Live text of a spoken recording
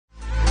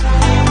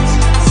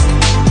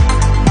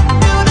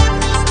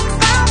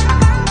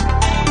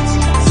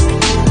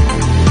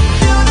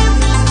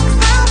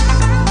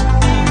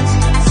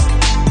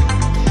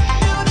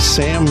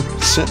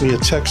sent me a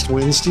text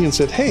Wednesday and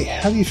said, hey,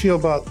 how do you feel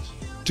about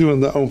doing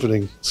the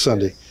opening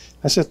Sunday?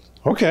 I said,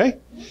 okay.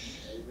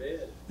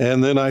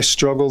 And then I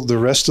struggled the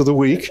rest of the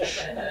week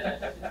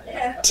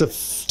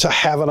to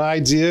have an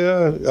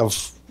idea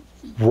of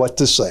what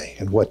to say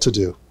and what to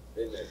do.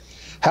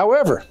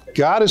 However,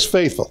 God is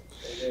faithful.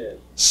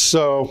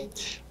 So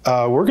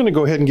we're going to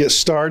go ahead and get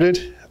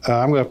started.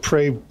 I'm going to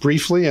pray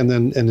briefly and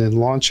then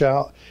launch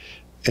out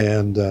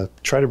and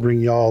try to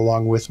bring y'all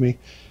along with me,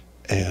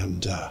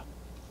 and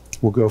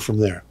we'll go from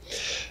there.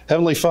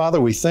 Heavenly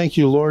Father, we thank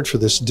you, Lord, for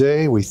this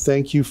day. We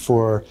thank you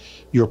for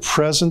your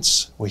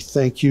presence. We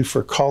thank you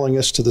for calling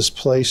us to this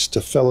place to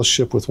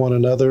fellowship with one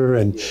another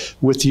and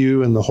with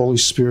you and the Holy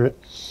Spirit.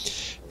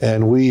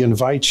 And we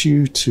invite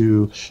you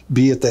to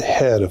be at the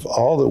head of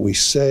all that we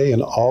say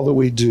and all that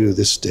we do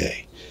this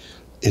day.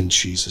 In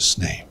Jesus'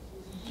 name,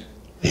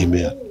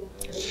 amen.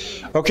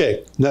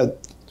 Okay, now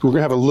we're going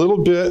to have a little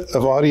bit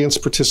of audience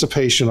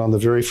participation on the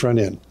very front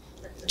end.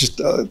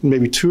 Just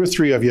maybe 2 or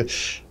 3 of you.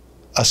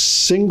 A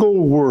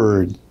single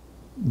word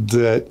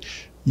that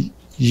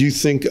you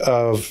think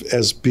of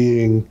as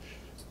being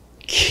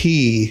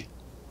key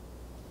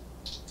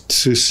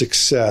to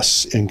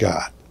success in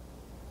God.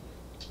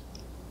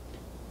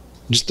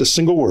 Just a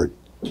single word.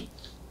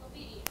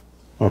 Obedience.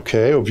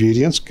 Okay,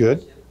 obedience,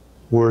 good.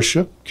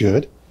 Worship,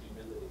 good.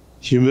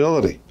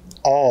 Humility,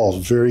 all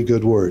very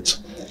good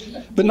words.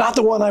 But not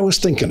the one I was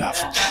thinking of.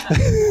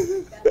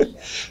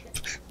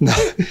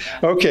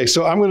 Okay,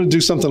 so I'm going to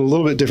do something a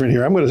little bit different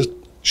here. I'm going to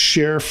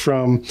share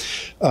from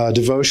a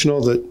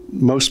devotional that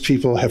most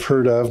people have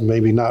heard of,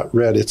 maybe not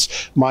read.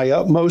 It's My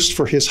Utmost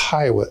for His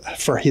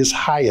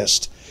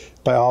Highest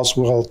by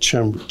Oswald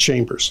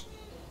Chambers.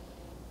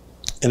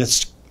 And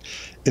it's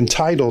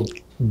entitled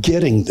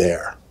Getting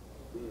There.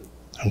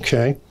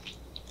 Okay?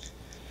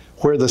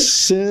 Where the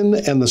sin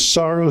and the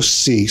sorrow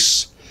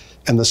cease,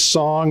 and the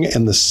song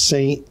and the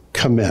saint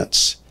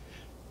commence.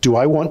 Do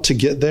I want to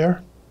get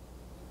there?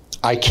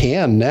 I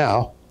can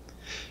now.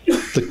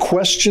 The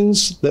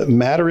questions that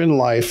matter in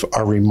life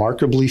are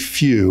remarkably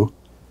few,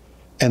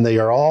 and they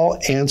are all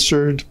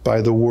answered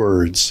by the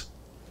words,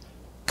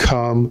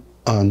 come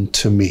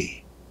unto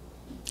me.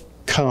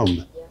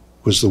 Come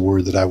was the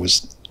word that I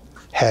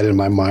had in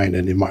my mind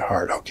and in my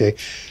heart, okay?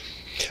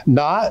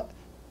 Not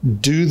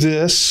do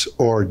this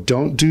or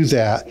don't do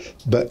that,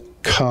 but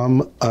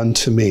come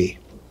unto me.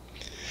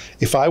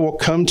 If I will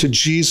come to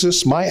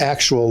Jesus, my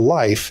actual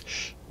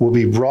life will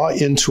be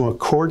brought into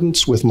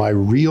accordance with my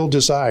real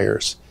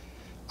desires.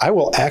 I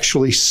will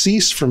actually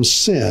cease from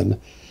sin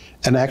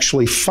and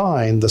actually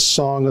find the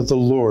song of the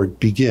Lord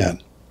begin.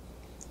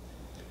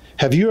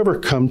 Have you ever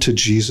come to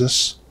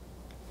Jesus?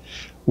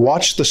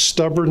 Watch the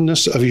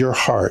stubbornness of your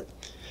heart.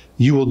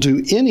 You will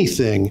do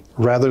anything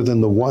rather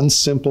than the one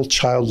simple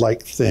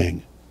childlike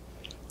thing.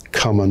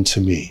 Come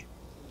unto me.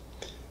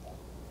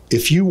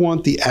 If you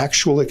want the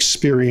actual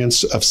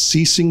experience of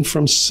ceasing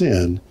from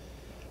sin,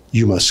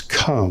 you must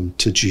come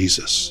to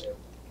Jesus.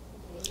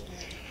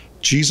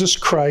 Jesus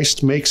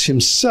Christ makes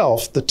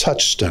himself the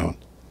touchstone.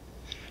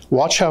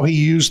 Watch how he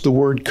used the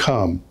word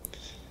come.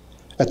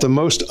 At the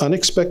most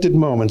unexpected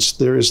moments,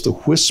 there is the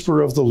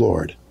whisper of the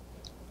Lord,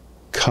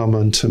 come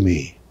unto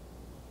me.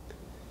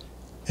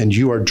 And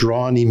you are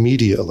drawn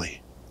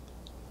immediately.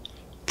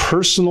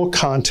 Personal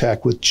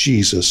contact with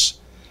Jesus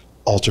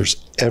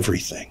alters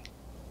everything.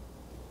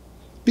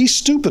 Be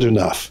stupid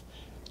enough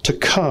to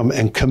come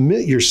and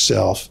commit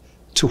yourself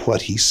to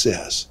what he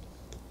says.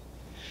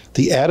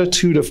 The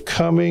attitude of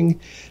coming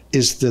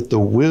is that the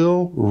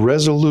will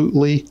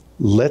resolutely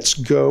lets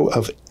go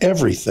of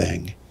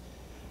everything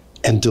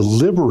and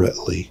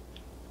deliberately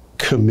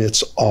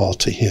commits all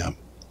to him.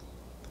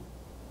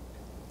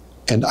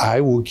 And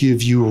I will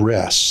give you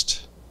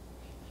rest.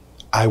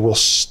 I will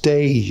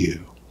stay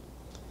you.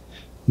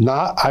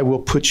 Not I will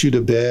put you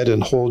to bed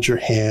and hold your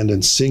hand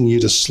and sing you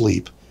to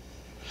sleep,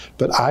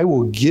 but I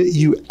will get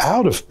you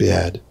out of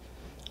bed,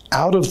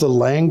 out of the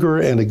languor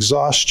and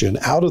exhaustion,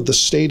 out of the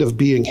state of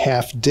being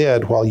half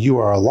dead while you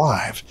are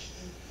alive.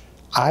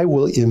 I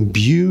will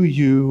imbue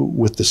you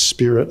with the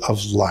spirit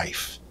of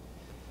life,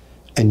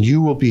 and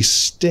you will be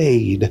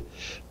stayed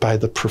by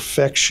the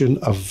perfection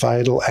of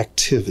vital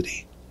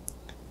activity.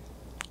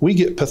 We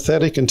get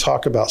pathetic and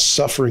talk about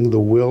suffering the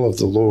will of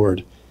the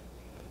Lord.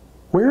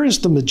 Where is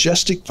the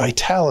majestic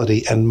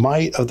vitality and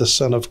might of the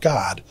Son of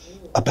God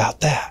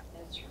about that?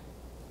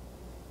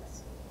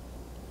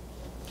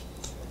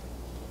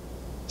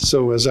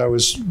 So as I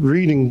was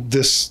reading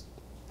this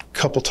a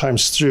couple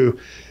times through,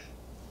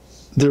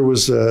 there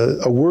was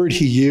a word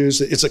he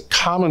used. It's a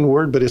common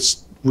word, but it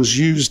was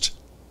used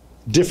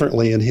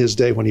differently in his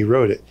day when he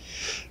wrote it.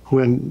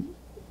 When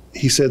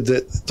he said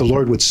that the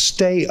Lord would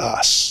stay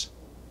us.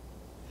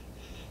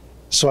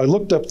 So I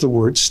looked up the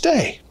word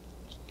stay.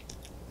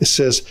 It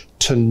says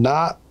to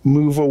not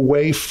move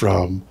away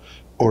from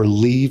or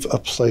leave a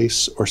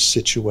place or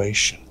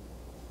situation.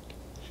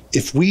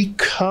 If we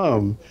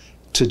come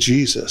to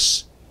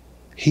Jesus,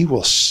 he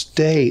will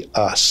stay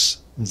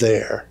us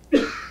there.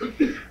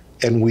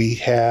 And we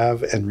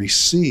have and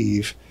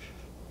receive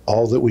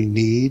all that we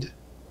need,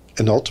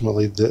 and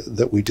ultimately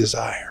that we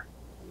desire.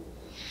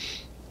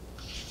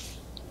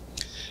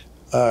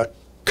 A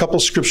couple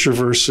scripture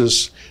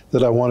verses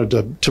that I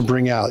wanted to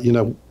bring out. You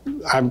know,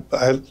 I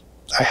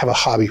have a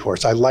hobby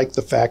horse. I like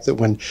the fact that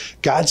when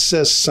God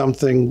says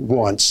something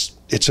once,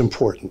 it's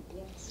important.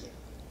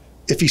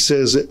 If he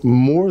says it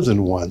more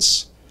than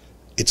once,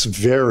 it's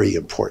very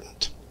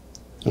important.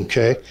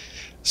 Okay?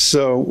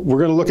 So we're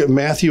going to look at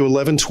Matthew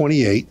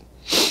 11:28.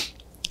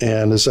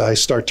 And as I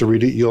start to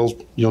read it, you'll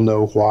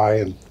know why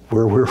and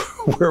where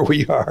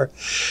we are.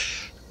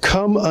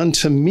 Come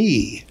unto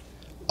me,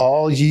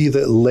 all ye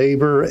that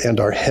labor and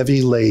are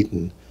heavy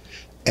laden,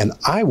 and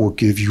I will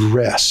give you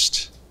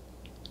rest.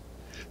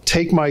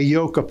 Take my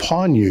yoke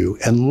upon you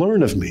and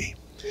learn of me,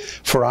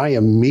 for I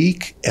am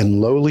meek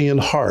and lowly in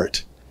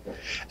heart,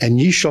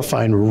 and ye shall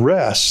find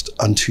rest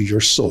unto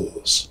your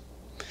souls.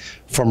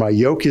 For my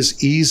yoke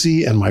is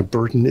easy and my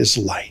burden is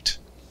light.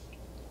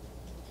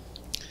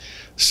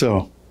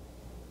 So,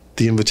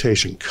 the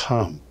invitation,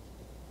 come,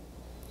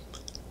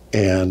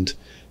 and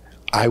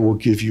I will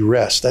give you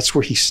rest. That's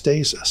where he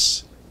stays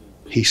us.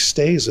 He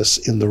stays us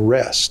in the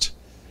rest,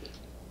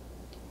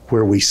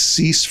 where we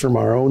cease from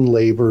our own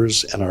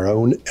labors and our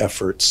own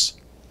efforts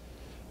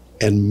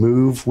and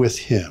move with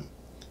him,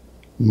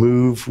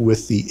 move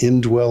with the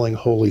indwelling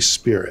Holy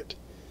Spirit,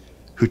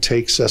 who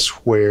takes us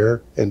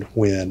where and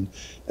when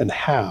and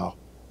how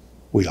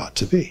we ought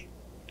to be.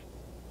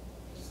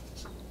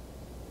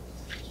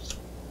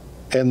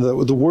 And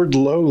the word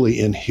lowly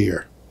in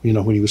here, you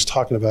know, when he was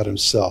talking about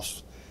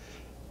himself,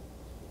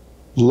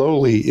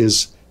 lowly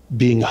is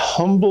being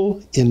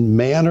humble in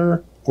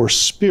manner or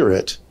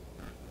spirit,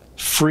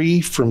 free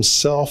from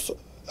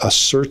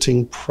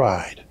self-asserting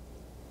pride.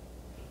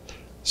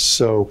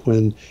 So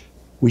when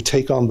we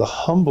take on the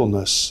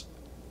humbleness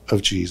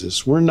of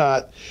Jesus, we're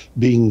not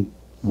being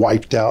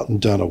wiped out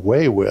and done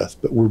away with,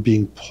 but we're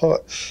being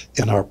put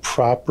in our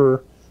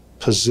proper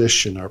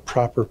position, our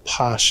proper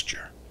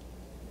posture.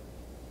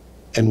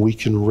 And we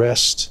can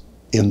rest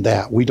in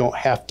that. We don't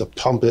have to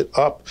pump it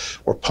up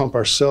or pump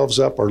ourselves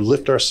up or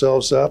lift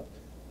ourselves up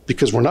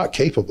because we're not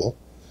capable.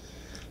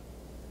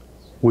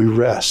 We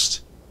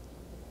rest.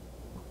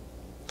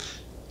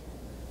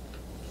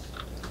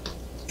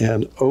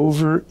 And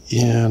over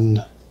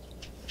in,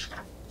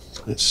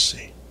 let's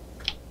see.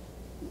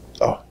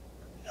 Oh,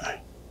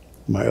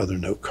 my other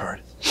note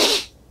card.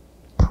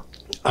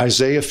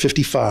 Isaiah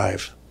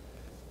 55,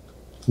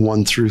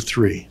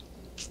 1-3.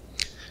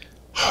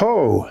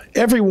 Ho,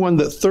 everyone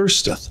that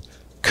thirsteth,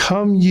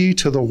 come ye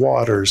to the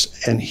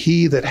waters, and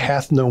he that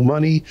hath no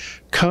money,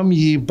 come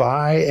ye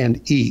buy and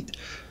eat.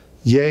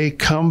 Yea,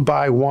 come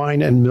buy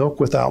wine and milk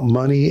without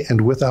money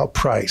and without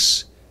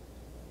price.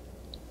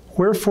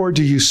 Wherefore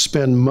do you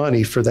spend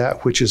money for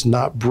that which is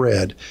not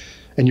bread,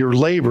 and your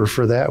labor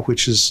for that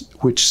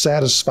which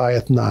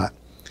satisfieth not?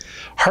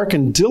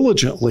 Hearken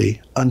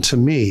diligently unto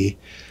me,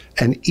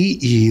 and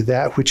eat ye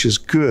that which is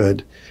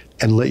good,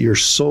 and let your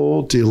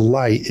soul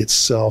delight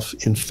itself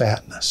in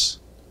fatness.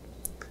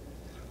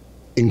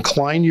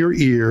 Incline your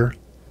ear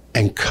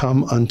and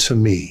come unto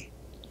me.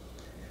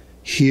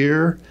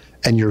 Hear,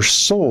 and your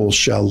soul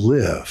shall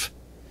live,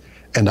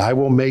 and I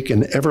will make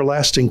an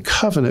everlasting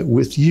covenant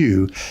with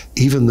you,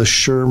 even the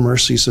sure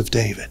mercies of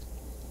David.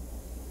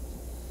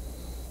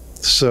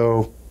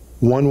 So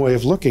one way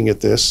of looking at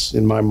this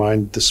in my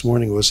mind this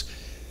morning was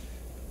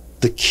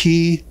the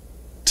key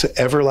to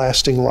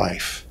everlasting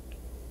life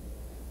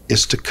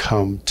is to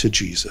come to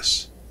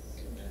Jesus.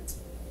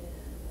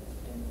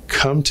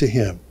 Come to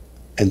him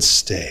and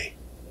stay.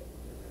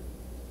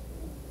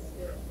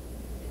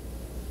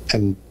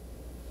 And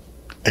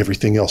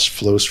everything else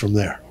flows from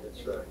there.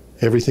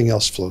 Everything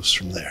else flows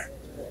from there.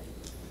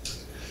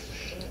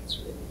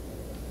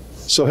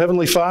 So,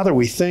 Heavenly Father,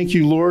 we thank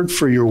you, Lord,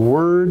 for your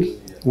word.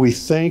 We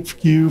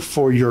thank you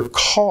for your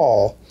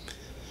call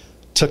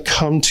to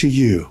come to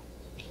you,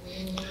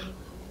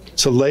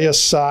 to lay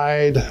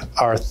aside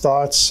our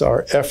thoughts,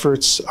 our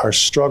efforts, our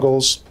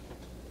struggles,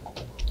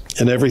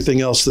 and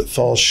everything else that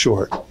falls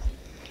short.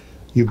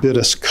 You bid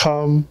us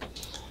come,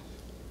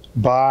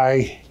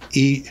 buy,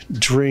 eat,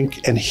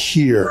 drink, and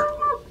hear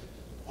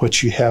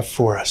what you have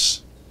for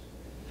us.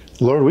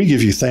 Lord, we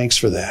give you thanks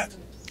for that.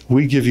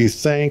 We give you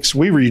thanks.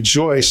 We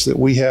rejoice that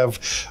we have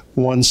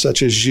one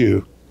such as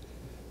you,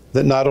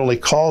 that not only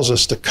calls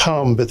us to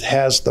come, but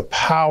has the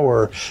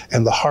power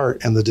and the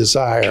heart and the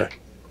desire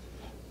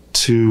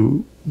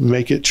to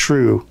make it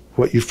true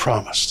what you've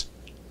promised.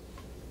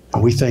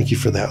 And we thank you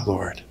for that,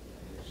 Lord.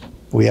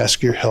 We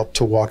ask your help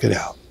to walk it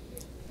out.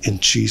 In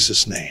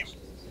Jesus' name,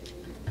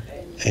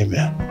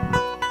 amen.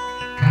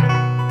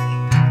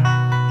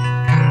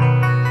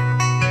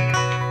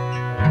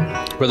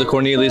 Brother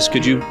Cornelius,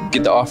 could you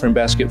get the offering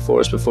basket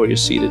for us before you're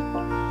seated?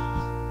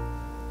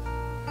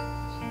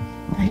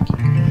 Thank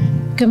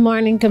you. Good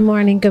morning, good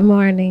morning, good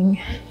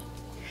morning.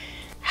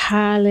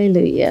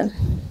 Hallelujah.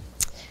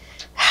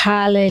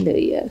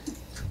 Hallelujah.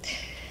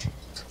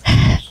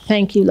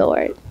 Thank you,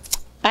 Lord.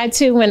 I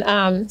too, when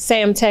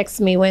Sam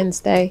texted me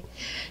Wednesday,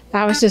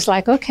 I was just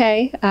like,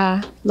 okay,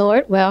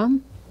 Lord, well,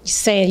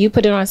 saying, you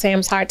put it on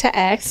Sam's heart to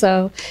ask.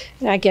 So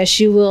I guess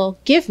you will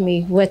give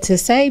me what to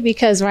say,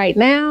 because right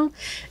now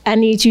I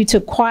need you to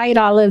quiet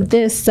all of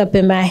this up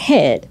in my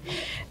head.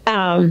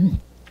 And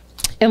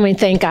we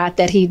thank God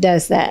that he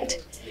does that.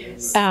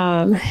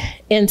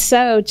 And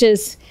so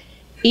just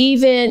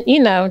even,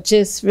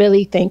 just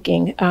really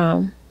thinking,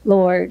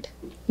 Lord,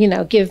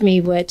 give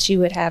me what you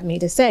would have me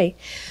to say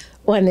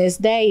on this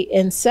day.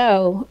 And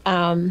so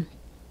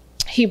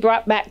he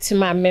brought back to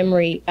my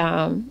memory,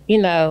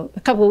 a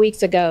couple of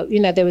weeks ago,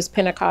 there was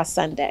Pentecost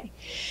Sunday.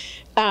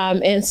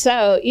 And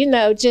so,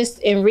 just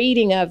in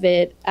reading of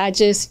it, I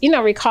just,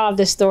 recall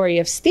the story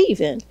of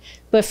Stephen.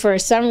 But for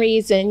some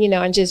reason,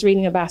 and just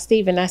reading about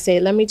Stephen, I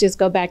said, let me just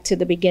go back to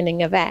the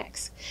beginning of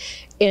Acts.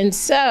 And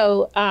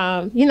so,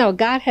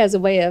 God has a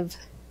way of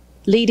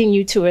leading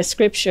you to a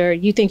scripture.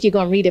 You think you're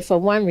going to read it for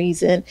one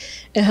reason,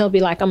 and he'll be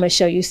like, I'm going to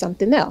show you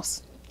something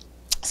else.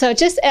 So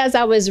just as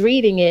I was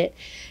reading it,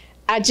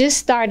 I just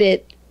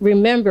started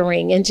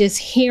remembering and just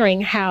hearing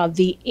how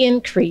the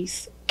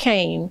increase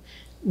came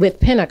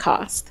with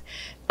Pentecost.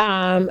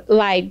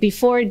 Like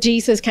before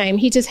Jesus came,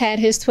 he just had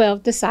his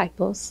 12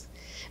 disciples.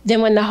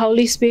 Then when the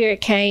Holy Spirit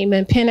came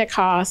in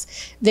Pentecost,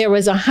 there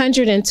was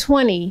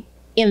 120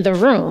 in the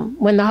room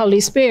when the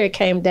Holy Spirit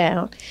came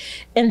down.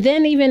 And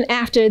then even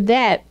after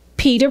that,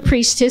 Peter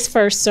preached his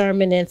first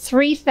sermon and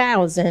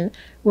 3,000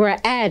 were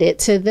added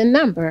to the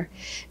number.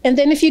 And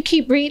then if you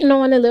keep reading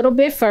on a little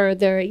bit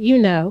further, he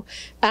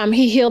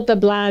healed the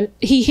blind,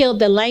 he healed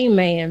the lame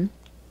man.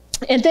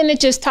 And then it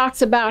just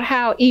talks about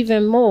how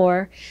even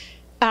more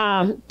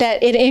that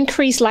it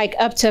increased, like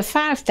up to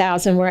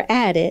 5,000 were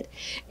added.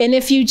 And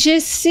if you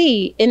just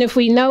see, and if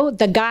we know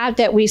the God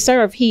that we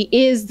serve, he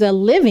is the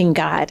living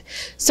God.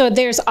 So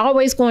there's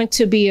always going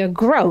to be a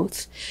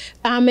growth.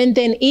 And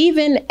then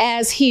even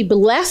as he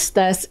blessed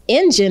us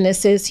in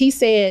Genesis, he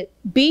said,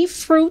 be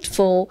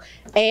fruitful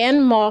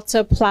and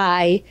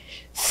multiply,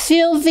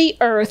 fill the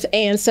earth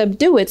and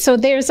subdue it. So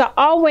there's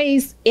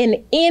always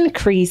an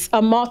increase,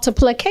 a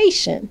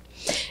multiplication.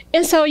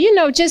 And so,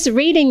 just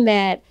reading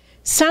that,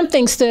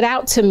 something stood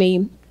out to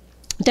me,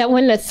 that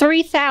when the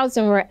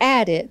 3,000 were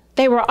added,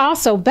 they were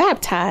also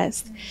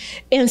baptized.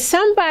 And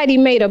somebody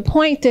made a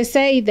point to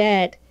say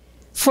that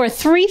for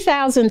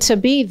 3,000 to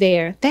be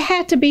there, there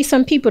had to be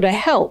some people to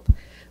help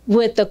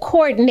with the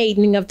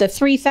coordinating of the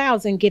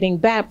 3,000 getting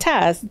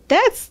baptized.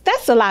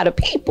 That's a lot of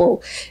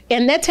people,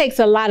 and that takes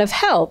a lot of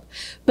help.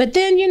 But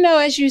then,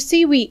 as you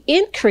see, we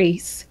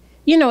increase.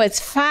 It's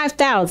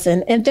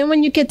 5,000. And then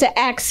when you get to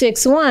Acts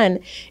 6:1,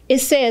 it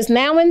says,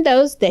 now in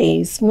those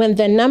days, when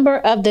the number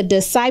of the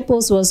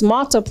disciples was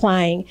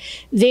multiplying,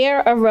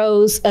 there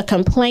arose a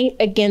complaint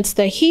against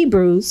the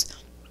Hebrews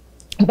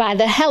by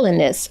the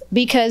Hellenists,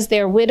 because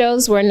their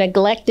widows were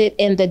neglected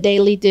in the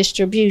daily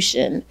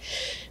distribution.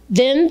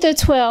 Then the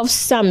 12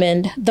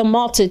 summoned the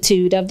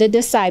multitude of the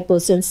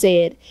disciples and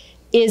said,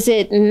 is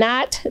it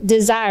not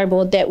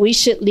desirable that we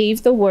should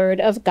leave the word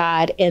of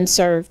God and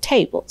serve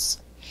tables?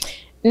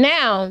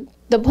 Now,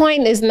 the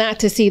point is not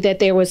to see that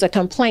there was a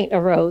complaint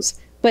arose,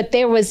 but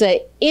there was an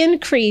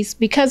increase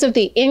because of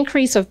the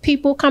increase of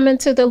people coming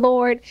to the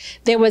Lord.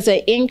 There was an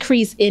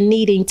increase in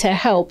needing to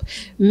help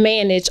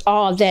manage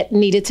all that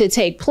needed to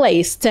take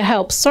place to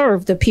help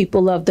serve the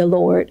people of the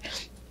Lord.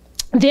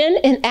 Then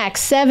in Acts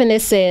 7,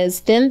 it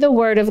says, then the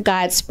word of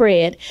God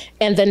spread,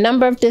 and the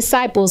number of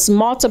disciples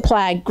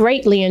multiplied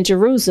greatly in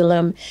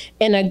Jerusalem,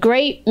 and a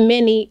great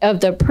many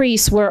of the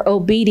priests were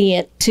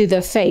obedient to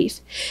the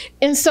faith.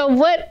 And so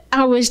what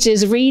I was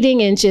just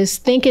reading and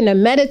just thinking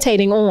and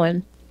meditating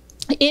on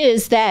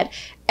is that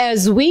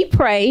as we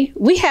pray,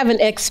 we have an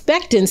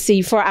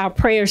expectancy for our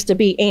prayers to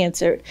be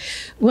answered.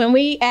 When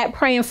we at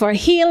praying for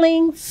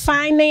healing,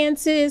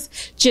 finances,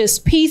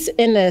 just peace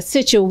in the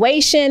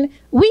situation,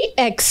 we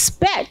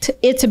expect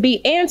it to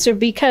be answered,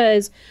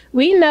 because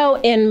we know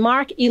in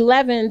Mark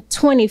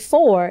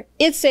 11:24,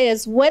 it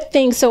says, what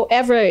things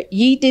soever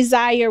ye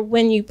desire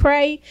when you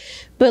pray,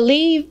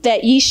 believe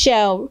that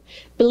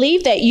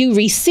you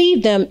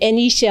receive them and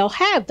ye shall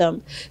have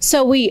them.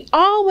 So we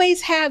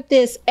always have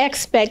this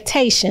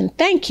expectation,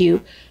 thank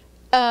you,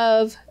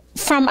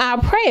 from our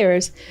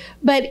prayers.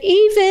 But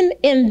even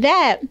in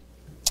that,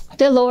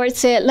 the Lord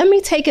said, let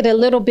me take it a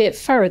little bit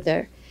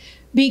further,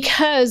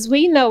 because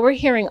we know we're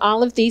hearing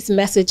all of these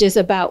messages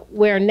about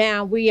where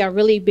now we are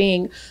really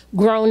being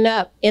grown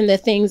up in the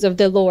things of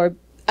the Lord,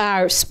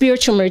 our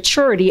spiritual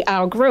maturity,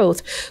 our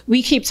growth.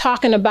 We keep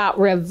talking about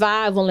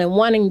revival and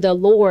wanting the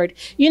Lord,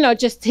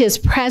 just his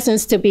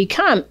presence to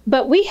become.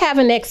 But we have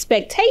an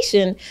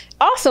expectation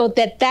also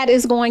that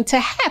is going to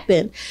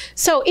happen.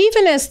 So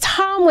even as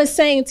Tom was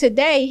saying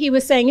today, he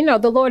was saying,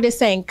 the Lord is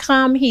saying,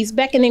 come, he's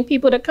beckoning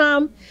people to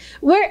come.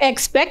 We're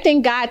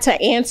expecting God to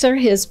answer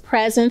his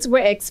presence.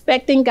 We're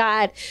expecting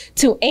God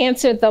to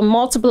answer the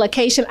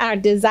multiplication, our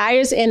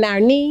desires and our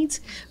needs.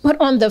 But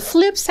on the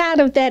flip side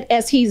of that,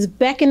 as he's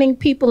beckoning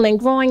people and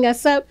growing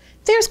us up,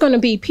 there's going to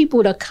be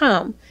people to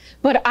come.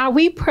 but are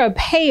we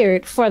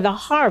prepared for the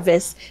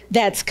harvest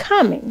that's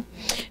coming?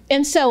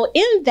 And so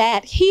in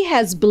that, he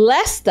has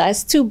blessed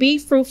us to be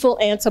fruitful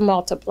and to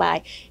multiply.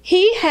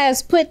 He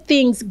has put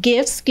things,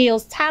 gifts,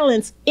 skills,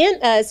 talents in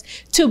us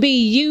to be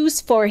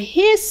used for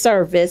his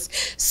service,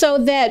 so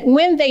that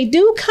when they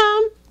do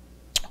come,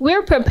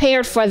 we're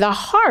prepared for the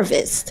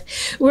harvest.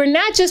 We're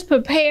not just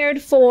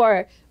prepared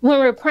for when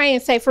we're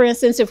praying, say, for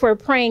instance, if we're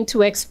praying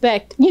to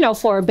expect,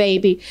 for a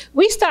baby,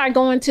 we start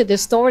going to the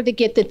store to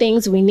get the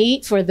things we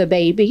need for the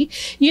baby.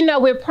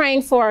 We're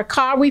praying for a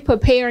car, we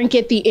prepare and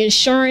get the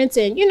insurance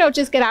and,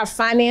 just get our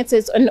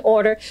finances in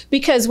order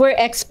because we're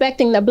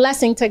expecting the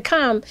blessing to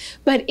come.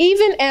 But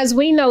even as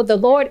we know the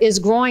Lord is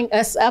growing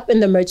us up in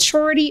the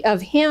maturity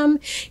of him,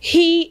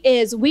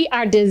 we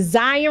are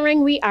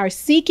desiring, we are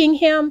seeking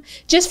him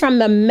just from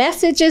the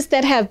messages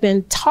that have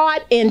been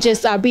taught and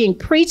just are being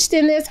preached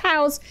in this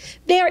house.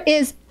 There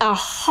is a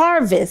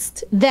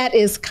harvest that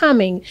is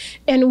coming.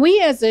 And we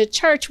as a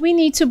church, we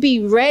need to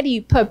be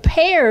ready,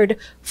 prepared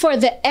for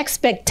the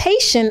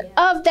expectation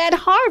of that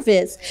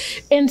harvest.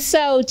 And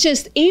so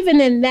just even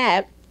in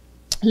that,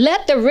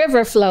 let the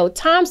river flow.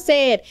 Tom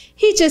said,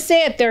 he just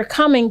said they're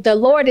coming. The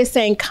Lord is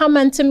saying, come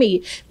unto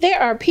me. There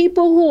are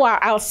people who are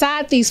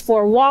outside these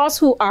four walls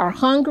who are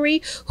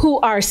hungry, who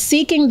are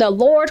seeking the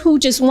Lord, who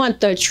just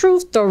want the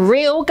truth, the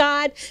real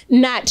God,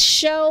 not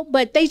show,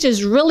 but they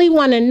just really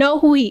want to know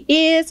who he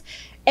is.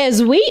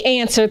 As we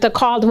answered the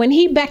call, when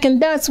he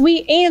beckoned us,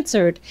 we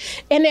answered.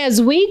 And as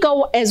we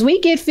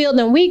get filled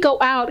and we go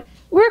out,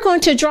 we're going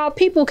to draw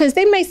people because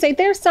they may say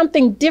there's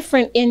something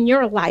different in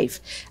your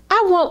life.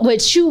 I want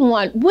what you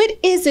want. What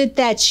is it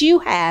that you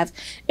have?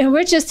 And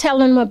we're just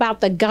telling them about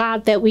the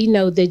God that we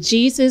know, the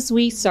Jesus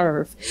we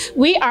serve.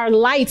 We are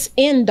lights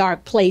in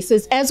dark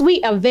places. As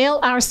we avail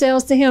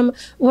ourselves to him,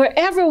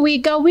 wherever we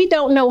go, we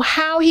don't know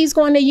how he's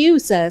going to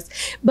use us.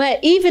 But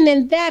even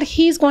in that,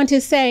 he's going to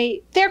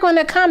say, they're going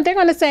to come. They're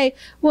going to say,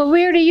 well,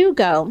 where do you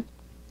go?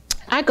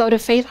 I go to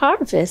Faith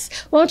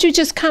Harvest. Won't you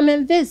just come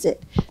and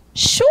visit?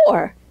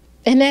 Sure.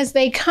 And as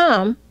they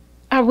come,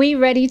 are we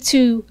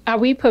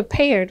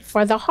prepared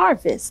for the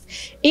harvest?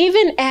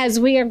 Even as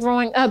we are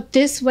growing up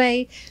this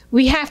way,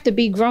 we have to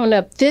be grown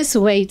up this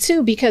way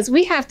too, because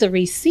we have to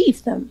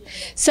receive them.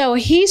 So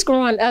he's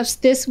growing us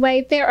this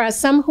way. There are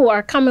some who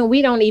are coming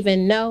we don't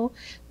even know,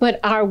 but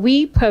are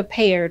we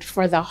prepared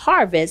for the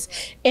harvest?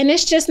 And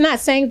it's just not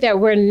saying that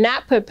we're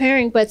not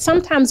preparing, but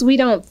sometimes we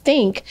don't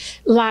think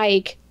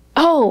like,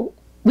 oh,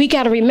 we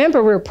got to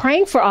remember we're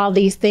praying for all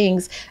these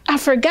things. I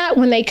forgot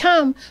when they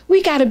come,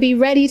 we got to be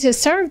ready to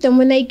serve them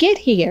when they get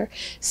here.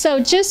 So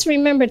just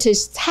remember to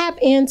tap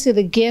into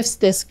the gifts,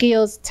 the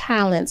skills,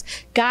 talents,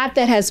 God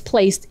that has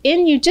placed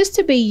in you just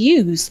to be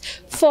used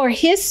for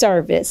his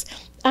service.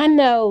 I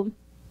know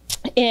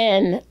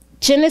in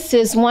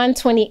Genesis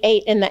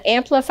 1:28 in the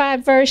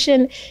Amplified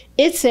Version,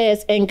 it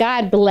says, and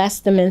God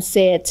blessed them and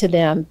said to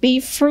them, be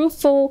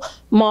fruitful,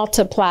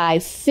 multiply,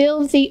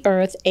 fill the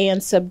earth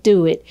and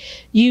subdue it,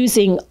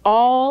 using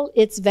all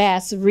its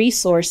vast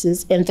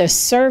resources in the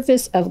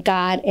service of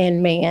God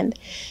and man.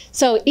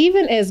 So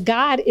even as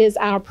God is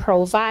our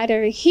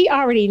provider, he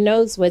already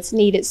knows what's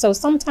needed. So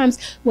sometimes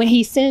when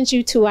he sends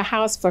you to a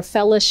house for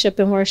fellowship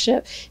and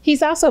worship,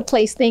 he's also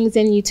placed things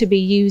in you to be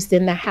used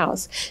in the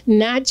house,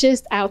 not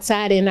just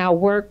outside in our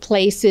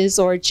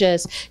workplaces or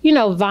just,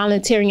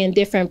 volunteering in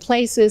different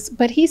places.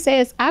 But he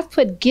says, I've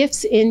put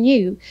gifts in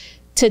you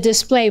to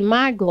display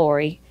my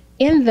glory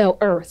in the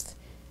earth,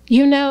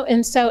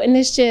 and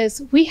it's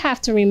just, we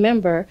have to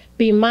remember,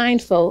 be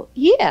mindful.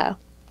 Yeah.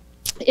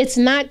 It's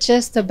not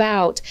just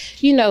about,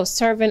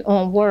 serving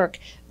on work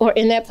or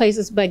in that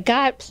places, but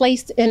God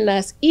placed in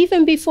us,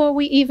 even before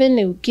we even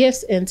knew,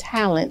 gifts and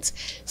talents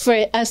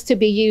for us to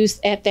be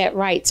used at that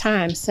right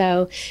time.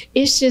 So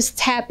it's just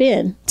tap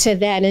in to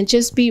that and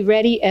just be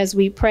ready as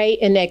we pray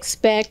and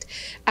expect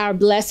our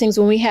blessings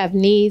when we have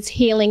needs,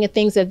 healing and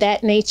things of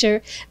that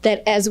nature,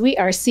 that as we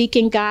are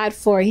seeking God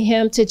for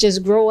him to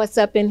just grow us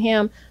up in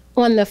him.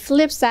 On the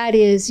flip side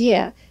is,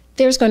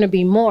 there's going to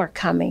be more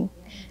coming.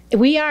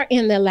 We are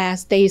in the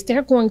last days. There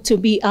are going to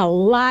be a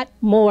lot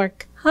more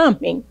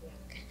coming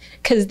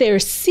because they're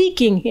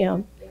seeking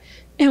him.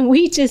 And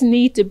we just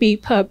need to be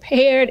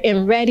prepared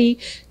and ready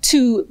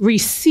to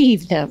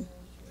receive them.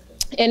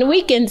 And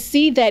we can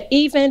see that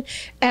even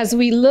as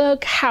we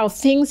look how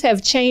things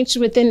have changed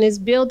within this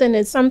building,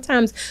 and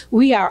sometimes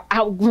we are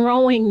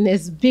outgrowing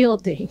this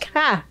building.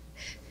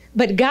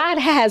 But God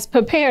has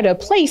prepared a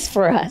place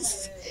for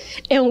us.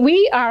 And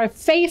we are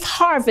Faith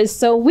Harvest,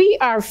 so we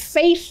are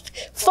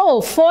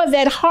faithful for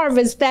that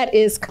harvest that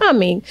is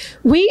coming.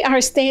 We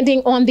are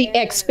standing on the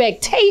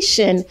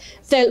expectation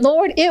that,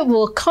 Lord, it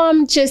will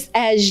come just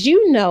as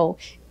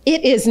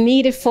it is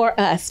needed for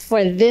us,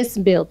 for this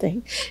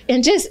building,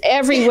 and just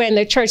everywhere in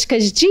the church,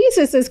 because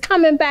Jesus is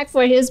coming back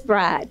for his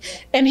bride,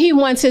 and he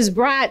wants his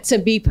bride to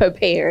be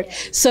prepared.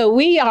 So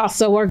we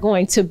also are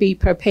going to be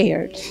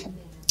prepared.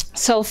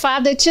 So,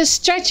 Father, just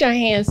stretch your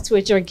hands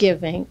towards your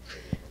giving.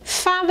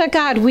 Father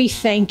God, we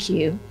thank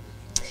you.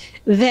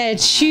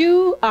 that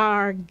you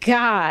are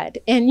God,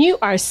 and you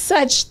are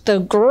such the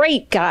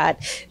great God,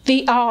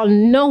 the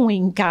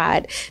all-knowing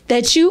God,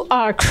 that you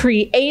are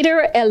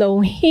Creator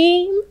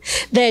Elohim,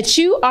 that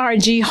you are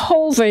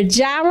Jehovah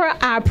Jireh,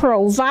 our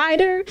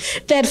provider,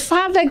 that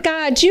Father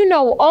God, you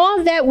know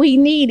all that we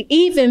need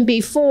even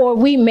before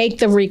we make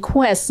the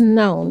request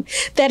known,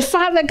 that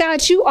Father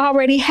God, you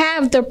already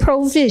have the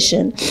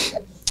provision.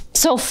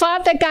 So,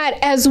 Father God,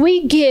 as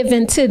we give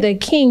into the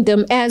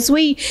kingdom, as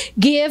we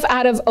give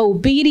out of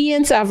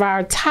obedience of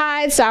our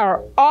tithes,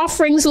 our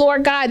offerings,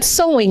 Lord God,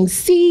 sowing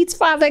seeds,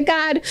 Father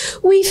God,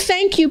 we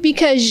thank you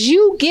because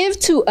you give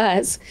to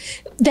us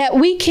that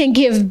we can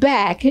give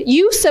back.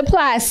 You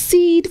supply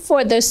seed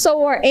for the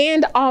sower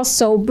and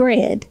also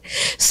bread.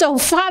 So,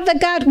 Father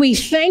God, we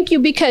thank you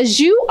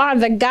because you are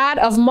the God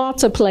of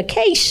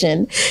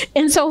multiplication.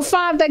 And so,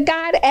 Father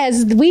God,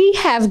 as we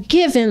have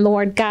given,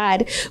 Lord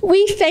God,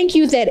 we thank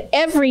you that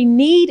every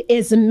need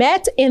is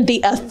met in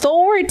the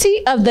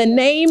authority of the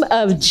name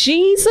of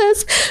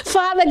Jesus.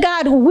 Father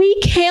God, we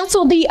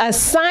cancel the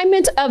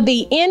assignment of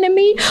the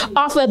enemy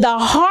off of the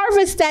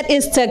harvest that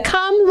is to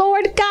come,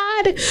 Lord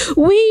God.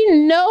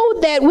 We know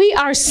that we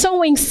are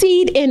sowing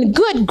seed in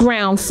good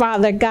ground,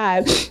 Father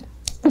God,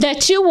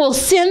 that you will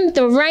send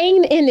the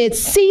rain in its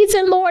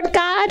season, Lord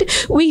God.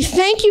 We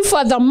thank you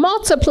for the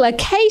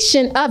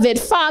multiplication of it,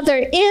 Father,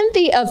 in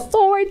the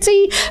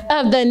authority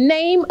of the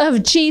name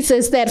of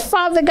Jesus, that,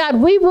 Father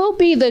God, we will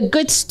be the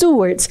good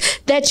stewards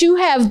that you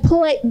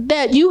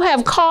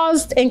have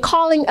caused and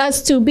calling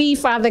us to be,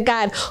 Father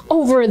God,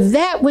 over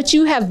that which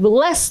you have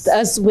blessed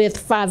us with,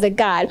 Father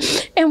God.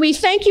 And we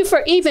thank you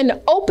for even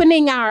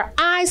opening our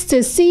eyes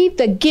to see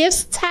the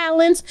gifts,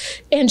 talents,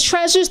 and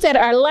treasures that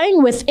are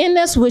laying within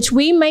us, which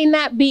we may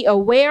not be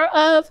aware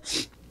of,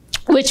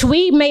 which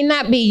we may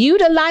not be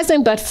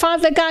utilizing, but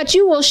Father God,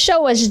 you will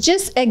show us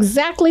just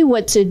exactly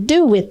what to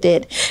do with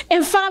it.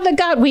 And Father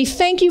God, we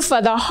thank you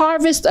for the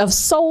harvest of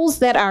souls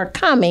that are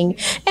coming.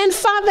 And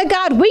Father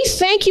God, we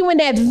thank you in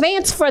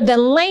advance for the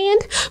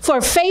land, for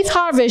Faith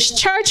Harvest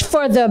Church,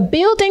 for the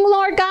building,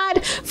 Lord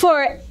God,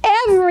 for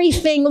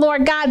everything,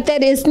 Lord God,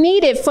 that is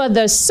needed for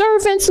the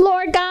servants,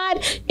 Lord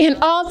God, in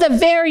all the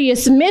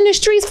various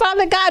ministries,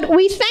 Father God.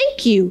 We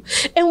thank you.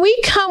 And we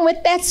come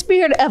with that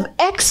spirit of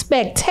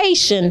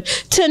expectation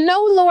to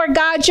know, Lord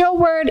God, your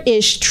word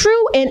is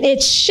true and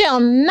it shall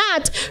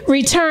not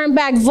return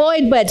back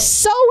void, but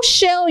so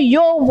shall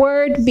your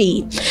word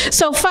be.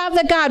 So,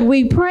 Father God,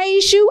 we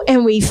praise you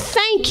and we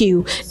thank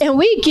you and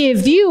we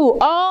give you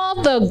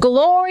all the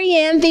glory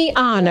and the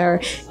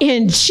honor.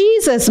 In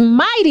Jesus'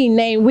 mighty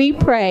name we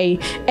pray.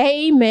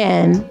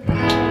 Amen.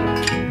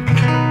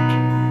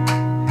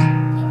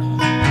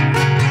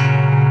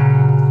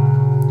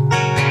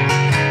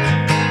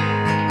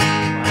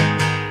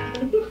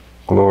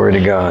 Glory to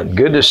God.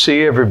 Good to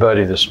see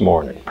everybody this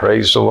morning.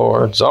 Praise the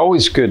Lord. It's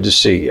always good to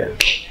see you.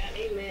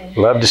 Amen.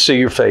 Love to see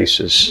your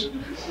faces.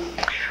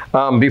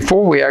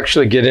 Before we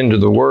actually get into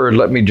the word,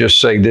 let me just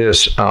say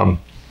this.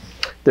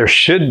 There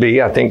should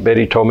be, I think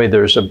Betty told me,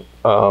 there's a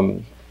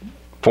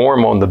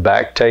form on the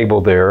back table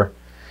there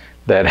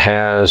that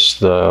has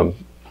the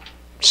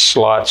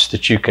slots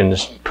that you can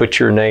put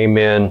your name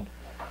in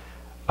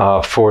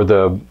for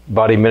the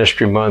Body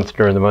Ministry Month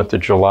during the month of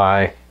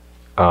July.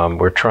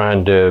 We're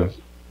trying to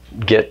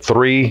get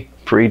 3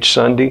 for each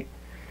Sunday.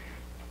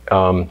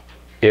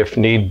 If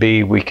need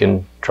be, we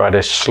can try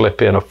to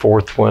slip in a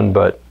 4th one,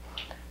 but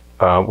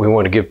we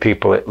want to give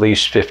people at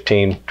least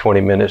 15,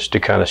 20 minutes to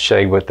kind of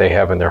say what they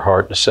have in their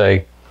heart to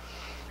say.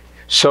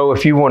 So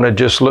if you want to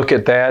just look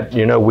at that,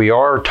 you know, we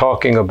are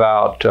talking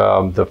about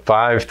the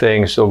 5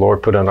 things the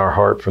Lord put on our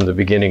heart from the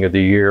beginning of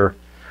the year: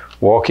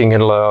 walking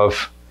in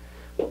love,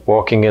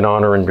 walking in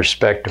honor and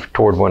respect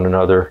toward one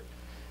another,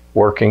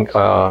 walking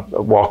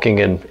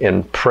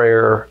in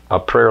prayer, a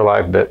prayer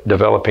life, but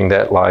developing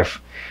that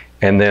life,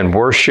 and then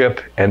worship,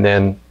 and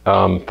then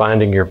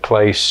finding your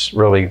place,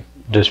 really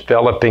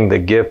developing the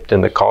gift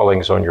and the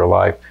callings on your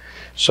life.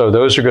 So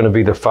those are going to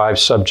be the 5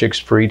 subjects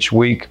for each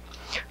week.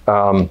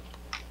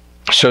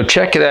 So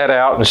check that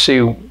out and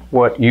see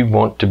what you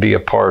want to be a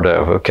part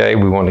of, okay?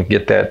 We want to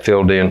get that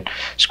filled in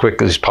as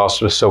quickly as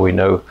possible so we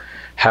know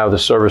how the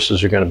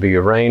services are going to be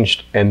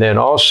arranged. And then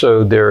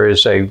also there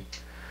is a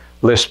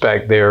list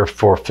back there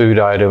for food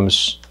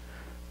items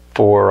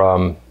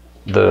for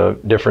the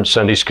different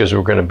Sundays, because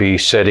we're going to be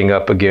setting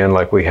up again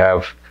like we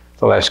have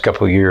the last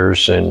couple of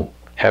years and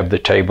have the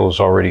tables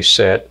already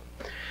set.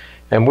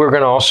 And we're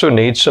going to also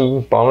need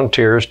some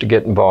volunteers to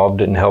get involved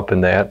and help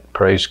in that.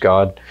 Praise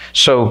God.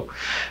 So,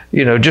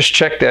 you know, just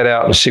check that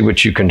out and see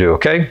what you can do,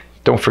 okay?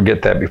 Don't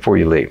forget that before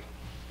you leave.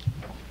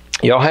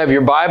 Y'all have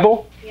your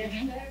Bible? Yes.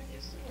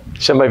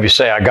 Some of you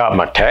say, I got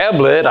my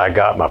tablet, I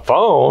got my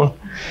phone,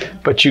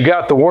 but you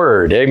got the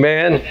Word.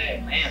 Amen?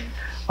 Amen.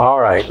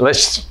 All right,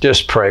 let's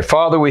just pray.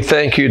 Father, we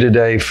thank you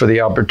today for the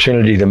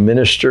opportunity to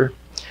minister.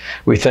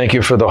 We thank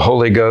you for the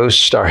Holy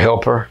Ghost, our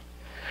helper.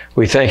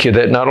 We thank you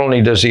that not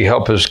only does he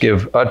help us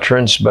give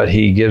utterance, but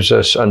he gives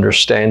us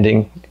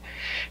understanding.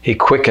 He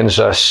quickens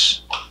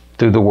us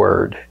through the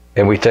Word.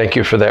 And we thank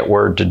you for that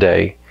Word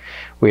today.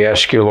 We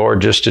ask you,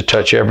 Lord, just to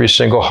touch every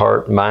single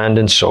heart, mind,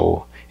 and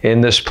soul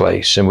in this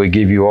place. And we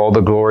give you all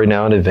the glory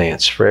now in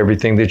advance for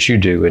everything that you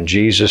do. In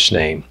Jesus'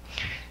 name,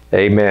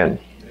 amen.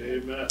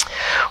 Amen.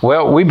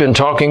 Well, we've been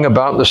talking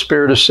about the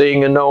spirit of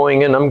seeing and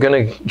knowing, and I'm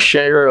going to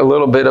share a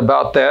little bit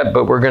about that,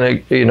 but we're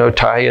going to,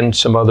 tie in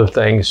some other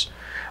things.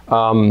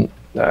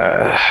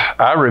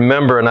 I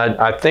remember, and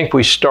I think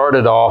we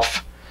started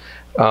off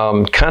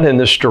kind of in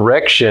this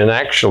direction,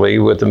 actually,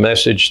 with the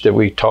message that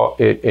we taught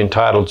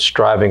entitled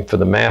Striving for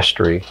the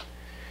Mastery.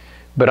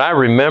 But I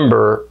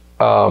remember,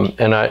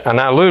 and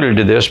I alluded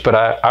to this, but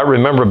I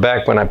remember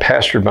back when I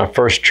pastored my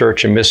first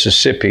church in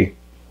Mississippi,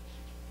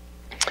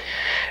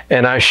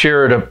 and I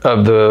shared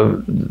of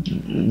the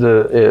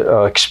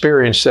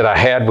experience that I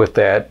had with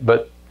that.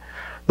 But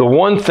the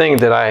one thing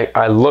that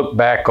I look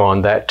back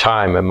on that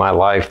time in my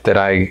life that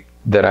I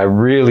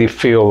really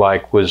feel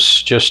like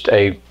was just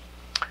a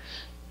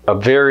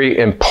very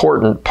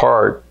important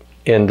part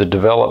in the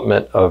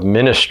development of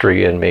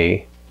ministry in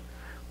me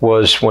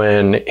was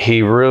when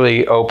he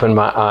really opened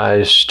my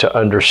eyes to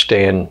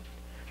understand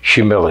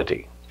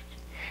humility.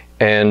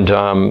 And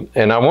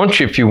I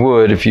want you, if you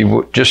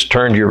would just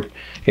turn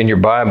in your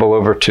Bible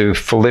over to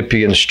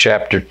Philippians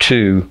chapter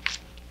 2.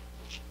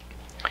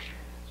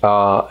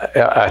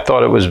 I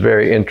thought it was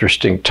very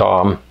interesting,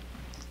 Tom,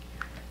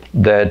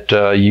 that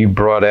you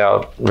brought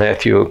out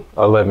Matthew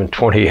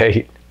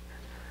 11:28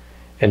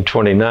 and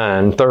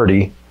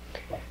 29:30,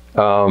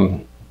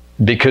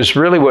 because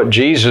really what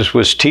Jesus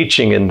was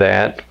teaching in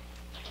that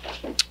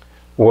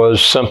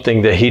was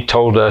something that he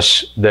told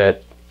us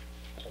that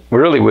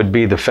really would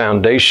be the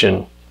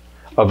foundation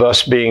of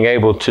us being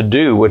able to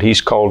do what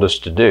he's called us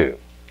to do.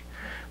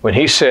 When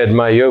he said,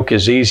 my yoke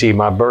is easy,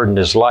 my burden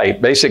is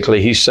light,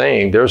 basically he's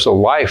saying there's a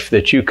life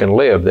that you can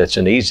live that's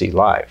an easy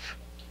life.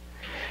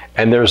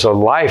 And there's a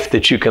life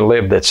that you can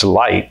live that's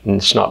light and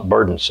it's not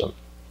burdensome.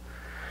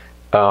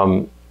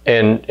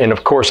 And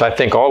of course, I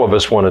think all of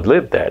us want to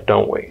live that,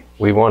 don't we?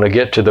 We want to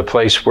get to the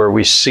place where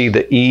we see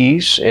the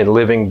ease in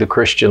living the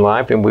Christian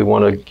life, and we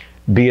want to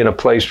be in a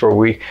place where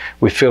we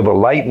feel the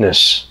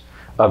lightness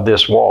of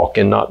this walk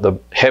and not the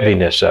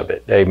heaviness of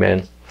it.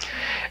 Amen.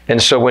 And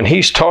so when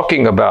he's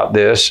talking about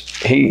this,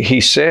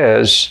 he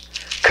says,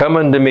 come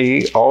unto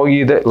me, all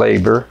you that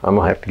labor, I'm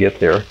going to have to get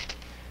there,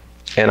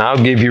 and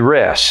I'll give you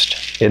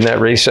rest. Isn't that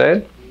what he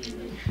said?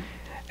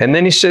 And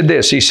then he said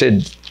this, he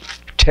said,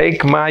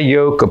 take my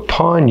yoke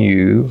upon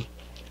you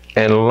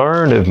and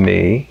learn of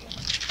me,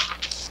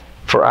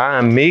 for I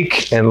am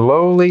meek and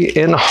lowly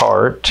in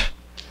heart,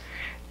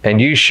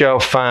 and you shall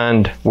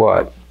find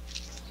what?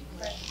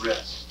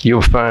 Rest.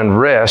 You'll find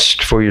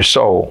rest for your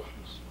soul.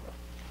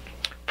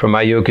 For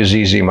my yoke is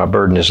easy, my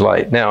burden is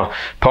light. Now,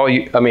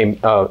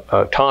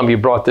 Tom, you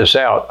brought this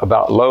out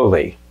about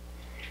lowly.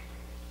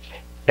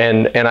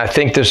 And I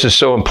think this is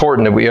so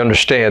important that we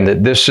understand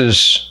that this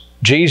is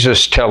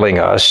Jesus telling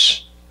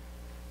us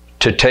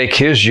to take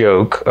his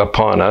yoke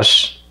upon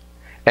us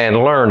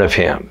and learn of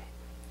him.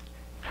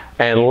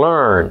 And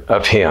learn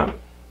of him.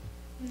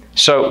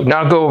 So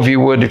now go, if you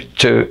would,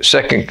 to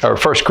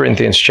 1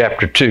 Corinthians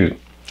chapter 2.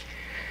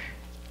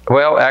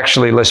 Well,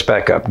 actually, let's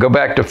back up. Go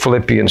back to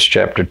Philippians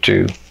chapter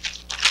 2.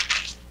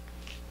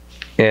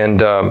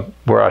 And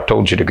where I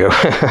told you to go.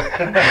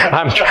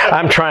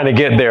 I'm trying to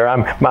get there.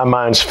 My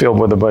mind's filled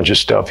with a bunch of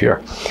stuff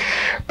here.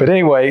 But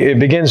anyway, it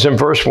begins in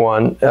verse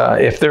 1.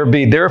 If there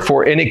be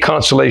therefore any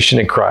consolation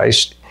in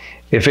Christ,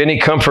 if any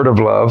comfort of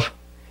love,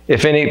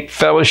 if any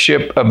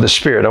fellowship of the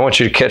Spirit. I want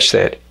you to catch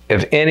that.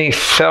 If any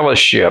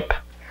fellowship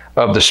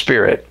of the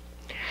Spirit.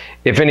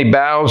 If any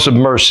bowels of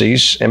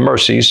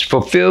mercies,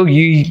 fulfill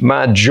ye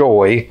my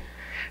joy,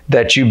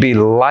 that you be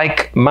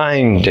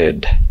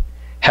like-minded,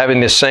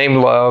 having the same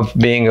love,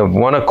 being of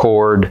one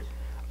accord,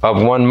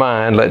 of one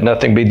mind. Let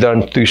nothing be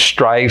done through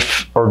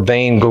strife or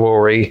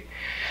vainglory,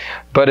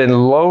 but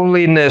in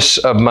lowliness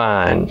of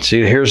mind.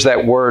 See, here's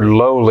that word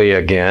lowly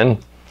again.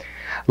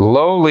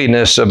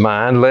 Lowliness of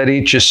mind, let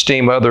each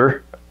esteem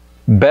other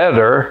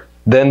better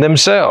than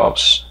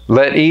themselves.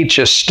 Let each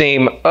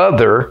esteem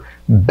other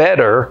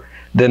better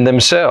than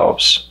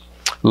themselves.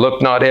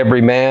 Look not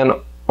every man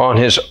on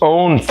his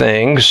own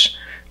things,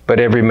 but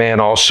every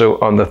man also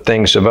on the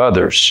things of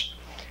others.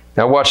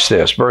 Now watch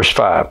this, verse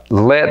 5.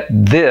 Let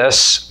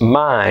this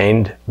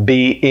mind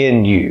be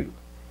in you.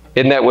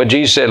 Isn't that what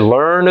Jesus said?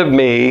 Learn of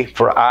me,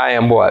 for I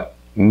am what?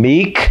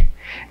 Meek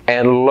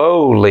and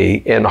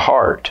lowly in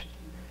heart.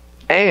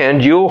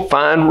 And you'll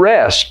find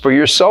rest for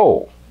your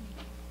soul.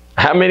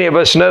 How many of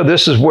us know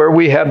this is where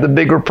we have the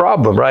bigger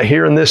problem, right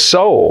here in this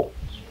soul?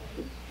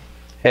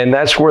 And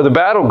that's where the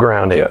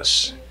battleground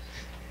is.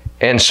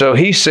 And so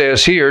he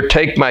says here,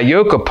 take my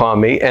yoke upon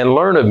me and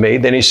learn of me.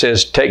 Then he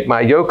says, take my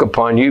yoke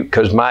upon you,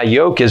 because my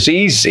yoke is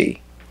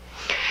easy.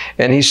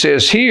 And he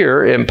says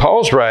here in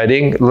Paul's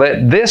writing,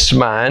 let this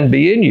mind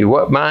be in you.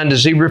 What mind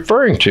is he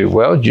referring to?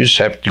 Well, you just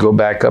have to go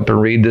back up and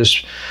read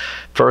this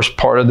first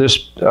part of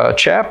this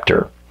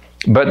chapter.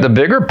 But the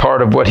bigger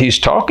part of what he's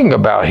talking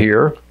about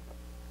here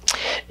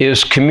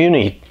is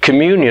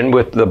communion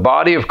with the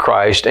body of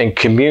Christ and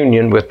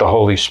communion with the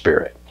Holy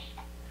Spirit.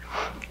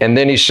 And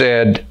then he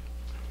said,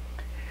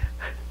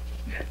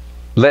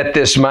 let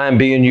this mind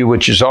be in you,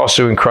 which is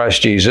also in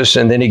Christ Jesus.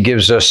 And then he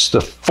gives us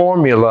the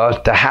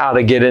formula to how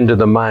to get into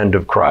the mind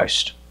of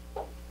Christ.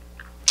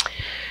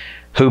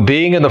 Who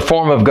being in the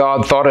form of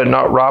God thought it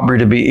not robbery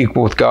to be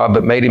equal with God,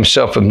 but made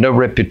himself of no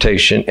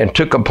reputation, and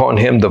took upon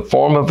him the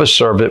form of a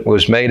servant,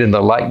 was made in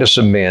the likeness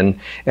of men,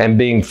 and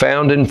being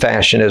found in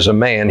fashion as a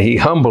man, he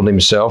humbled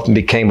himself and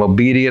became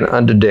obedient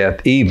unto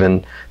death,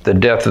 even the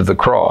death of the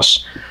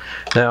cross.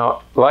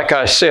 Now, like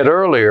I said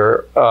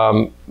earlier,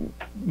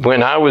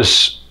 when I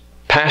was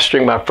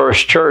pastoring my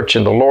first church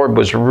and the Lord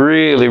was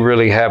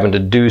really having to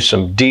do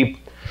some deep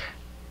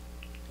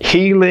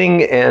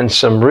healing and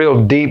some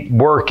real deep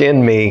work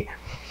in me,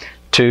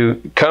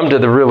 to come to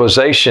the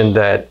realization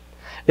that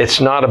it's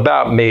not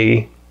about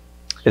me,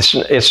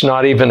 it's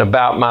not even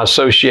about my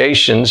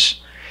associations,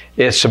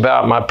 it's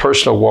about my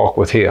personal walk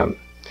with Him.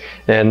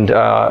 And,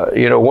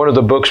 one of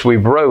the books we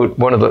wrote,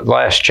 one of the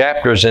last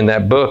chapters in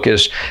that book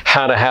is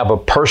how to have a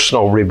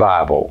personal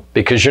revival,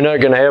 because you're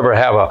not going to ever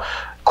have a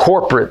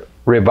corporate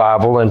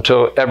revival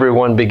until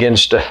everyone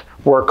begins to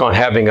work on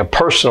having a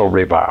personal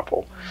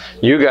revival.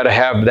 You got to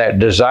have that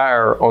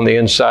desire on the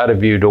inside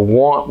of you to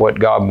want what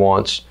God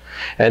wants,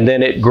 and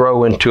then it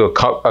grow into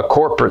a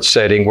corporate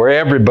setting where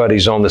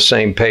everybody's on the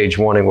same page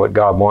wanting what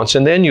God wants,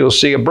 and then you'll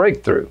see a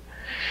breakthrough.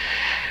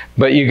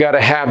 But you got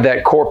to have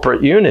that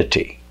corporate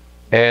unity.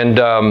 And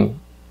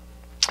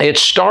it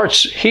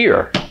starts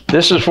here.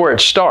 This is where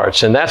it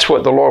starts. And that's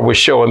what the Lord was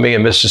showing me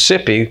in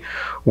Mississippi,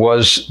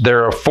 was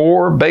there are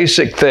 4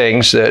 basic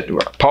things that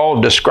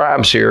Paul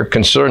describes here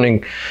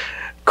concerning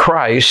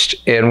Christ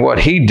and what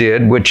He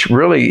did, which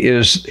really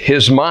is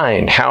His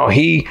mind, how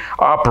He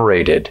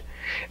operated.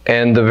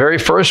 And the very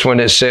first one,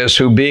 it says,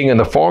 who being in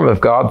the form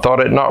of God thought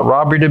it not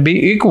robbery to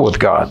be equal with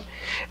God.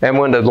 And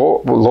when the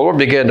Lord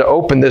began to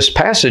open this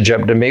passage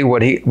up to me,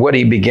 what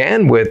he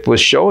began with was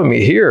showing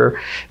me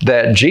here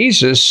that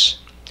Jesus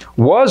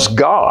was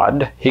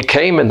God. He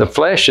came in the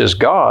flesh as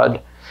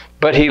God,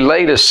 but He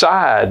laid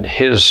aside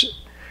His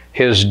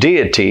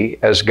deity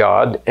as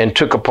God and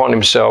took upon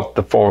Himself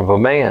the form of a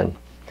man.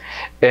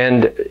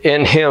 And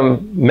in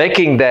Him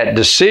making that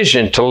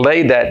decision to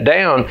lay that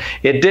down,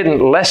 it didn't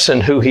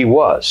lessen who He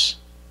was.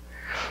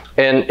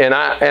 And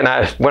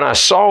when I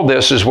saw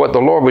this, is what the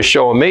Lord was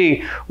showing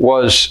me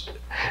was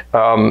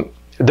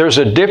there's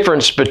a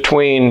difference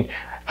between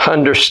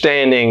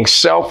understanding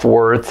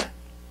self-worth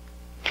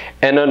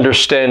and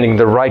understanding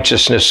the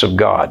righteousness of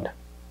God.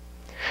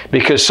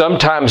 Because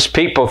sometimes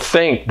people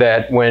think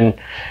that when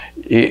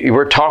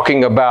we're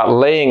talking about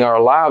laying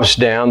our lives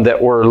down,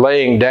 that we're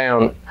laying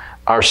down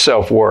our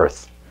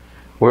self-worth.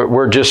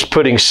 We're just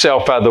putting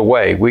self out of the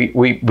way.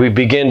 We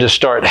begin to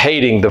start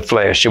hating the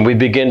flesh, and we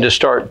begin to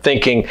start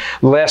thinking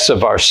less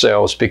of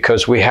ourselves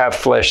because we have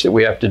flesh that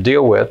we have to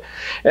deal with.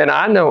 And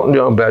I don't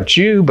know about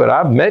you, but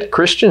I've met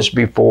Christians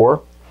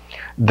before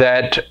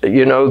that,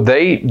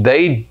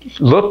 they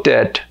looked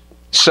at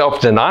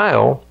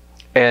self-denial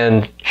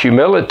and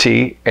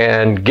humility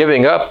and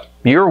giving up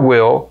your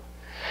will.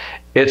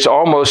 It's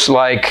almost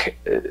like,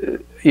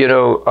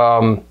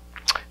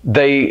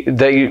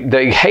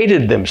 they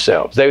hated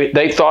themselves.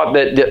 They thought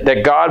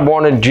that God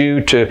wanted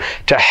you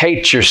to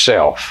hate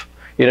yourself.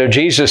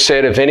 Jesus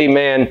said, if any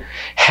man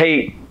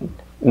hate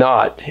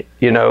not,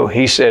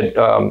 He said,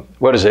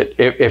 what is it?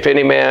 If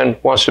any man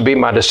wants to be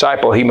my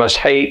disciple, he must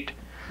hate,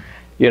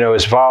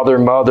 his father,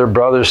 mother,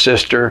 brother,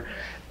 sister,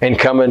 and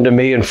come unto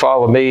me and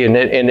follow me. And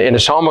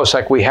it's almost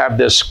like we have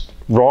this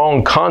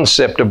wrong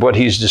concept of what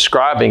He's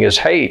describing as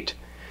hate.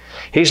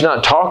 He's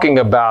not talking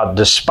about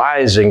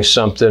despising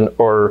something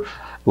or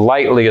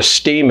lightly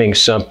esteeming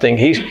something.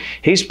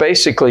 He's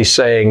basically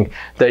saying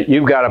that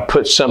you've got to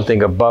put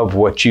something above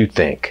what you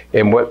think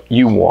and what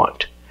you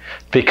want.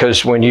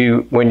 Because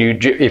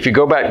if you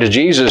go back to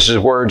Jesus'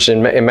 words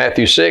in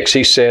Matthew 6,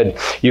 He said,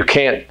 you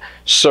can't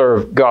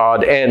serve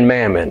God and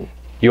mammon.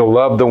 You'll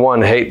love the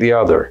one, hate the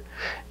other.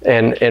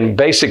 And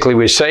basically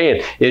what He's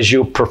saying is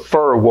you'll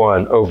prefer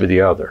one over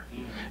the other.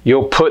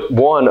 You'll put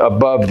one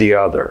above the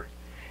other.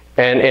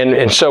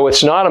 And so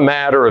it's not a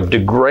matter of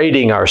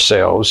degrading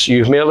ourselves.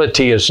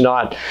 Humility is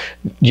not,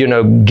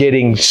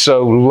 getting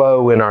so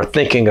low in our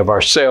thinking of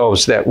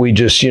ourselves that we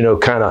just,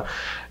 kind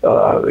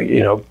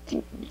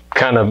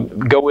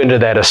of go into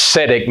that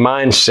ascetic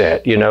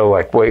mindset,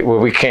 like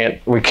we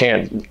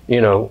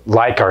can't,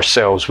 like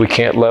ourselves. We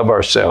can't love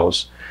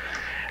ourselves.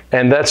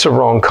 And that's a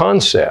wrong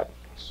concept.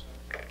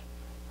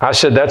 I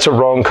said, that's a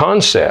wrong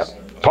concept.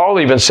 Paul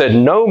even said,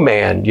 no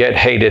man yet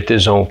hateth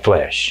his own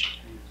flesh,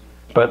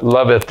 but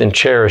loveth and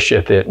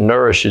cherisheth it,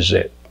 nourishes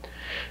it.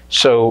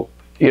 So,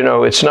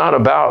 it's not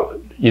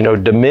about,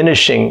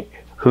 diminishing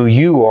who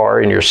you are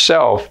in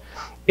yourself.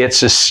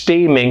 It's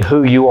esteeming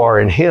who you are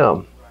in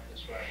Him.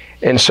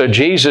 And so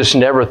Jesus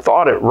never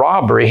thought it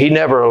robbery. He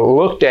never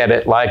looked at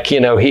it like,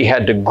 He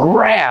had to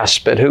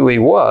grasp at who He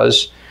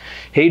was.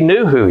 He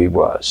knew who He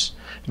was.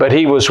 But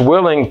He was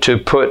willing to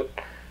put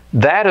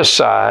that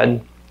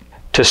aside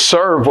to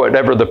serve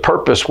whatever the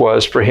purpose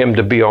was for Him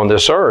to be on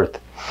this earth.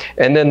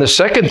 And then the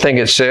second thing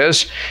it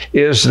says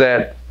is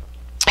that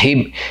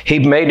he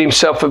made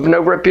himself of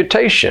no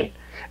reputation.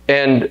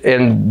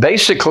 And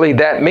basically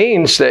that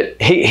means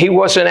that he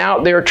wasn't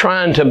out there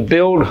trying to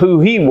build who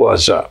he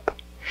was up.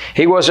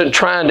 He wasn't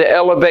trying to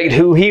elevate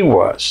who he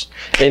was.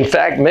 In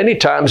fact, many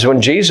times when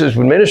Jesus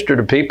would minister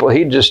to people,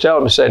 he'd just tell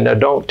them, say, no,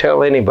 don't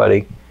tell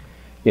anybody.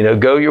 You know,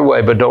 go your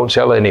way, but don't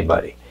tell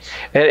anybody.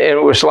 And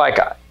it was like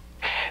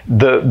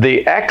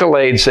the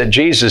accolades that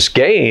Jesus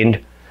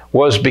gained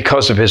was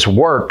because of his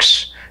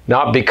works,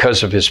 not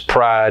because of his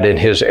pride and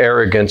his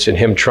arrogance and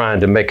him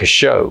trying to make a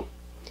show.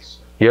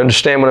 You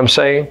understand what I'm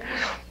saying?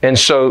 And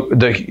so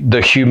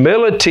the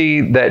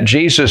humility that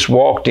Jesus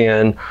walked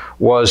in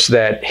was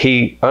that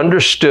he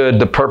understood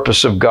the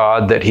purpose of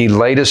God, that he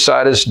laid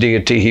aside his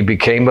deity, he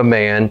became a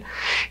man.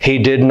 He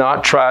did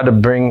not try to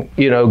bring,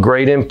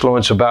 great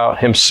influence about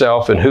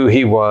himself and who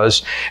he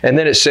was. And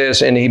then it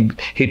says, and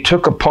he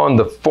took upon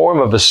the form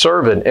of a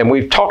servant. And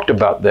we've talked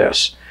about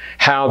this,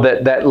 how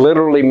that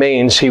literally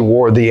means he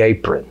wore the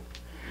apron.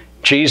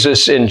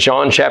 Jesus in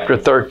John chapter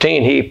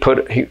 13, he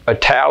put a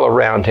towel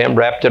around him,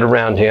 wrapped it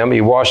around him. He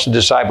washed the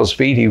disciples'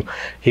 feet.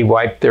 He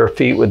wiped their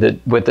feet with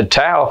the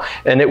towel.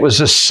 And it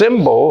was a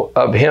symbol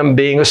of him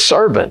being a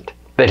servant,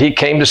 that he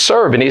came to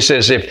serve. And he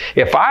says,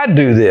 if I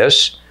do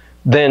this,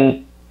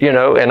 then,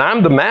 and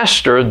I'm the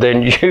master,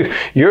 then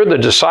you're the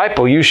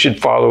disciple. You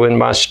should follow in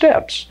my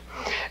steps.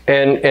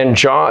 And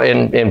John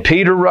and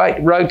Peter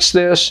writes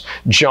this.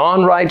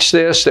 John writes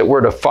this, that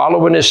we're to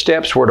follow in his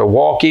steps. We're to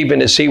walk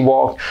even as he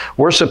walked.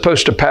 We're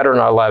supposed to pattern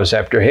our lives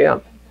after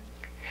him.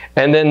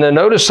 And then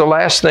notice the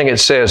last thing it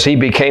says, he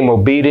became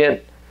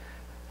obedient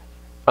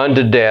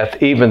unto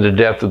death, even the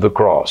death of the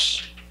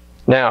cross.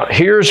 Now,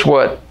 here's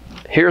where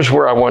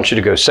I want you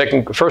to go.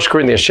 1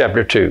 Corinthians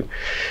chapter 2,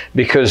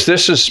 because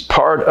this is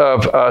part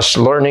of us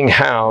learning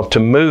how to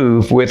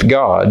move with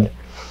God.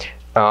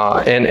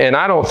 And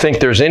I don't think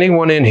there's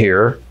anyone in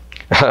here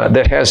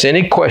that has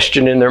any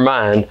question in their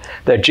mind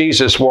that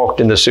Jesus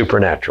walked in the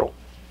supernatural.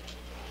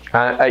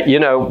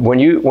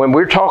 When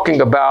we're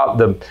talking about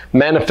the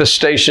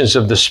manifestations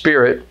of the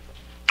Spirit,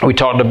 we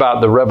talked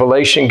about the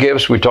revelation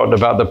gifts, we talked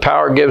about the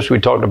power gifts, we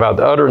talked about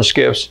the utterance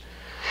gifts.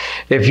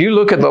 If you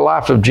look at the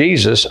life of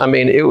Jesus,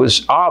 it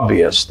was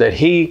obvious that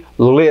he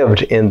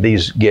lived in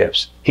these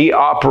gifts. He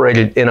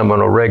operated in them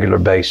on a regular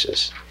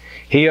basis.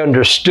 He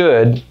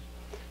understood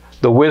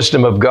the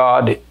wisdom of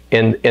God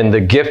in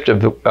the gift of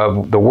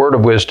the word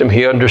of wisdom.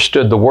 He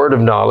understood the word of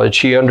knowledge.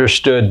 He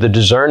understood the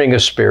discerning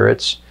of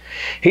spirits.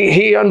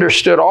 He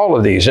understood all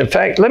of these. In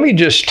fact, let me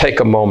just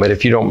take a moment,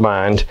 if you don't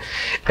mind,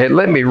 and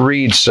let me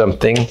read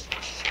something.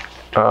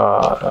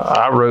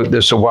 I wrote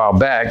this a while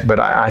back,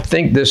 but I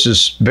think this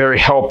is very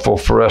helpful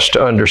for us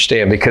to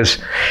understand because,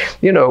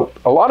 a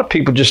lot of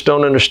people just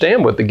don't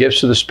understand what the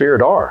gifts of the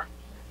Spirit are.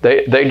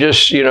 They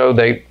just,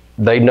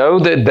 they know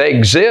that they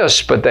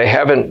exist, but they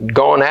haven't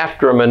gone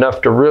after them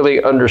enough to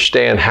really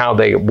understand how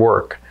they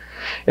work.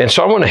 And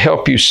so I want to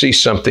help you see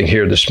something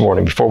here this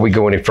morning before we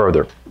go any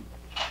further.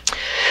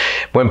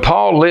 When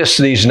Paul lists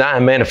these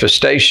 9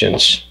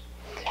 manifestations,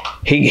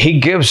 he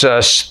gives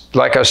us,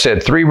 like I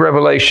said, 3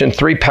 revelation,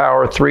 3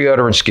 power, 3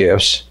 utterance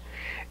gifts.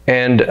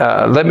 And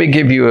let me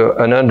give you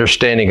an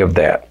understanding of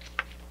that.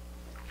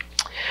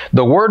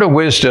 The word of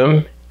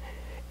wisdom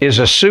is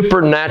a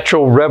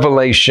supernatural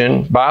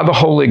revelation by the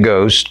Holy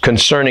Ghost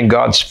concerning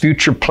God's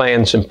future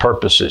plans and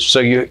purposes. So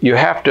you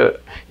have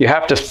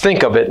to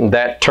think of it in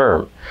that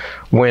term.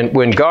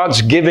 When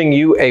God's giving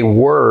you a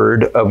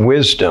word of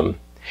wisdom,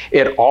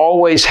 it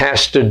always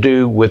has to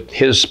do with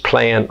his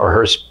plan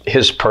or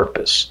his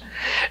purpose.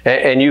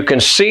 And you can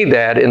see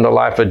that in the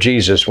life of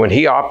Jesus when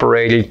he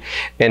operated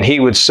and he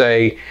would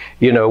say,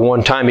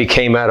 one time he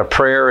came out of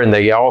prayer and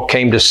they all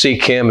came to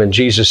seek him and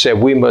Jesus said,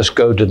 we must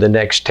go to the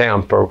next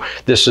town for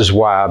this is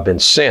why I've been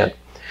sent.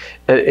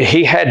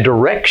 He had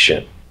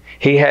direction.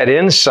 He had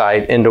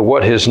insight into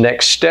what his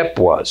next step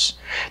was.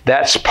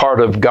 That's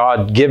part of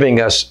God giving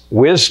us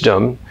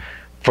wisdom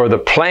for the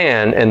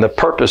plan and the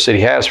purpose that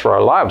he has for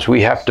our lives.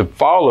 We have to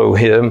follow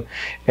him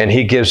and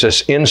he gives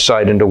us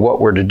insight into what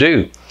we're to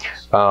do.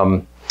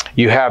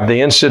 You have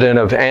the incident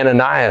of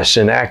Ananias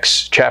in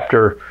Acts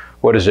chapter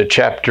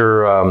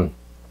 9,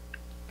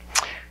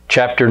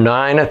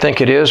 I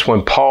think it is,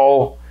 when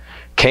Paul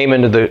came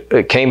into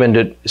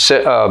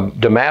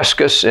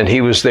Damascus and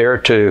he was there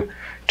to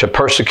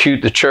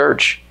persecute the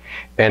church,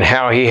 and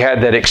how he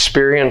had that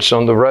experience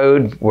on the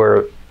road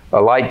where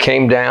a light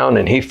came down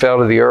and he fell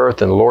to the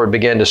earth and the Lord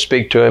began to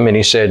speak to him and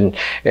he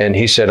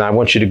said, I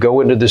want you to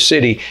go into the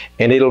city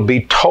and it'll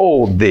be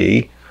told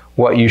thee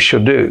what you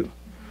shall do.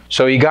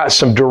 So he got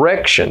some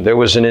direction. There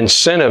was an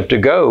incentive to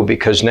go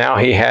because now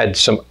he had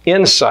some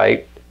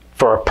insight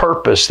for a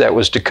purpose that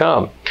was to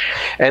come.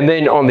 And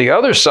then on the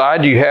other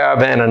side, you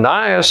have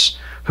Ananias,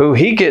 who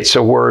he gets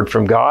a word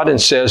from God and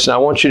says, I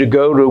want you to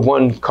go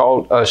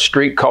to a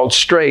street called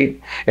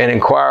Straight and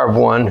inquire of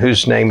one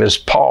whose name is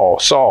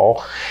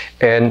Saul.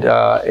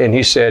 And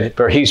he said,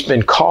 for he's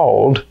been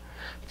called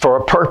for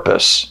a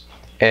purpose,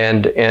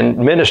 and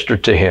minister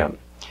to him.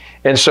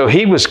 And so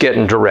he was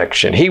getting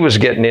direction. He was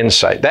getting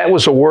insight. That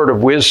was a word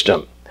of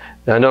wisdom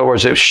In other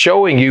words, it's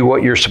showing you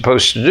what you're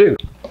supposed to do.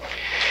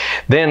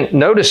 Then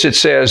notice it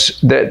says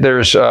that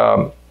there's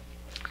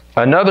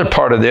another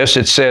part of this.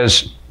 It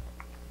says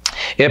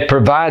it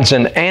provides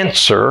an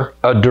answer,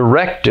 a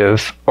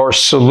directive, or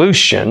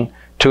solution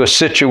to a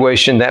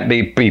situation that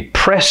may be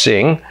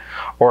pressing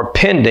or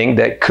pending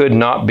that could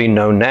not be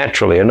known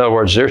naturally. In other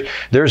words,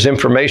 there's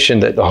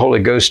information that the Holy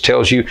Ghost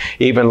tells you,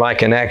 even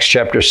like in Acts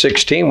chapter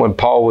 16, when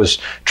Paul was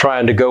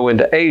trying to go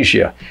into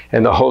Asia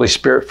and the Holy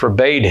Spirit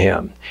forbade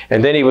him.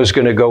 And then he was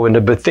going to go into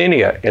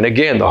Bithynia. And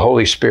again, the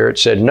Holy Spirit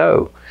said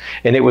no.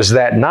 And it was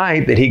that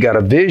night that he got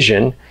a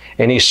vision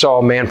and he saw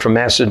a man from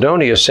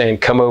Macedonia saying,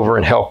 come over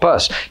and help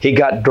us. He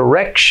got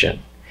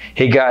direction.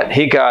 He got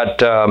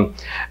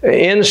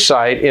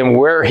insight in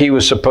where he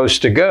was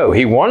supposed to go.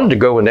 He wanted to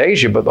go in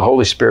Asia, but the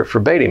Holy Spirit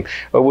forbade him.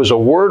 It was a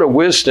word of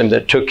wisdom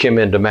that took him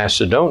into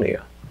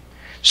Macedonia.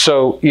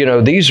 So,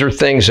 these are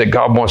things that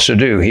God wants to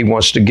do. He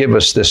wants to give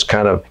us this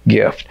kind of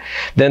gift.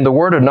 Then the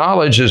word of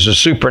knowledge is a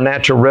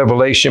supernatural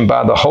revelation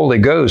by the Holy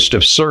Ghost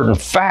of certain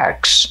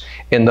facts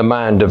in the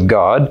mind of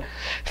God,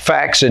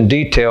 facts and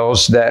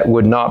details that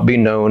would not be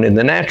known in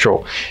the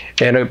natural.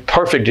 And a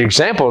perfect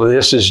example of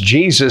this is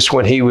Jesus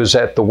when he was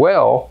at the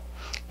well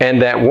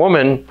and that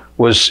woman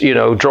was,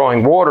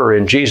 drawing water,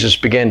 and Jesus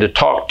began to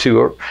talk to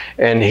her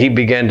and he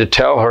began to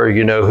tell her,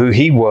 who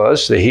he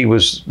was, that he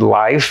was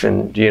life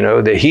and,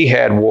 that he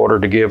had water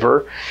to give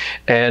her.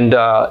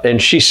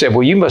 And she said,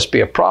 well, you must be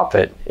a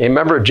prophet. And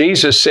remember,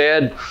 Jesus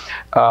said,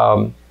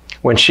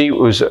 when she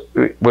was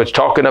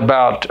talking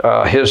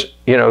about his,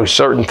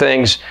 certain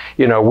things,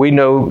 we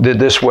know that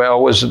this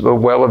well was the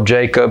well of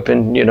Jacob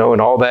and,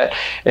 and all that.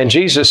 And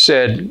Jesus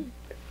said,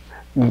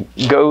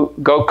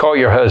 go call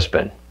your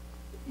husband.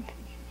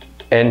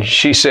 And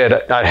she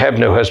said, I have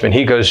no husband.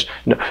 He goes,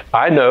 no,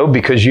 I know,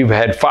 because you've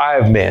had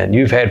 5 men.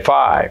 You've had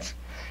 5.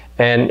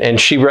 And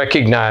she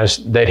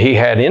recognized that he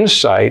had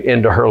insight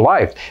into her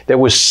life. There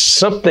was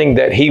something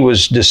that he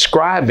was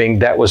describing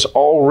that was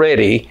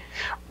already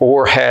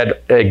or had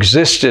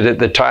existed at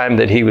the time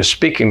that he was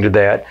speaking to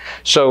that.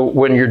 So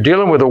when you're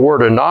dealing with a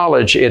word of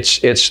knowledge,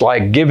 it's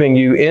like giving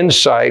you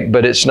insight,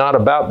 but it's not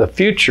about the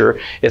future.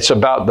 It's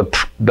about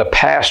the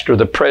past or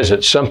the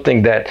present,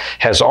 something that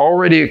has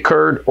already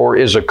occurred or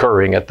is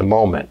occurring at the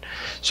moment.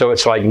 So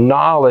it's like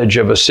knowledge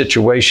of a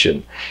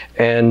situation.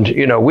 And,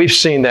 we've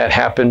seen that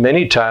happen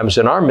many times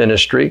in our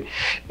ministry.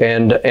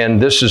 And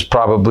this is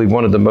probably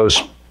one of the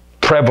most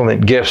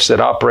prevalent gifts that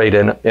operate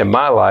in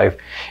my life,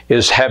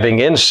 is having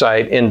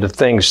insight into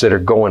things that are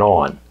going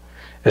on.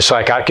 It's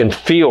like I can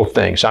feel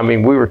things. I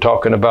mean, we were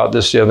talking about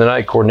this the other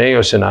night,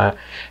 Cornelius and I,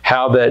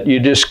 how that you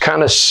just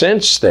kind of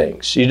sense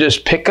things. You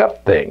just pick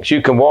up things.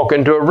 You can walk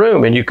into a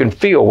room and you can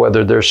feel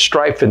whether there's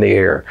strife in the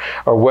air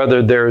or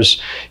whether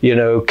there's,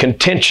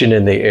 contention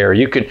in the air.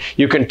 You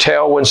can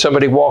tell when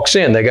somebody walks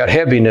in, they got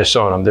heaviness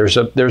on them.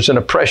 There's an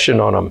oppression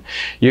on them.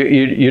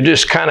 You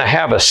just kind of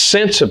have a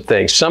sense of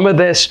things. Some of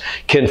this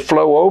can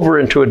flow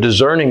over into a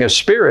discerning of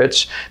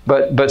spirits,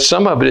 but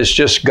some of it is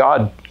just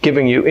God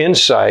giving you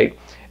insight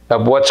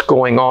of what's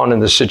going on in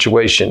the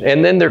situation.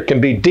 And then there can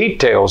be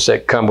details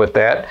that come with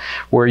that,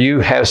 where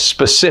you have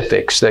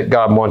specifics that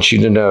God wants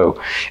you to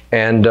know.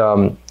 And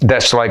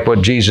that's like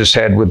what Jesus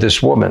had with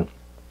this woman.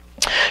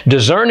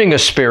 Discerning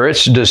of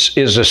spirits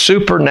is a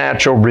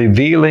supernatural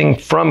revealing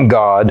from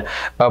God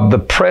of the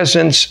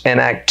presence and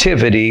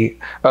activity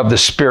of the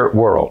spirit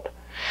world.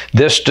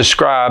 This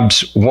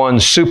describes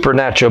one's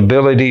supernatural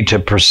ability to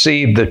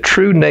perceive the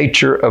true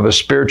nature of a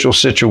spiritual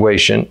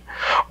situation,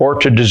 or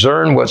to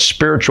discern what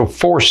spiritual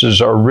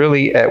forces are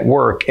really at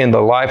work in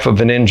the life of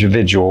an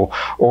individual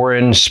or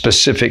in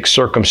specific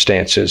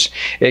circumstances.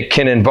 It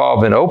can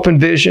involve an open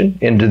vision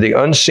into the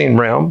unseen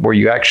realm, where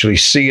you actually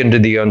see into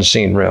the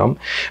unseen realm,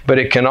 but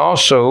it can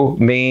also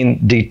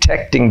mean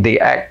detecting the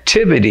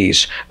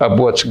activities of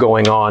what's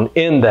going on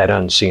in that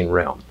unseen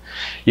realm.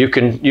 You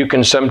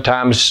can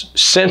sometimes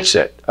sense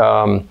it,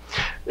 and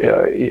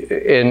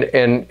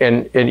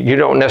you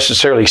don't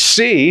necessarily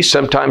see.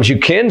 Sometimes you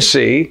can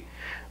see,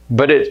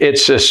 but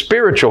it's a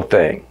spiritual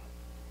thing.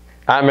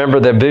 I remember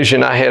the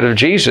vision I had of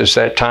Jesus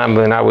that time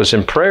when I was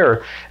in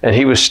prayer, and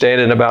he was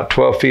standing about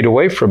 12 feet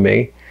away from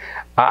me.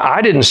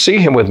 I didn't see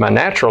him with my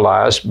natural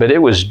eyes, but it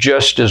was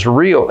just as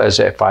real as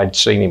if I'd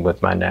seen him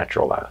with my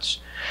natural eyes,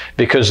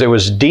 because there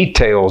was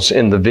details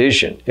in the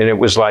vision. And it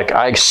was like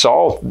I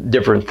saw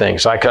different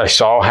things. Like I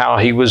saw how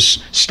he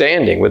was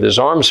standing with his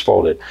arms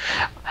folded.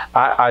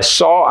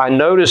 I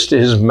noticed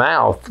his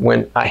mouth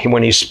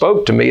when he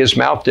spoke to me, his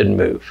mouth didn't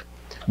move,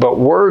 but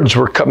words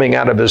were coming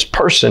out of his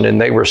person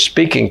and they were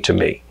speaking to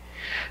me.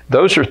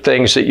 Those are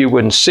things that you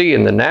wouldn't see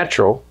in the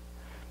natural.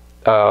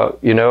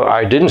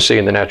 I didn't see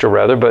in the natural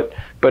rather,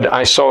 but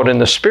I saw it in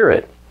the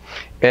spirit.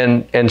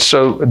 And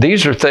so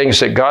these are things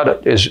that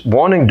God is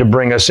wanting to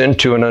bring us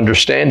into an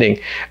understanding.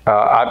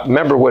 I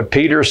remember what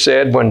Peter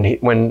said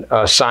when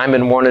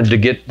Simon wanted to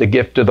get the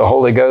gift of the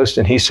Holy Ghost,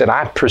 and he said,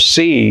 I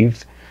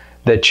perceive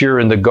that you're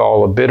in the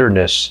gall of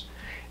bitterness.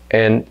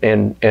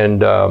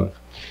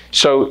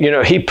 So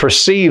he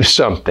perceives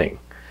something.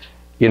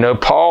 You know,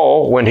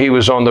 Paul, when he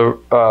was on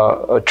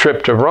the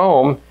trip to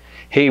Rome,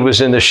 he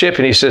was in the ship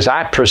and he says,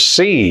 I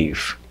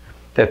perceive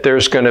that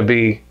there's going to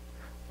be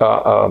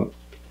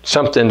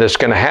something that's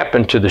going to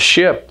happen to the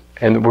ship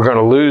and we're going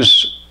to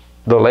lose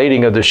the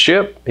lading of the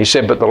ship. He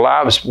said, but the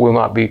lives will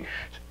not be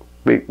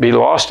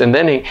lost. And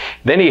then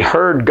he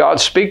heard God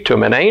speak to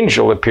him. An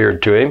angel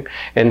appeared to him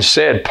and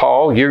said,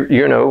 Paul,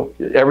 you know,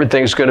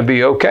 everything's going to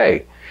be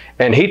okay.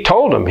 And he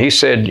told him, he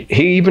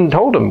even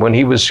told him when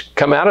he was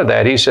come out of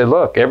that, he said,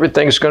 look,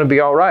 everything's going to be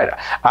all right.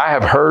 I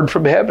have heard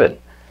from heaven.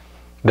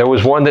 There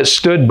was one that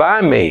stood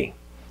by me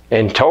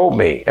and told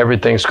me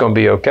everything's going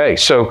to be okay.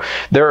 So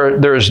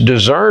there's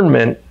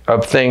discernment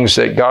of things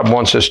that God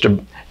wants us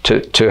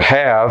to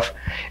have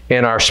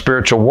in our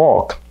spiritual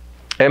walk.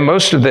 And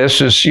most of this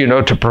is, you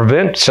know, to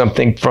prevent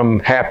something from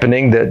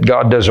happening that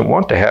God doesn't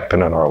want to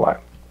happen in our life.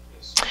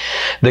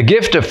 The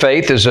gift of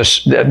faith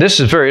this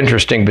is very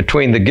interesting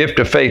between the gift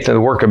of faith and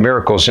the work of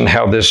miracles and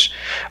how this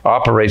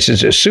operates.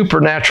 It's a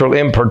supernatural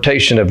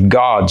impartation of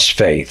God's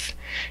faith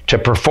to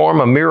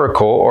perform a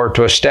miracle or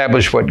to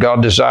establish what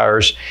God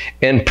desires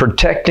in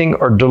protecting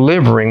or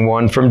delivering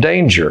one from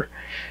danger.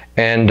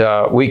 And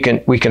we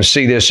can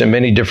see this in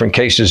many different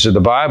cases of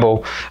the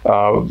Bible.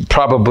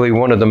 Probably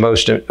one of the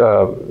most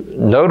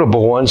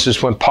notable ones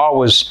is when Paul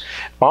was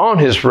on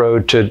his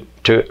road to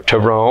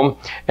Rome,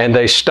 and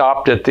they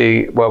stopped at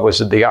the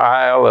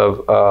Isle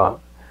of,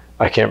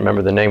 I can't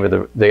remember the name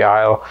of the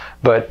isle,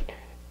 but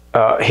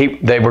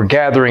they were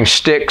gathering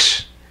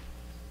sticks,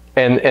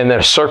 and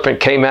the serpent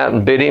came out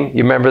and bit him.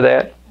 You remember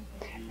that?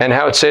 And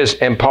how it says,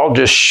 and Paul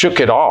just shook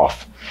it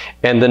off.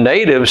 And the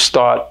natives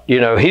thought, you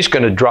know, he's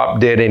going to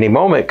drop dead any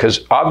moment,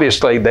 because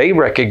obviously they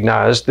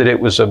recognized that it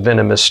was a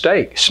venomous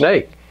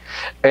snake.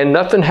 And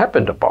nothing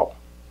happened to Paul.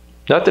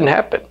 Nothing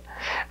happened.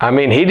 I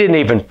mean, he didn't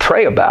even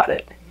pray about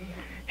it.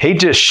 He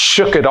just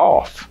shook it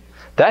off.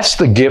 That's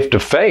the gift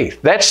of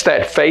faith. That's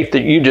that faith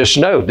that you just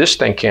know, this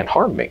thing can't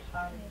harm me.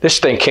 This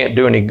thing can't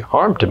do any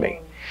harm to me.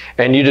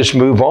 And you just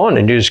move on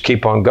and you just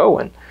keep on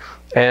going.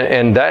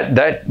 And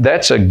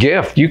that's a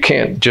gift. You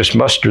can't just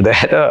muster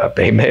that up.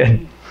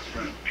 Amen.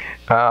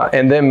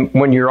 And then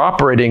when you're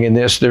operating in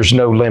this, there's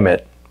no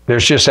limit.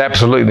 There's just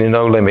absolutely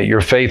no limit. Your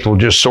faith will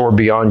just soar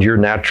beyond your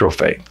natural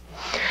faith.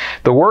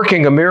 The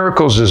working of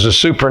miracles is a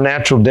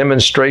supernatural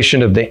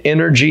demonstration of the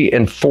energy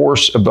and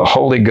force of the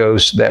Holy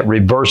Ghost that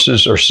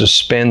reverses or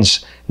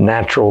suspends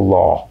natural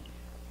law.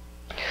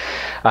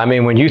 I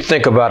mean, when you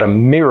think about a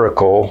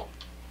miracle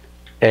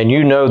and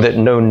you know that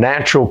no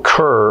natural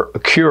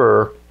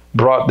cure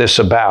brought this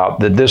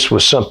about, that this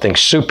was something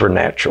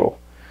supernatural.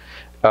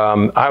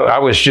 I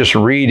was just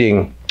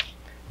reading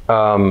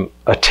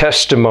a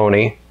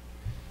testimony,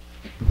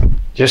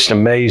 just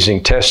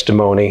amazing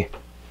testimony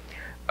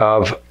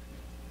of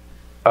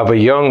a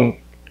young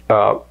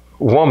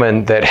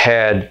woman that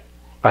had,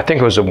 I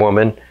think it was a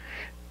woman,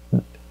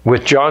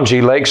 with John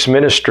G. Lake's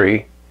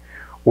ministry,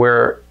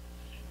 where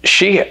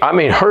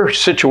her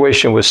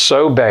situation was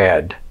so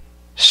bad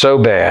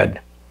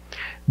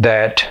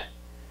that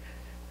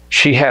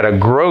she had a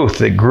growth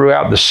that grew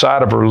out the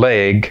side of her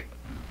leg.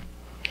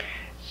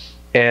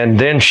 And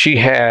then she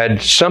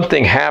had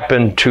something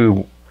happen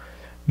to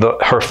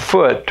her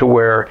foot to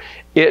where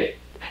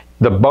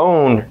the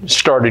bone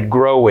started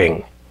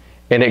growing,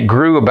 and it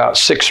grew about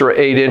 6 or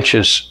 8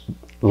 inches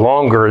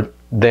longer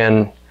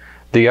than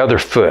the other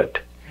foot.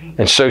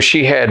 And so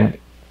she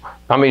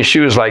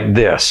was like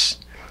this.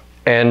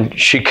 And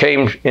she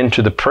came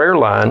into the prayer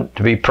line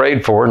to be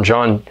prayed for, and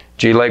John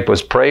G. Lake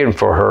was praying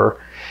for her.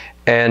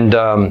 And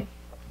God,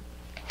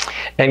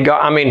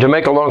 to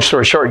make a long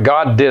story short,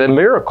 God did a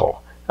miracle.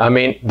 I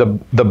mean,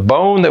 the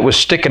bone that was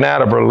sticking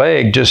out of her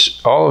leg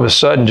just all of a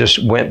sudden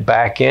just went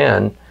back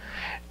in.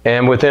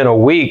 And within a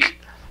week,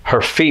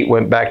 her feet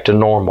went back to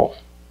normal.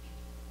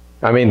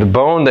 I mean, the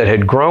bone that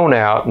had grown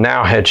out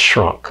now had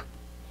shrunk.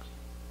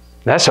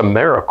 That's a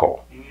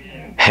miracle.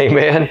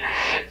 Amen.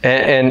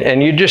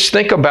 And you just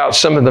think about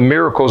some of the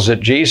miracles that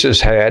Jesus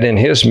had in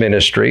his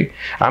ministry.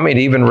 I mean,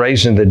 even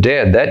raising the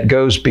dead, that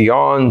goes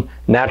beyond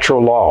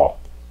natural law.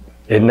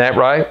 Isn't that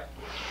right?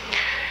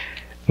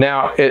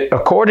 Now,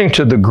 according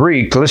to the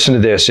Greek, listen to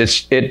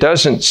this, it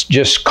doesn't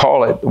just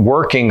call it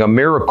working of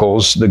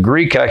miracles. The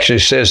Greek actually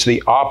says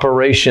the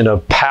operation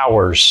of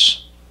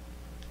powers.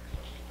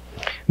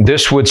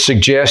 This would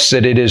suggest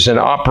that it is an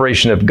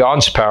operation of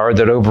God's power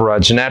that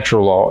overrides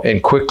natural law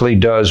and quickly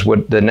does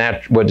what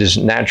is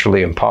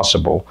naturally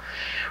impossible.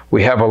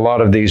 We have a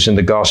lot of these in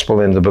the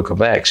gospel in the book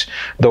of Acts.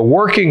 The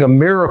working of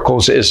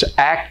miracles is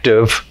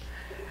active,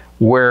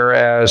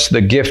 whereas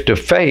the gift of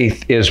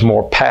faith is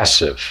more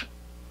passive.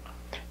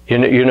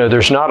 You know,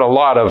 there's not a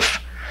lot of,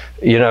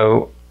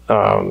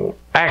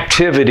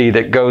 activity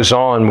that goes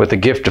on with the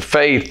gift of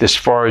faith as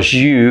far as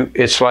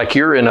it's like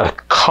you're in a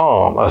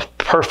calm, a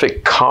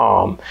perfect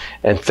calm,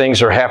 and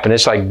things are happening.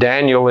 It's like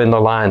Daniel in the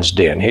lion's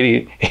den.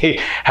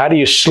 How do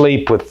you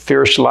sleep with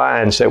fierce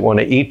lions that want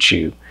to eat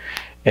you?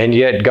 And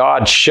yet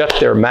God shut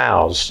their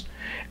mouths,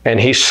 and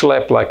he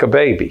slept like a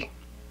baby.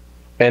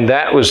 And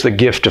that was the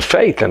gift of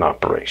faith in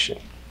operation.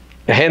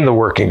 and the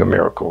working of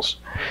miracles.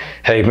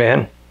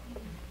 Amen.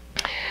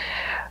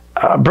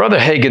 Brother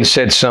Hagin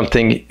said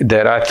something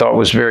that I thought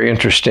was very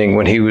interesting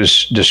when he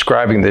was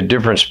describing the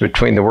difference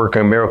between the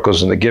working of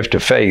miracles and the gift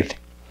of faith.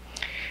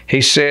 He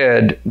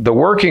said, the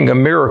working of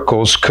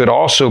miracles could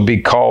also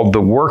be called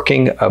the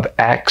working of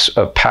acts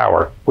of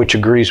power, which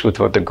agrees with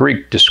what the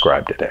Greek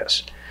described it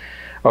as.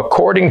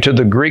 According to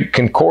the Greek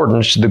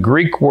concordance, the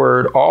Greek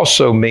word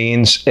also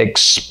means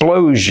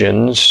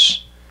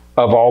explosions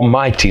of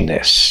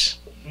almightiness,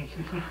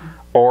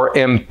 or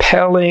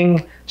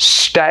impelling,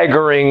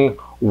 staggering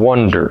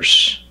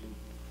wonders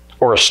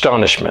or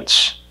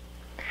astonishments.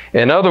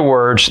 In other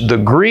words, the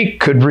Greek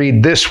could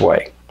read this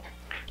way: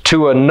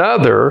 to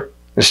another,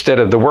 instead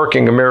of the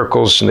working of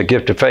miracles and the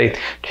gift of faith,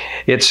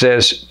 it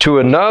says, to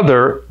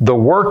another, the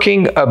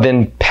working of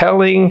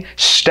impelling,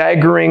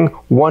 staggering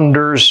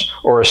wonders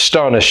or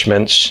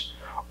astonishments,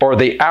 or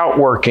the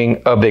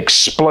outworking of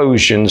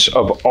explosions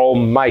of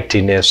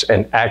almightiness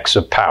and acts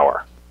of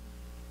power.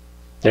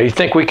 Now, you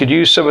think we could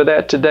use some of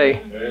that today?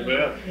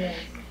 Amen. Yes.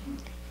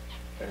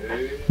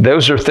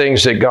 Those are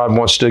things that God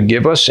wants to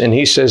give us, and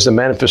He says the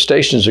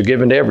manifestations are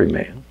given to every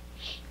man.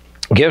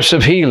 Gifts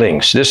of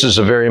healings. This is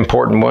a very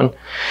important one.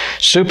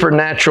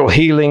 Supernatural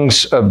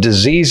healings of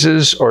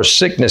diseases or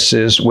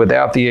sicknesses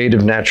without the aid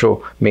of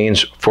natural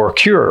means for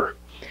cure.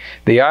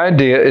 The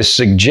idea is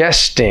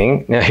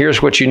suggesting, now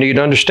here's what you need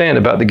to understand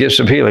about the gifts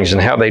of healings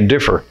and how they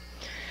differ.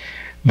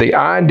 The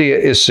idea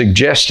is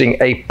suggesting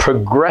a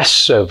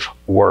progressive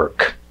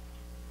work.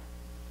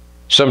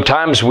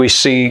 Sometimes we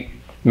see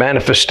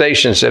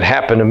manifestations that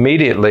happen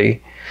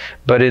immediately,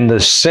 but in the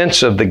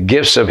sense of the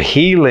gifts of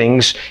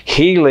healings,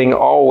 healing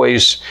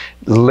always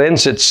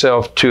lends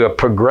itself to a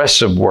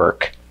progressive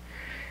work,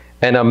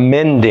 an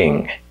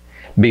amending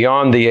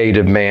beyond the aid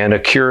of man, a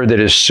cure that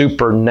is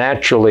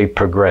supernaturally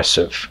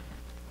progressive.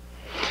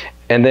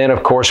 And then,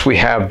 of course, we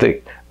have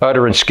the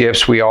utterance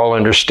gifts. We all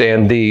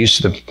understand these,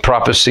 the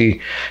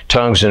prophecy,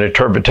 tongues, and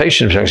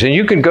interpretation of tongues. And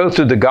you can go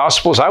through the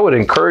Gospels. I would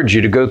encourage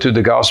you to go through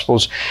the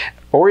Gospels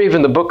or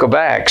even the book of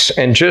Acts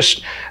and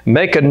just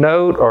make a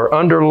note or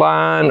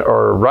underline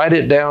or write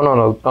it down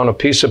on a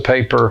piece of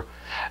paper,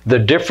 the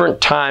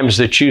different times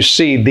that you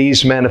see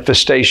these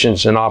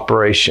manifestations in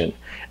operation.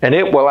 And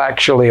it will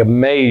actually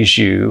amaze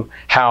you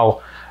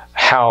how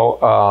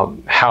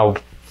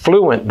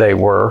fluent they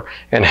were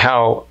and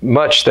how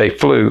much they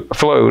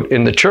flowed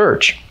in the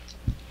church,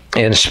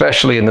 and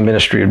especially in the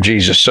ministry of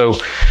Jesus. So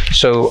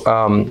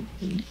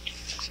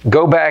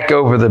go back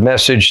over the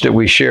message that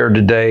we shared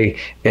today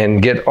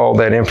and get all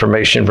that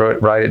information,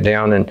 write it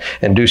down,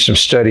 and do some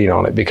studying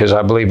on it, because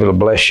I believe it'll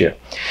bless you.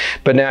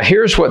 But now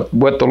here's what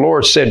the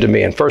Lord said to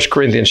me in 1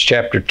 Corinthians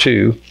chapter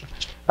 2.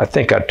 I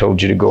think I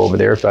told you to go over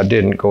there. If I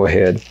didn't, go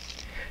ahead.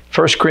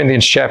 1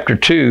 Corinthians chapter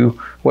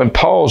 2, when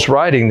Paul's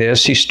writing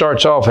this, he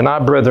starts off, and I,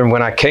 brethren,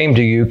 when I came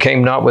to you,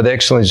 came not with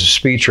excellence of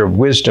speech or of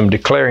wisdom,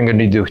 declaring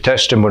unto you the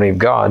testimony of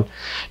God.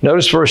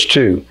 Notice verse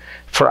 2.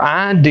 For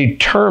I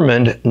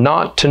determined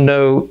not to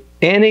know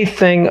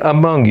anything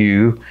among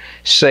you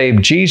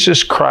save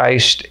Jesus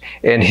Christ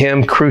and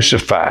Him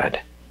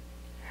crucified.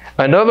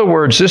 In other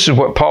words, this is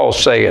what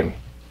Paul's saying.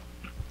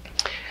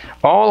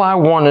 All I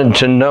wanted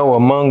to know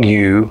among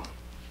you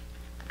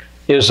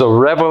is the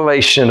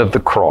revelation of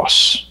the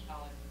cross.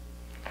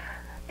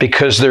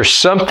 Because there's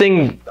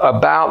something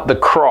about the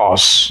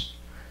cross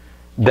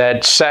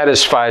that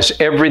satisfies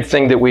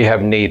everything that we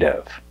have need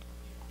of.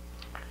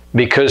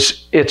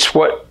 Because it's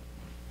what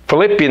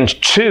Philippians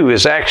 2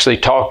 is actually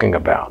talking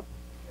about.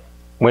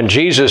 When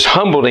Jesus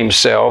humbled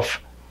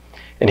Himself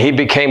and He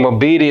became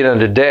obedient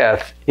unto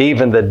death,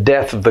 even the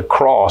death of the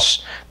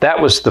cross, that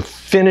was the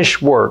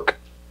finished work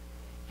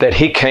that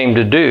He came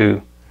to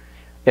do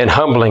in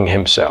humbling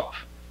Himself.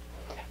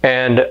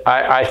 And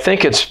I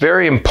think it's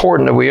very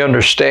important that we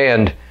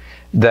understand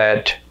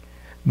that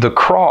the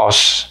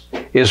cross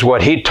is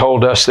what He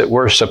told us that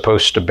we're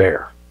supposed to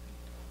bear.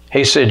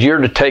 He said, you're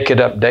to take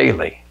it up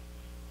daily.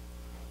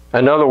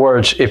 In other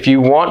words, if you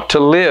want to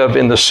live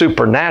in the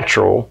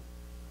supernatural,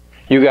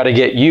 you got to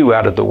get you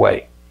out of the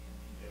way.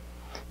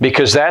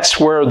 Because that's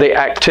where the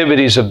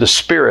activities of the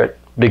Spirit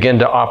begin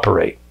to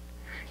operate.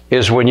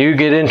 Is when you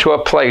get into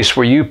a place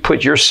where you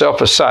put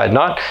yourself aside,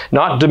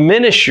 not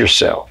diminish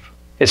yourself.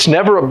 It's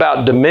never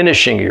about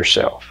diminishing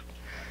yourself.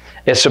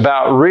 It's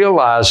about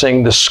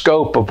realizing the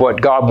scope of what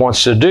God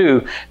wants to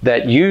do,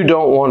 that you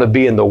don't want to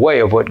be in the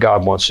way of what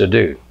God wants to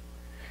do.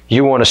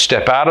 You want to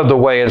step out of the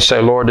way and say,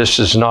 Lord, this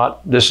is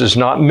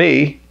not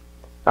me.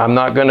 I'm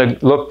not going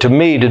to look to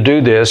me to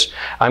do this.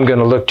 I'm going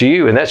to look to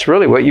you. And that's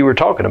really what you were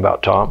talking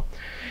about, Tom.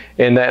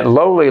 And that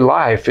lowly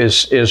life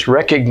is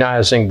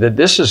recognizing that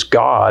this is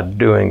God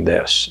doing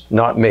this,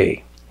 not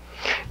me.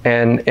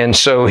 And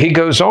so he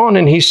goes on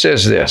and he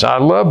says this. I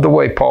love the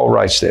way Paul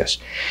writes this.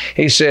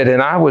 He said,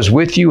 and I was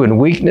with you in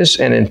weakness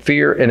and in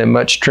fear and in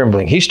much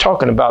trembling. He's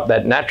talking about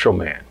that natural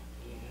man.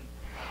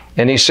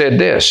 And he said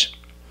this,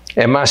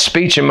 and my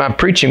speech and my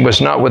preaching was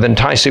not with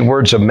enticing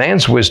words of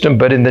man's wisdom,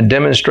 but in the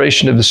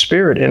demonstration of the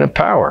Spirit and of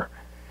power.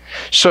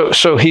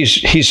 So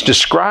he's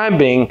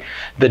describing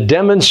the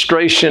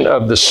demonstration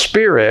of the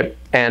Spirit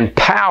and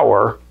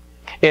power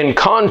in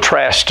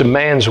contrast to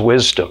man's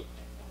wisdom.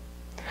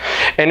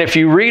 And if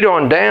you read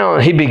on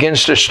down, he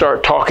begins to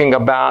start talking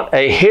about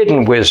a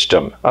hidden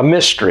wisdom, a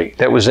mystery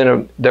that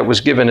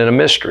was given in a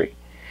mystery.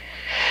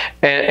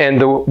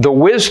 And the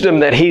wisdom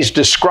that he's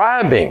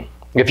describing,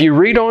 if you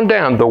read on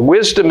down, the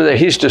wisdom that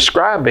he's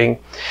describing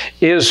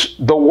is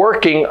the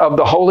working of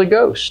the Holy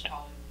Ghost.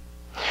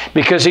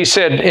 Because he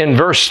said in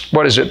verse,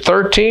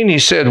 13? He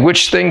said,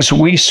 which things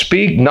we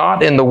speak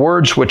not in the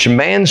words which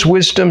man's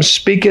wisdom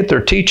speaketh or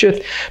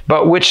teacheth,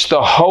 but which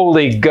the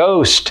Holy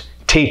Ghost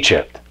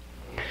teacheth.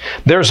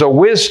 There's a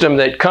wisdom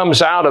that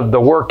comes out of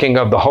the working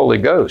of the Holy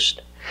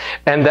Ghost.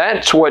 And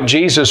that's what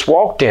Jesus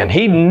walked in.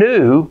 He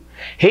knew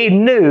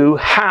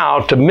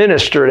how to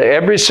minister to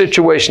every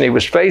situation he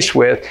was faced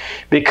with,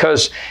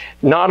 because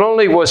not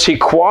only was he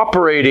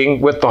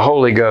cooperating with the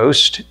Holy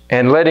Ghost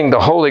and letting the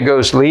Holy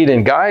Ghost lead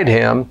and guide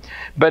him,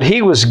 but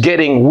he was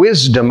getting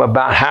wisdom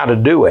about how to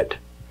do it.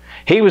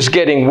 He was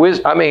getting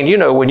wisdom. I mean, you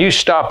know, when you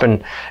stop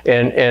and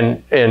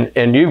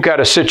you've got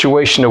a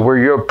situation where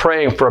you're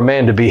praying for a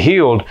man to be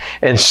healed,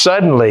 and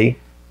suddenly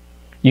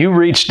you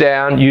reach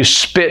down, you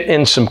spit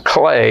in some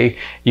clay,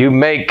 you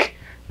make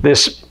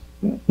this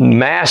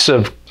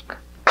massive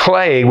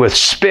clay with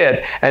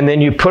spit, and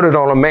then you put it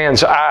on a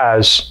man's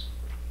eyes.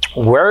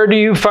 Where do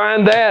you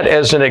find that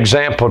as an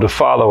example to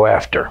follow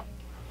after?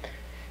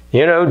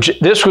 You know,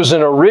 this was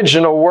an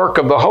original work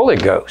of the Holy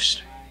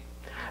Ghost.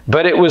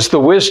 But it was the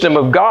wisdom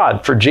of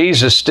God for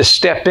Jesus to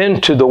step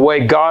into the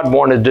way God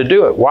wanted to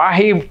do it. Why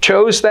he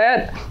chose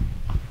that?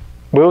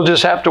 We'll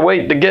just have to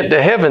wait to get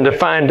to heaven to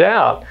find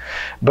out.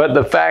 But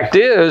the fact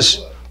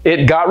is,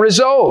 it got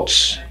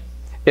results.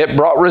 It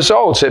brought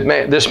results.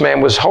 This man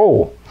was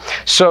whole.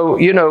 So,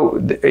 you know,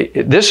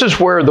 this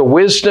is where the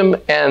wisdom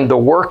and the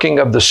working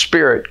of the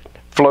Spirit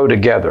flow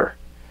together.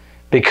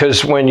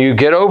 Because when you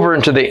get over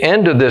into the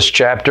end of this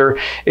chapter,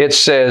 it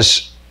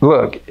says,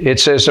 look, it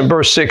says in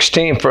verse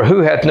 16, for who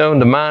hath known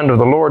the mind of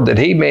the Lord that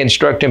he may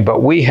instruct him,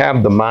 but we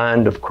have the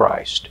mind of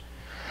Christ.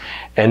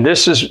 And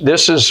this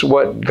is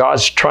what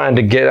God's trying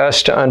to get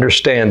us to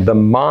understand. The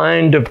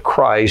mind of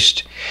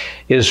Christ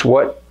is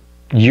what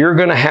you're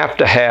going to have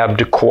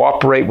to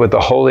cooperate with the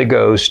Holy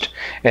Ghost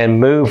and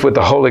move with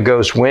the Holy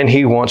Ghost when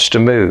he wants to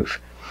move.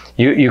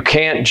 You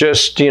can't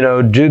just, you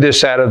know, do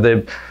this out of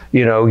the,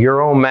 you know,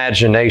 your own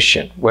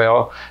imagination.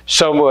 Well,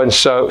 so and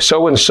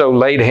so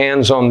laid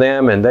hands on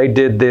them and they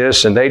did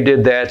this and they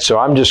did that, so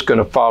I'm just going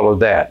to follow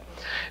that.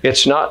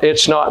 That's not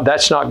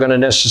going to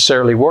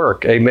necessarily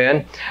work.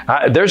 Amen.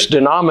 There's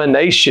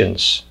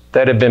denominations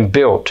that have been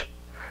built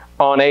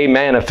on a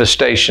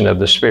manifestation of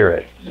the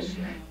Spirit.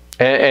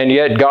 And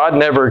yet God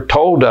never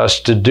told us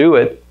to do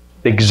it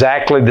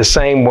exactly the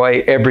same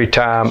way every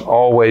time,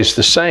 always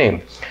the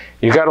same.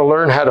 You got to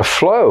learn how to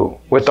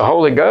flow with the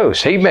Holy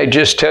Ghost. He may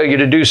just tell you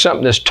to do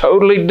something that's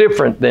totally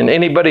different than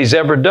anybody's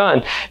ever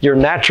done. Your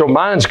natural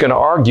mind's going to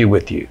argue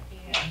with you.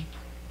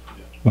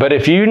 But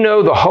if you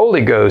know the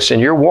Holy Ghost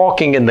and you're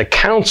walking in the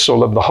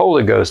counsel of the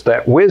Holy Ghost,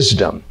 that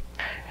wisdom,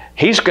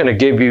 he's going to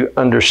give you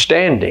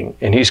understanding,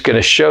 and he's going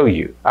to show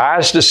you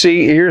eyes to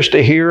see, ears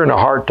to hear, and a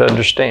heart to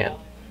understand.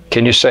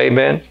 Can you say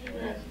amen?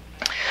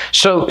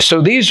 So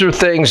these are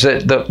things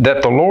that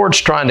the Lord's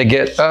trying to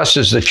get us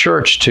as the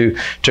church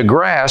to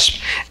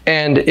grasp.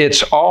 And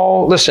it's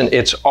all, listen,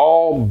 it's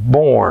all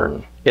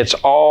born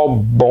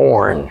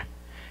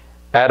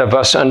out of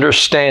us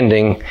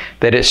understanding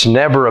that it's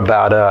never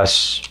about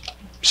us.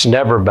 It's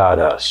never about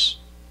us.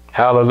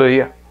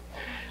 Hallelujah.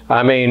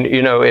 I mean,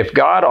 you know, if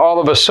God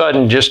all of a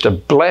sudden just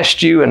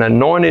blessed you and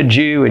anointed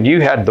you, and you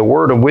had the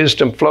word of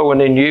wisdom flowing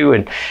in you,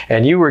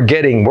 and you were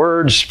getting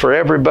words for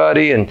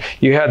everybody, and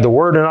you had the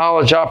word of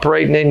knowledge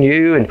operating in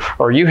you,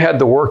 or you had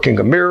the working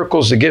of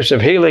miracles, the gifts of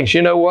healings,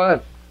 you know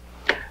what?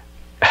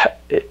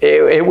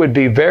 It would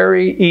be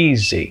very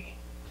easy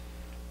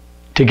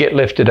to get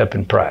lifted up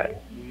in pride.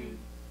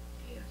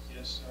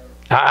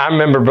 I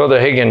remember Brother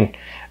Hagin,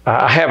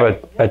 I have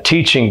a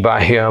teaching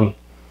by him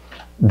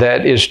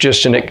that is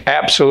just an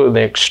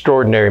absolutely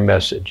extraordinary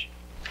message.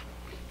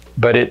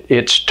 But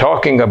it's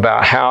talking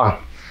about how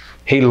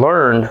he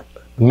learned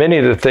many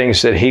of the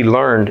things that he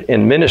learned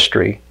in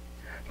ministry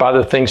by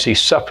the things he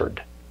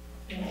suffered.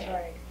 That's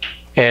right.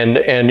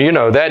 And you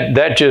know,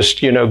 that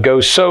just, you know,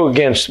 goes so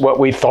against what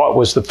we thought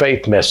was the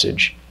faith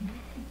message.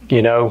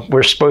 You know,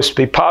 we're supposed to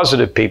be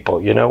positive people.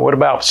 You know, what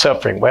about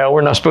suffering? Well,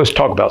 we're not supposed to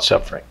talk about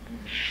suffering.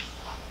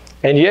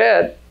 And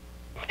yet,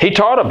 he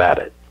taught about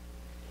it.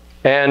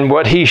 And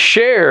what he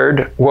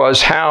shared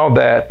was how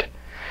that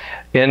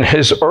in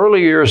his early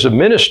years of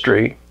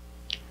ministry,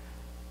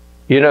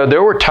 you know,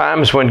 there were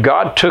times when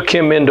God took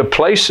him into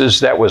places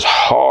that was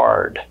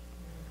hard.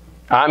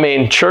 I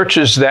mean,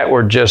 churches that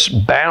were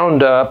just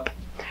bound up.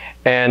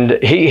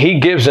 And he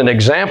gives an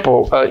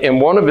example in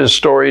one of his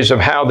stories of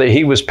how that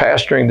he was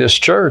pastoring this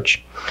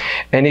church.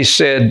 And he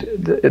said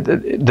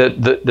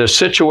the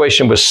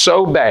situation was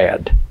so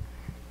bad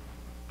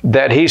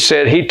that he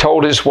said he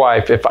told his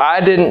wife, if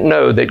I didn't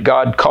know that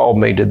God called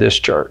me to this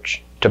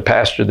church, to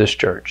pastor this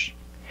church,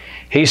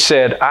 he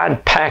said,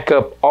 I'd pack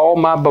up all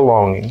my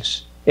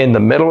belongings in the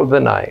middle of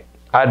the night.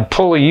 I'd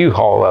pull a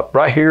U-Haul up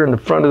right here in the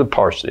front of the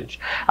parsonage.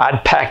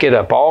 I'd pack it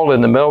up all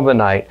in the middle of the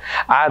night.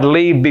 I'd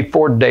leave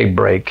before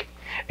daybreak.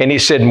 And he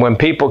said, when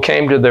people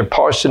came to their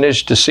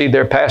parsonage to see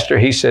their pastor,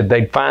 he said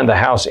they'd find the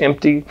house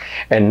empty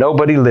and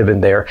nobody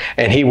living there,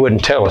 and he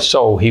wouldn't tell a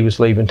soul he was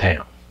leaving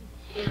town.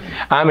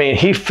 I mean,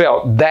 he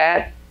felt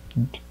that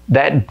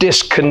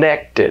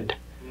disconnected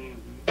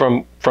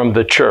from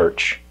the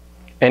church.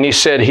 And he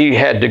said he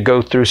had to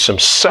go through some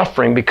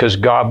suffering because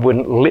God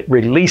wouldn't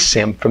release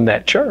him from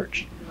that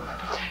church.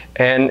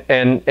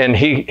 And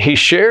he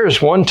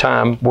shares one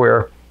time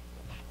where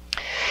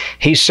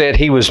he said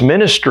he was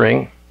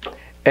ministering,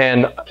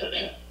 and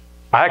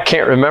I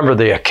can't remember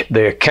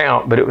the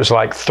account, but it was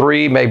like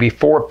 3, maybe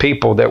 4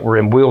 people that were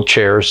in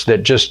wheelchairs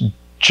that just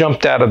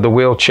jumped out of the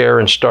wheelchair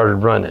and started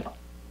running.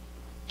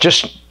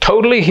 Just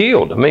totally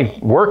healed. I mean,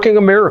 working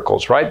of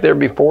miracles right there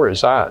before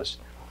his eyes.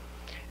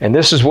 And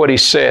this is what he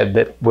said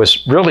that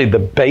was really the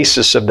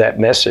basis of that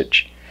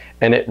message.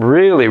 And it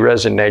really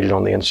resonated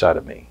on the inside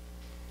of me.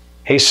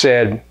 He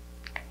said,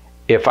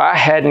 if I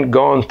hadn't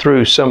gone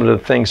through some of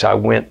the things I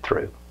went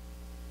through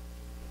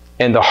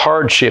and the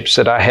hardships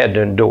that I had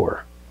to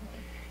endure,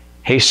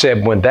 he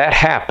said, when that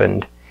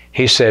happened,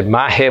 he said,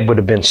 my head would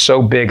have been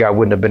so big I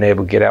wouldn't have been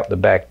able to get out the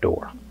back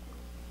door.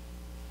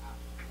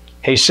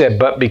 He said,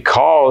 but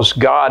because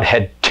God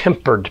had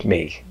tempered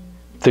me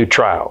through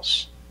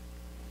trials,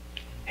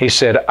 he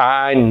said,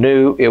 I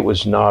knew it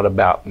was not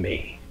about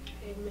me.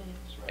 Amen.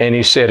 And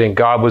he said, and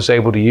God was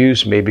able to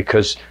use me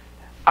because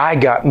I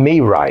got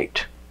me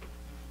right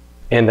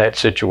in that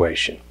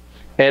situation.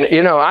 And,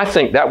 you know, I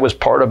think that was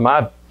part of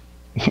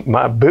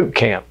my boot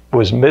camp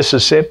was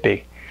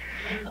Mississippi,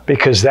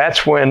 because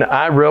that's when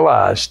I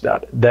realized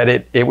that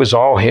it was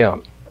all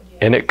him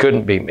and it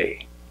couldn't be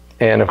me.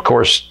 And of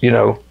course, you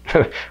know,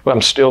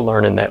 I'm still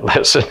learning that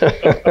lesson.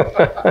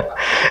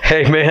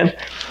 Amen.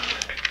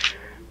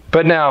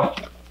 But now,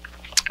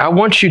 I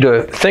want you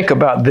to think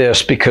about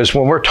this, because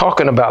when we're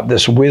talking about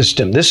this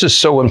wisdom, this is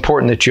so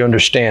important that you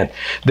understand.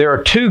 There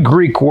are 2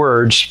 Greek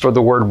words for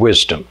the word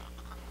wisdom.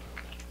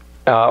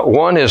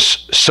 One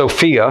is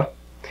Sophia,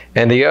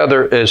 and the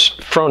other is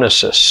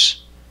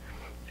phronesis.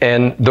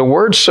 And the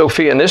word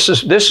Sophia, and this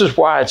is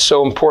why it's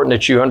so important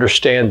that you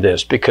understand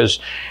this, because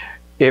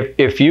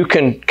if you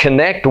can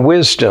connect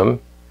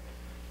wisdom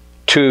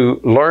to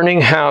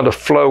learning how to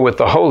flow with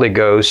the Holy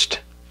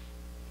Ghost,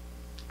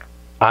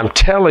 I'm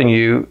telling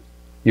you,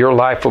 your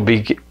life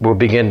will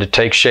begin to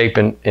take shape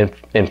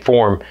and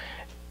form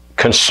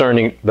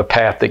concerning the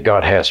path that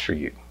God has for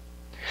you.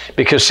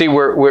 Because see,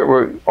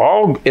 it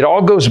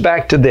all goes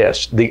back to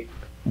this, the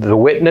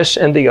witness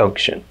and the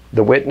unction,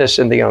 the witness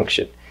and the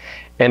unction.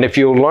 And if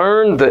you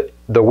learn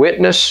the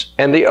witness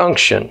and the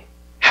unction,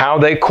 how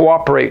they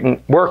cooperate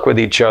and work with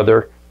each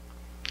other,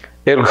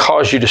 it'll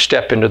cause you to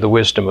step into the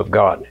wisdom of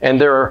God. And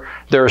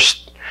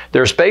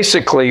there's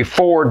basically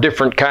 4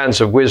 different kinds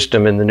of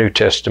wisdom in the New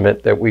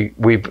Testament that we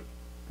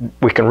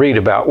can read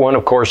about. One,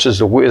 of course, is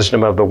the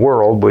wisdom of the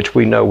world, which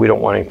we know we don't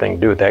want anything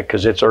to do with that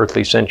because it's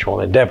earthly, sensual,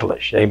 and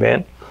devilish.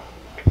 Amen?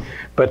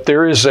 But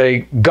there is a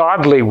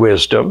godly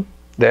wisdom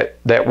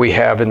that we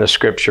have in the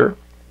Scripture.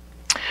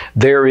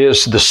 There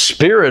is the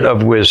spirit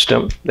of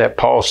wisdom that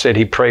Paul said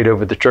he prayed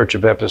over the church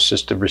of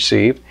Ephesus to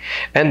receive.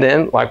 And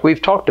then, like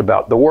we've talked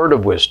about, the word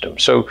of wisdom.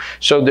 So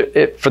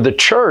for the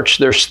church,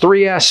 there's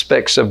 3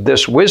 aspects of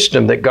this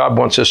wisdom that God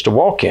wants us to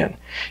walk in.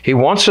 He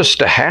wants us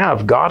to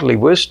have godly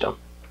wisdom.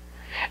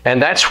 And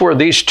that's where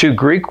these 2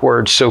 Greek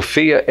words,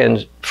 Sophia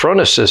and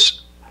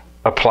phronesis,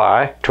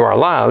 apply to our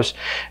lives.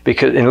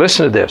 Because, and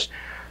listen to this,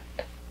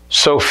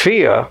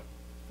 Sophia,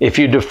 if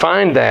you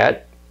define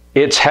that,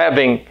 it's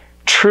having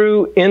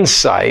true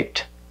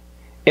insight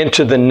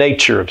into the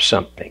nature of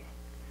something.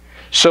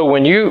 So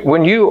when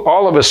you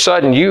all of a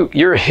sudden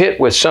you're hit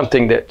with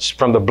something that's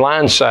from the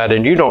blind side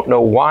and you don't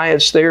know why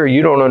it's there,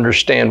 you don't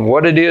understand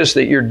what it is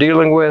that you're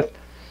dealing with,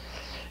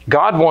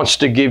 God wants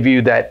to give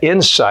you that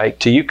insight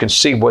till you can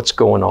see what's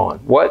going on.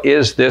 What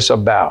is this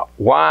about?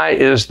 Why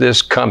is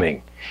this coming?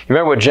 You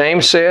remember what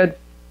James said?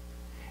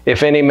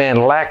 If any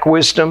man lack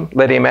wisdom,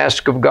 let him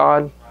ask of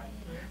God.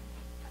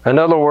 In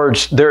other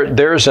words,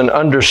 there's an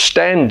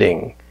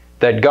understanding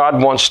that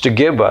God wants to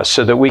give us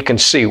so that we can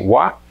see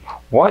what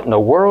in the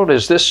world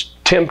is this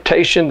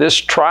temptation, this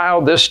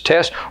trial, this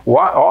test?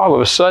 Why all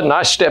of a sudden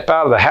I step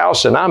out of the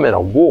house and I'm in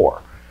a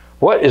war?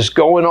 What is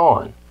going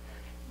on?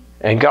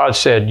 And God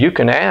said, you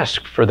can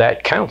ask for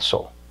that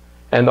counsel,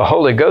 and the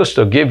Holy Ghost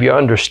will give you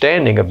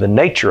understanding of the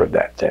nature of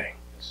that thing,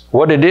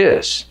 what it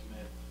is.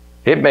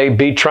 It may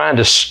be trying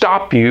to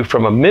stop you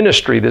from a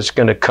ministry that's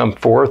going to come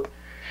forth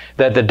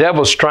that the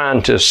devil's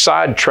trying to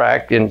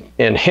sidetrack and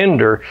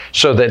hinder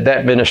so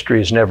that ministry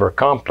is never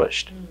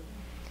accomplished.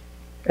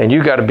 And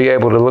you got to be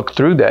able to look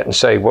through that and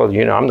say, well,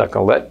 you know, I'm not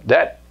going to let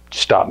that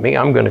stop me.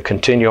 I'm going to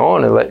continue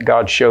on and let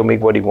God show me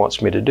what he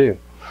wants me to do.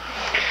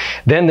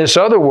 Then this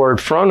other word,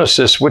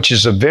 phronesis, which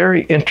is a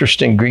very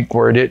interesting Greek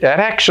word, it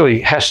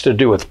actually has to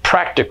do with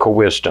practical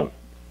wisdom.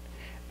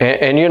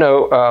 And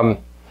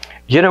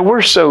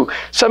we're so,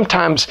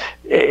 sometimes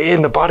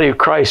in the body of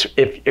Christ,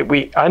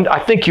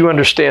 I think you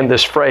understand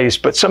this phrase,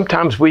 but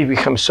sometimes we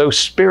become so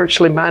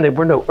spiritually minded,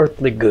 we're no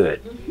earthly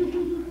good.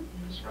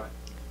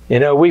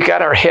 We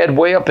got our head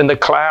way up in the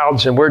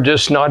clouds and we're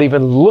just not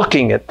even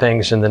looking at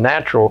things in the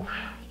natural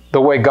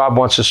the way God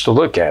wants us to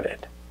look at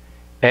it.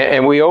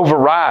 And we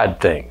override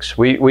things.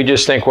 We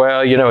just think,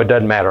 well, it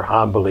doesn't matter.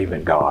 I believe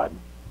in God.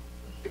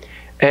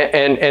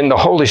 And the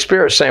Holy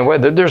Spirit saying, well,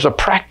 there's a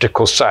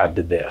practical side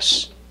to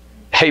this.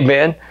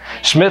 Amen.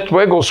 Smith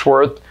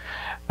Wigglesworth,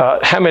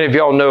 how many of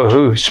y'all know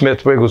who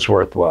Smith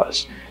Wigglesworth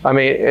was? I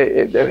mean,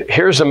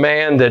 here's a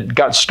man that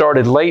got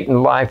started late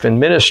in life in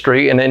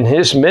ministry, and in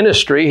his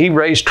ministry, he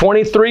raised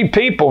 23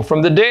 people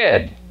from the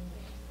dead.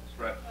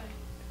 That's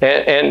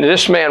right. And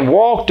this man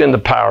walked in the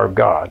power of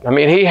God. I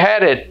mean, he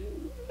had it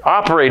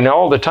operating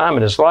all the time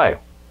in his life.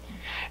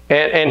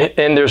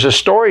 And there's a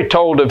story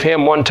told of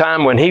him one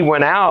time when he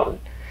went out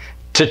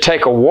to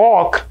take a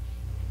walk,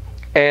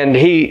 and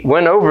he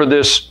went over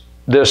this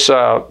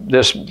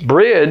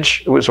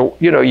bridge. It was,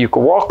 you could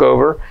walk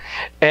over,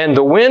 and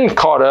the wind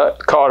caught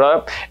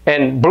up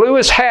and blew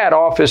his hat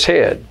off his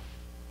head.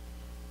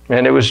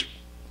 And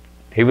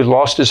he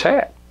lost his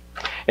hat.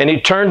 And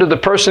he turned to the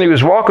person he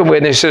was walking with,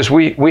 and he says,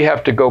 we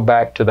have to go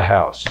back to the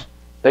house.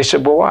 They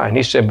said, well, why? And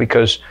he said,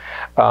 because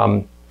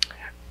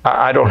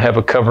I don't have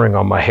a covering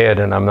on my head,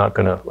 and I'm not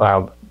going to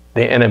allow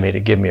the enemy to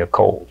give me a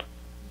cold.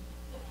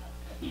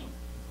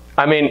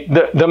 I mean,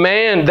 the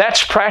man,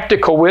 that's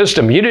practical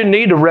wisdom. You didn't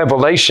need a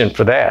revelation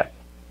for that.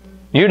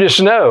 You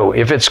just know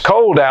if it's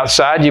cold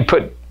outside, you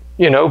put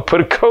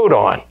a coat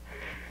on.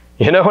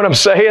 You know what I'm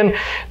saying?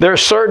 There are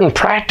certain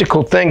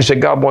practical things that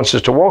God wants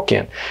us to walk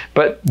in.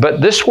 But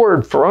this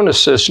word,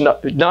 phronesis,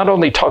 not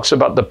only talks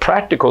about the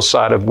practical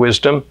side of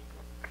wisdom,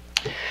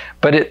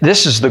 but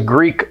this is the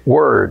Greek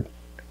word,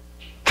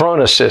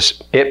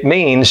 phronesis. It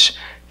means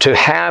to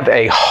have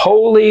a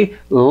holy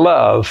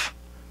love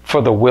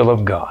for the will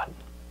of God.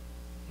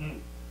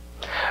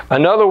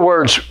 In other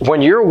words,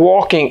 when you're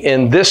walking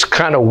in this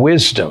kind of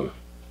wisdom,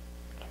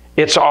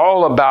 it's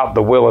all about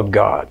the will of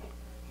God.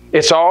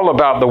 It's all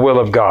about the will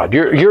of God.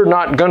 You're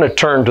not going to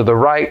turn to the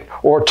right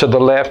or to the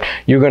left.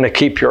 You're going to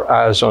keep your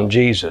eyes on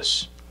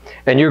Jesus.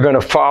 And you're going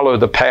to follow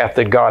the path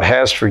that God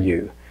has for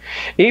you.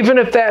 Even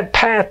if that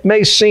path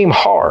may seem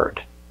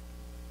hard,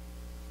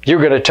 you're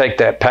going to take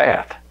that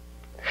path.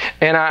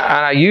 And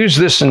I use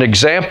this as an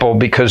example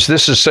because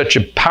this is such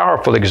a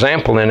powerful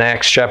example in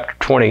Acts chapter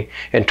 20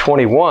 and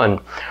 21.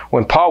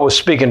 When Paul was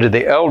speaking to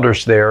the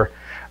elders there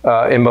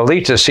in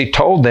Miletus, he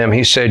told them,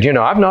 he said,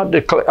 I've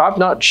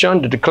not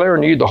shunned to declare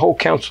unto you the whole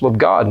counsel of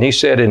God. And he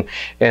said,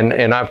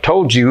 and I've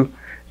told you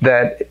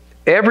that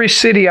every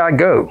city I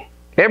go,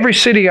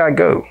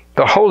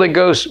 the Holy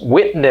Ghost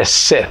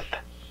witnesseth.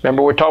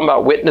 Remember, we're talking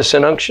about witness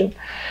and unction?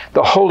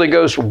 The Holy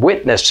Ghost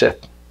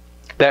witnesseth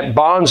that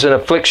bonds and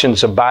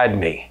afflictions abide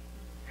me.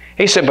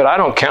 He said, but I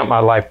don't count my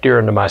life dear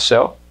unto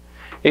myself.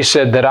 He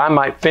said that I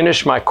might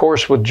finish my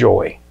course with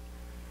joy.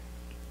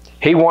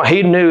 He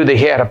knew that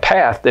he had a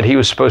path that he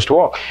was supposed to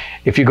walk.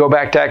 If you go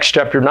back to Acts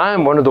chapter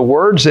 9, one of the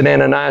words that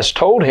Ananias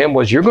told him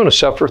was, you're going to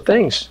suffer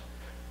things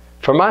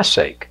for my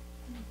sake.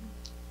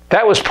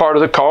 That was part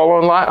of the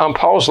call on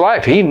Paul's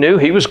life. He knew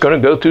he was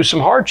going to go through some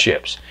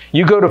hardships.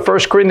 You go to 1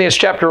 Corinthians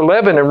chapter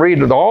 11 and read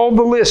all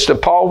the list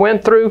that Paul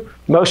went through,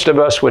 most of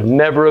us would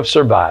never have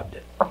survived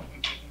it.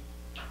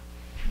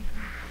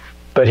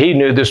 But he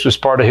knew this was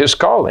part of his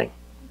calling.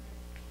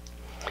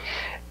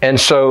 And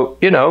so,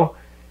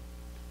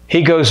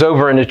 he goes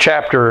over into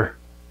chapter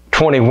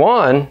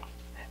 21,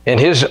 and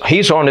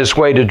he's on his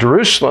way to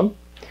Jerusalem,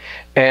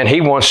 and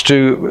he wants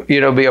to,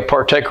 be a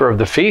partaker of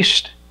the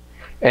feast.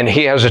 And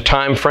he has a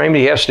time frame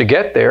he has to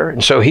get there.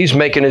 And so he's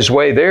making his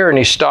way there, and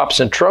he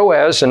stops in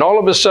Troas, and all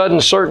of a sudden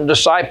certain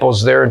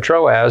disciples there in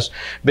Troas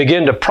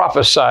begin to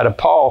prophesy to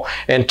Paul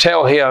and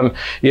tell him,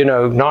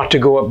 not to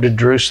go up to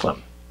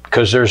Jerusalem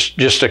because there's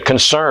just a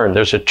concern.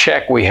 There's a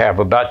check we have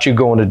about you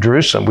going to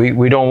Jerusalem.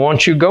 We don't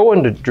want you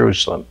going to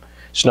Jerusalem.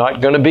 It's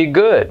not going to be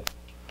good.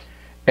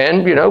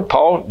 And,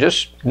 Paul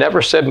just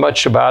never said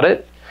much about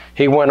it.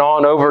 He went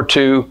on over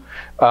to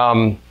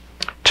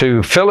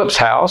Philip's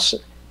house,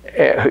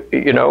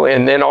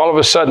 and then all of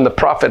a sudden the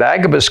prophet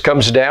Agabus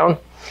comes down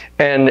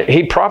and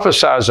he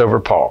prophesies over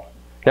Paul.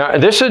 Now,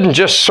 this isn't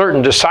just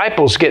certain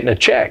disciples getting a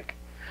check.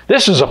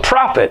 This is a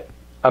prophet,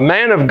 a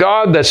man of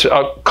God that's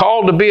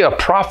called to be a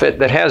prophet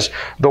that has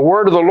the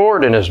word of the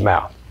Lord in his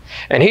mouth.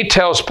 And he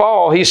tells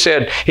Paul, he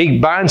said, he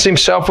binds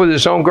himself with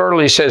his own girdle.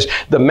 He says,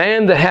 the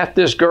man that hath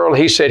this girdle,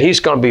 he said, he's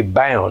going to be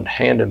bound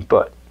hand and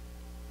foot.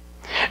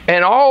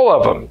 And all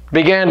of them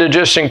began to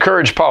just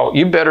encourage Paul,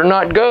 you better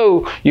not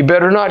go, you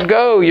better not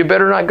go, you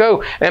better not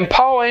go. And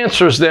Paul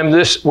answers them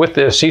with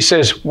this. He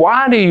says,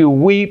 why do you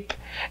weep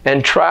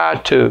and try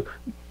to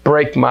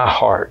break my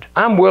heart?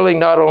 I'm willing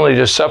not only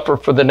to suffer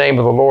for the name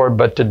of the Lord,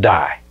 but to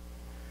die.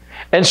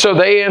 And so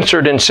they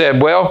answered and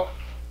said, well,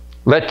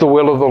 Let the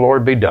will of the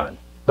Lord be done.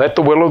 Let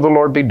the will of the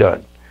Lord be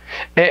done.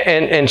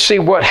 And see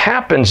what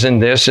happens in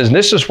this, and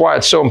this is why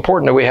it's so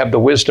important that we have the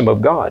wisdom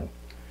of God.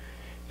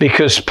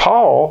 Because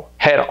Paul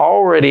had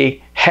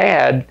already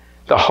had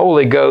the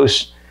Holy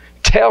Ghost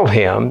tell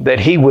him that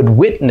he would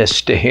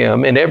witness to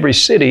him in every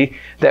city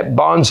that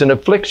bonds and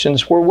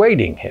afflictions were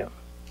waiting him.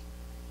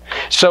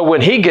 So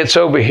when he gets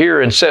over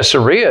here in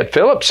Caesarea at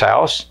Philip's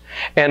house,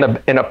 and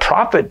a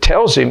prophet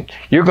tells him,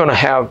 you're going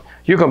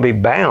to be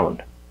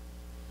bound.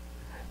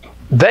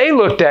 They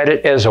looked at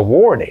it as a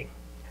warning.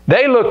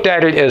 They looked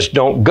at it as,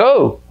 don't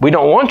go. We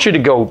don't want you to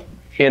go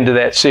into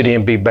that city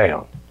and be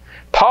bound.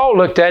 Paul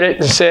looked at it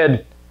and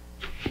said,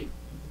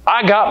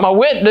 I got my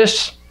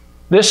witness.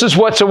 This is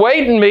what's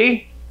awaiting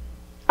me.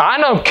 I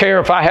don't care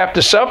if I have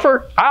to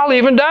suffer. I'll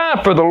even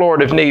die for the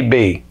Lord if need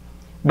be.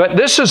 But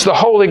this is the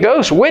Holy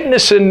Ghost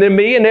witnessing to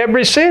me in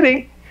every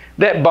city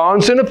that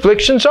bonds and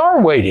afflictions are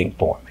waiting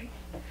for me.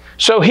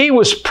 So he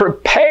was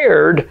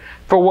prepared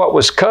for what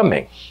was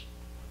coming.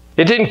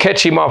 It didn't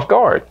catch him off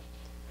guard.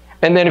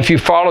 And then if you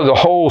follow the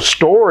whole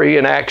story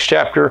in Acts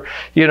chapter,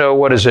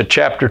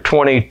 chapter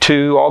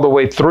 22 all the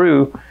way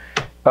through,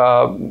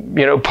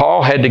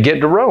 Paul had to get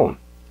to Rome.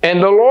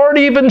 And the Lord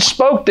even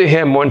spoke to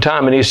him one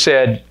time and he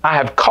said, I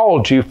have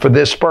called you for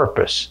this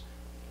purpose,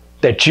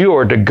 that you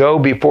are to go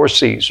before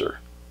Caesar.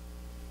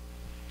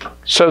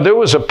 So there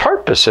was a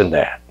purpose in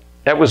that.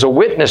 That was a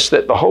witness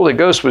that the Holy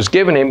Ghost was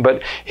giving him,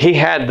 but he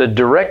had the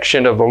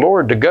direction of the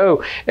Lord to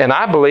go. And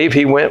I believe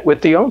he went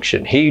with the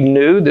unction. He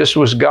knew this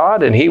was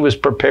God and he was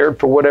prepared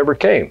for whatever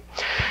came.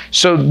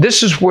 So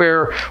this is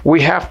where we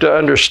have to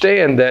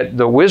understand that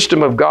the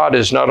wisdom of God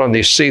is not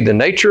only to see the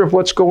nature of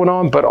what's going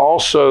on, but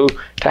also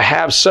to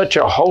have such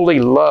a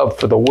holy love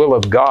for the will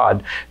of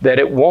God that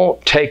it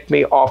won't take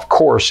me off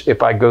course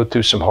if I go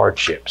through some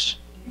hardships.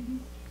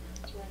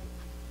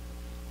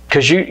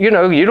 Because you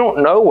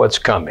don't know what's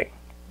coming.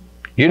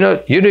 You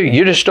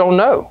just don't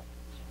know.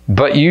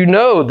 But you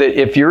know that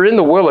if you're in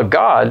the will of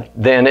God,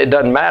 then it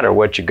doesn't matter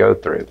what you go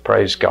through.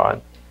 Praise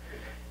God.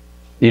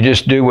 You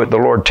just do what the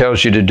Lord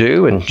tells you to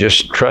do and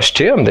just trust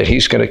Him that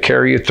He's going to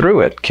carry you through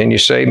it. Can you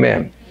say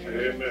amen?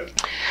 Amen.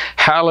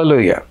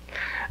 Hallelujah.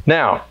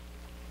 Now,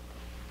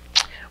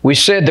 we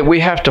said that we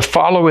have to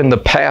follow in the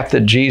path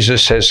that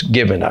Jesus has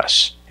given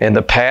us. And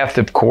the path,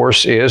 of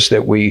course, is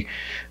that we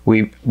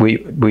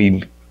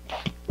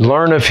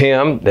learn of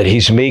Him, that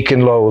He's meek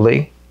and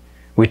lowly.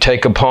 We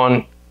take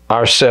upon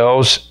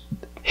ourselves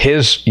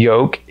His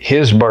yoke,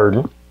 His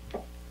burden.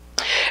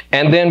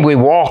 And then we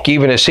walk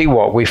even as He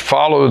walked. We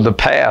follow the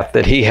path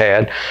that He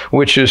had,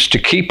 which is to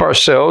keep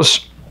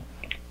ourselves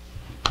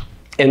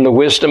in the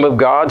wisdom of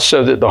God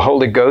so that the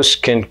Holy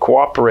Ghost can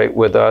cooperate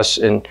with us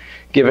in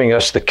giving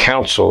us the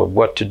counsel of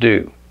what to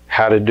do,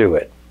 how to do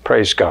it.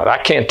 Praise God. I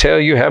can't tell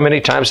you how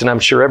many times, and I'm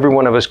sure every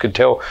one of us could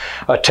tell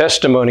a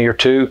testimony or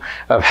two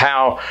of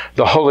how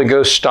the Holy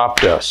Ghost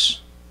stopped us.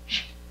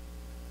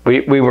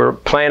 We were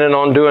planning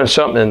on doing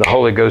something and the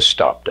Holy Ghost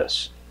stopped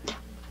us.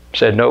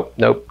 Said, nope,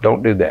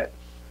 don't do that.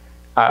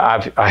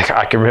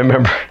 I can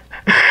remember,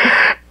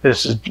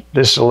 this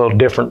is a little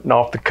different and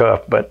off the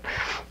cuff, but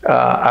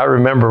I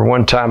remember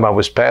one time I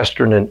was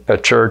pastoring in a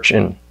church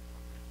and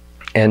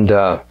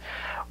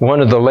one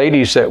of the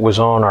ladies that was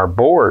on our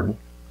board,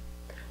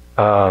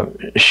 I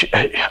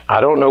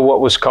don't know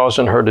what was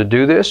causing her to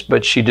do this,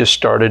 but she just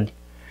started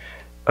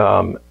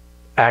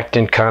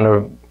acting kind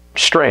of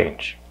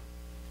strange.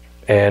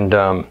 And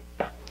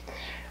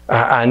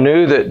I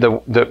knew that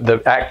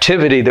the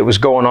activity that was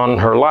going on in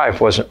her life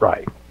wasn't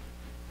right.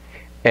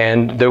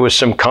 And there was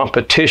some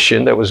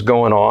competition that was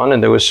going on,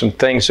 and there was some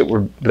things that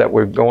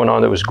were going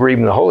on that was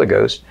grieving the Holy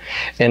Ghost.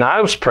 And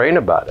I was praying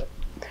about it.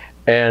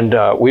 And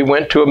we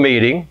went to a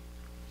meeting,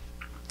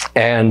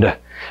 and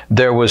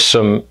there was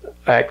some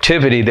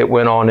activity that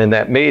went on in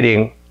that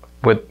meeting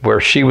where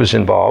she was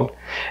involved.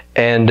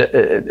 And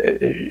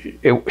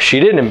she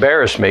didn't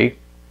embarrass me,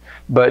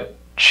 but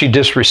she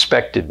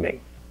disrespected me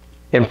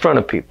in front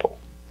of people.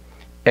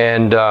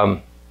 And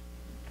I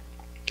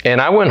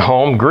went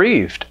home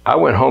grieved.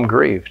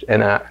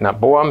 And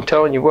boy, I'm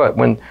telling you what,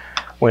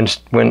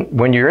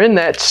 when you're in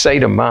that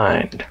state of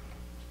mind,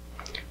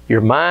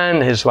 your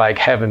mind is like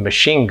having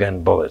machine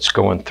gun bullets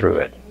going through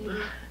it.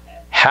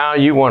 How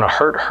you want to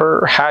hurt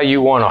her, how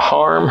you want to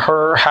harm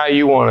her, how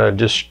you want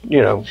to just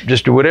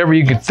do whatever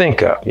you can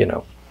think of,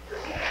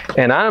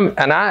 And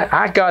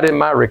I got in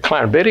my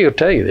recliner. Betty will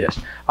tell you this.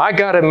 I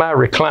got in my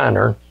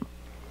recliner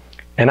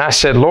and I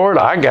said, Lord,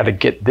 I got to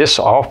get this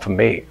off of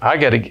me. I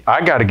got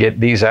to get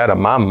these out of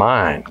my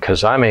mind,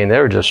 because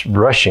they're just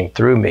rushing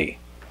through me.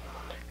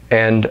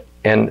 And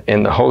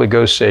the Holy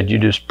Ghost said, you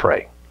just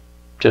pray.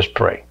 Just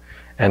pray.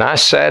 And I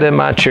sat in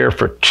my chair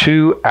for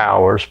 2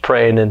 hours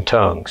praying in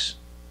tongues.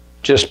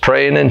 Just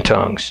praying in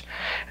tongues.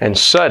 And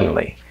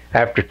suddenly,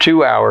 after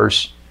 2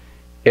 hours,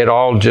 it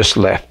all just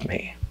left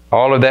me.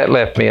 All of that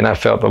left me, and I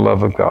felt the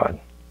love of God.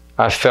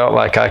 I felt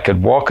like I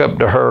could walk up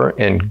to her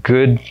in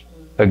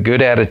a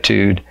good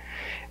attitude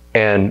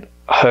and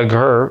hug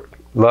her,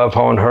 love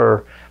on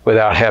her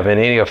without having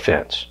any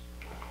offense.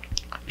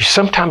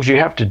 sometimes you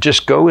have to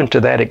just go into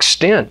that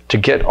extent to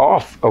get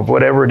off of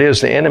whatever it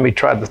is the enemy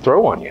tried to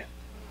throw on you.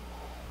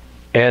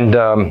 And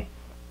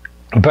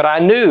but I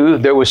knew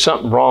there was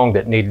something wrong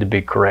that needed to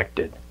be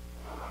corrected.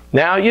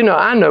 Now, you know,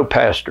 I know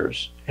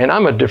pastors, and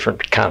I'm a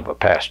different kind of a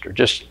pastor.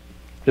 Just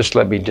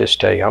let me just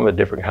tell you, I'm a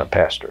different kind of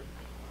pastor.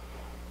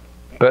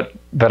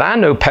 But I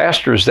know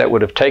pastors that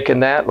would have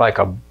taken that like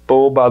a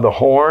bull by the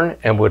horn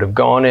and would have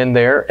gone in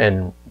there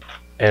and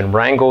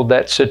wrangled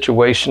that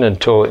situation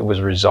until it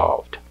was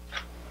resolved.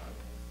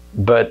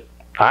 But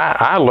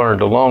I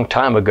learned a long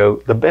time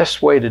ago, the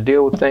best way to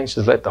deal with things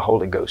is let the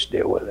Holy Ghost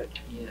deal with it.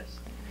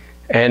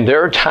 And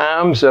there are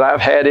times that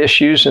I've had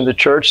issues in the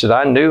church that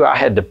I knew I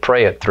had to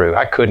pray it through.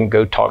 I couldn't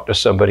go talk to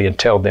somebody and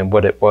tell them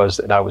what it was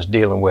that I was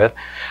dealing with.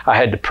 I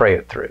had to pray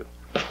it through.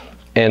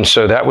 And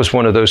so that was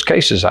one of those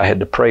cases I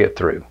had to pray it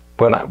through.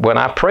 When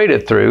I prayed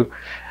it through,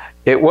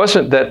 it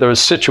wasn't that the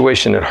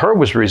situation in her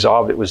was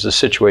resolved, it was the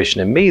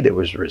situation in me that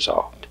was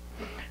resolved.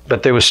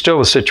 But there was still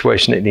a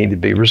situation that needed to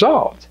be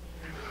resolved.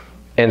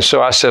 And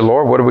so I said,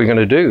 Lord, what are we going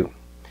to do?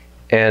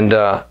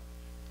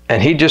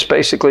 And he just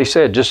basically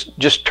said,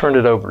 just turn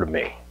it over to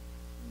me.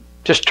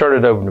 Just turn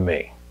it over to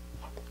me.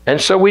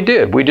 And so we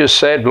did. We just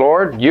said,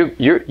 Lord,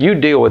 you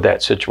deal with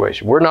that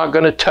situation. We're not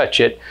going to touch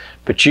it,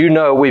 but you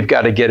know we've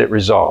got to get it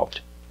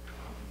resolved.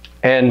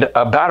 And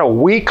about a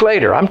week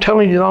later, I'm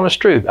telling you the honest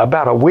truth,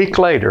 about a week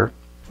later,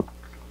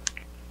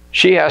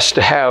 she asked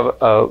to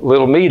have a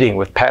little meeting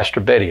with Pastor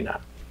Betty and I.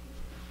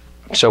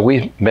 So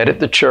we met at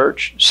the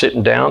church,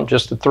 sitting down,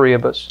 just the three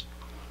of us.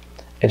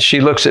 And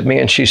she looks at me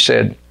and she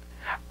said,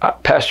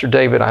 Pastor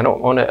David, I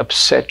don't want to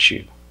upset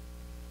you,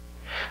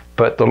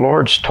 but the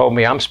Lord's told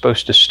me I'm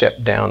supposed to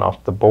step down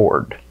off the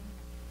board,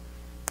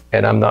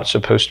 and I'm not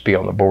supposed to be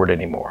on the board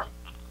anymore.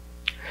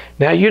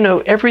 Now, you know,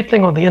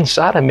 everything on the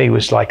inside of me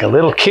was like a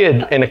little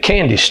kid in a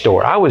candy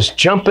store. I was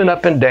jumping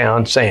up and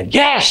down saying,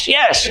 yes,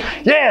 yes,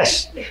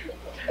 yes.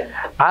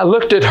 I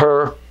looked at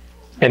her,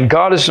 and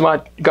I'm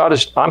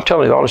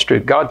telling you the honest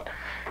truth. God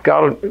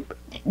will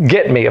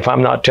get me if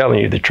I'm not telling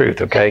you the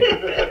truth, okay?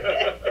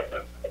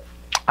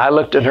 I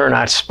looked at her and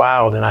I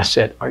smiled and I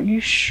said, are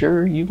you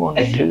sure you want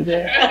to do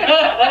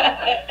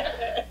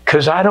that?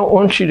 Because I don't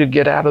want you to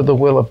get out of the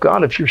will of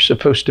God if you're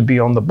supposed to be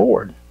on the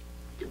board.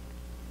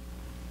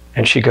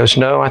 And she goes,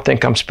 no, I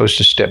think I'm supposed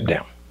to step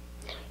down.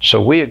 So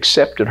we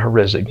accepted her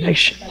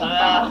resignation.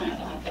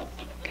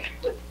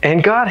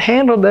 And God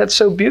handled that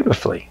so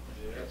beautifully.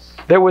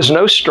 There was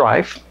no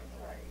strife.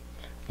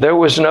 There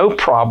was no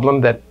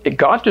problem.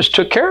 God just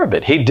took care of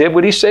it. He did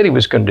what he said he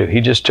was going to do.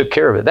 He just took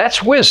care of it.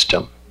 That's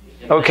wisdom.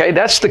 Okay,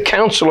 that's the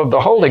counsel of the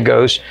Holy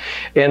Ghost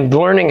in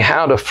learning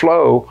how to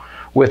flow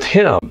with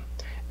him.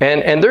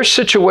 And there's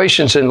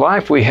situations in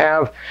life we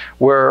have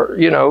where,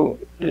 you know,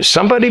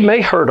 somebody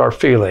may hurt our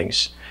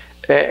feelings.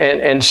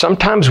 And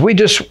sometimes we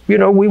just, you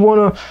know, we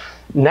want to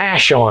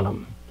gnash on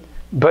them.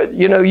 But,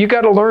 you know, you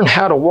got to learn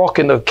how to walk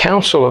in the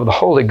counsel of the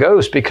Holy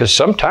Ghost, because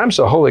sometimes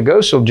the Holy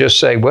Ghost will just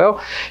say,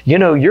 well, you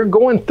know, you're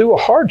going through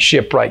a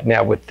hardship right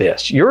now with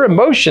this. Your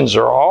emotions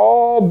are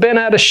all bent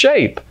out of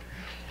shape.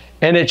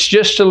 And it's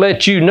just to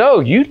let you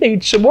know you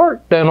need some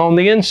work done on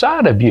the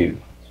inside of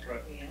you.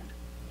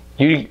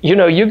 You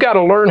know, you got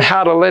to learn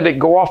how to let it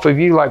go off of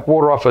you like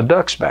water off a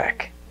duck's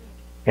back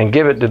and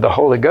give it to the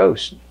Holy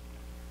Ghost.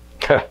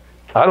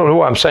 I don't know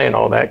why I'm saying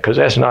all that, because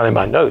that's not in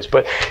my notes,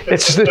 but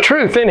it's the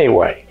truth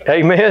anyway.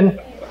 Amen.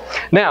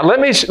 Now, let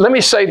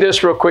me say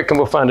this real quick and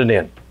we'll find an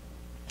end.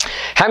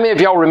 How many of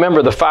y'all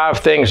remember the 5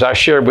 things I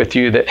shared with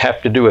you that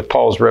have to do with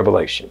Paul's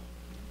revelation?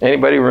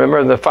 Anybody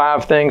remember the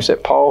 5 things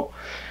that Paul...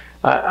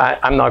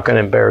 I'm not going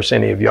to embarrass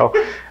any of y'all.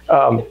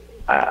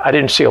 I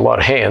didn't see a lot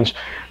of hands,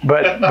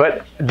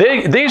 but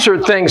these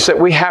are things that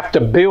we have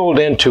to build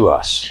into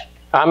us.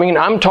 I mean,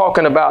 I'm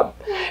talking about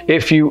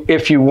if you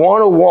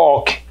want to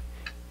walk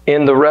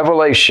in the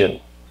revelation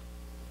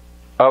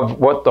of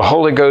what the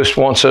Holy Ghost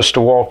wants us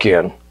to walk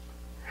in,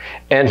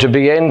 and to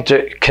be able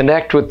to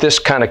connect with this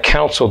kind of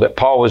counsel that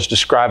Paul was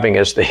describing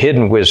as the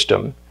hidden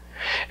wisdom,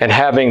 and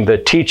having the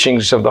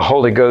teachings of the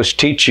Holy Ghost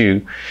teach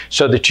you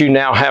so that you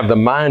now have the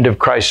mind of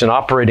Christ and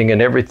operating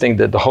in everything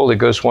that the Holy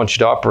Ghost wants you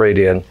to operate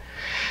in,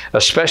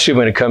 especially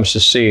when it comes to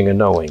seeing and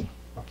knowing.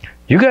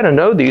 You got to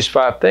know these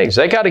 5 things.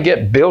 They got to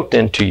get built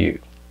into you.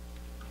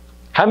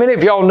 How many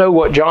of y'all know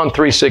what John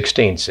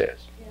 3:16 says?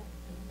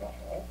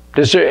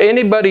 Is there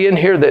anybody in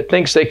here that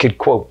thinks they could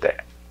quote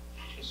that?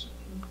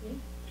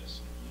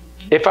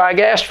 If I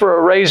asked for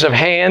a raise of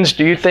hands,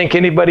 do you think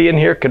anybody in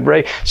here could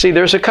raise? See,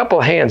 there's a couple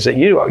of hands that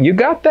you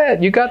got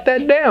that. You got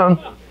that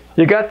down.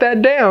 You got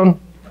that down.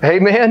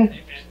 Amen.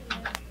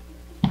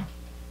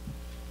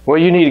 Well,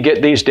 you need to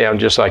get these down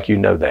just like you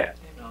know that.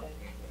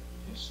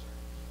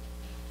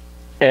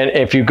 And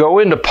if you go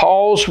into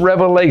Paul's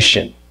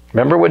revelation,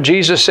 remember what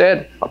Jesus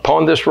said?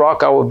 Upon this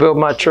rock I will build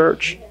my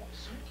church.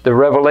 The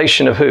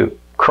revelation of who?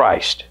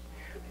 Christ.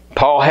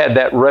 Paul had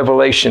that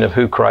revelation of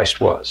who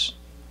Christ was.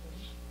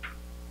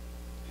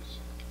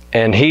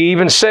 And he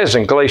even says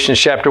in Galatians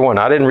chapter 1,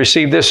 I didn't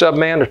receive this of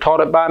man or taught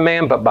it by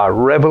man, but by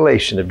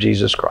revelation of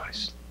Jesus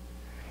Christ.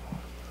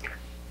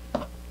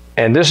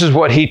 And this is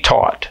what he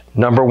taught.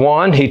 Number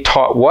one, he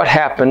taught what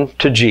happened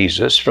to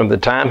Jesus from the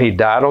time he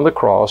died on the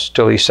cross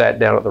till he sat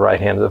down at the right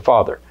hand of the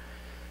Father.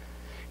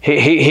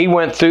 He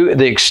went through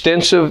the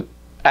extensive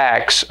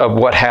acts of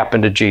what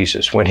happened to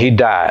Jesus when he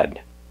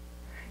died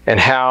and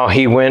how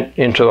he went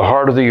into the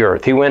heart of the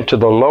earth. He went to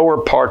the lower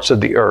parts of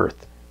the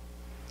earth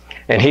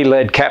and he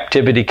led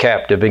captivity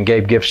captive and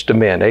gave gifts to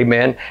men.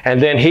 Amen.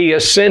 And then he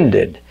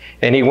ascended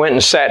and he went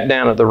and sat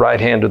down at the right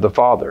hand of the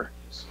Father.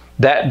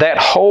 That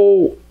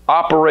whole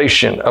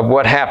operation of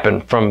what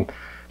happened from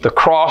the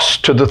cross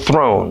to the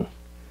throne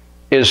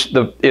is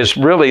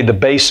really the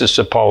basis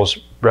of Paul's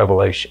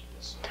revelation.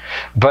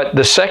 But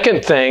the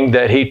second thing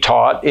that he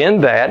taught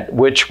in that,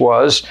 which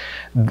was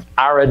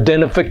our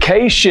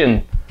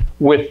identification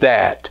with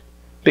that,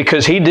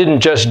 because he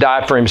didn't just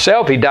die for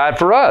himself, he died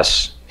for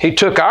us. He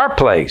took our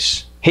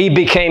place. He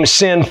became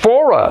sin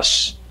for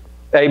us.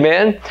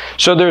 Amen?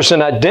 So there's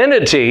an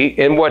identity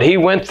in what he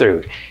went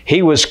through.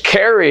 He was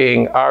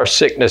carrying our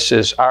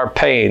sicknesses, our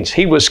pains.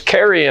 He was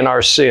carrying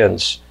our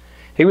sins.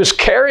 He was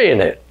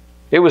carrying it.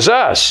 It was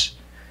us.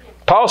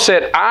 Paul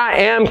said, I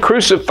am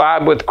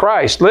crucified with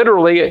Christ.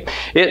 Literally,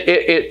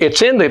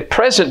 it's in the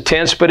present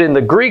tense, but in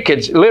the Greek,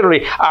 it's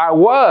literally, I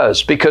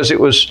was, because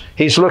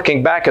he's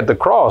looking back at the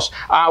cross.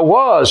 I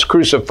was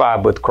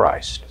crucified with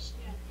Christ.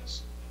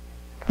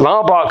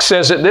 Lombok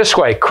says it this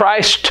way,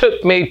 Christ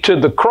took me to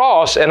the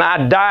cross and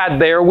I died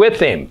there with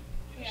him.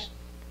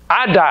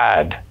 I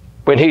died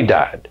when he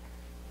died.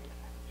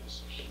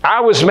 I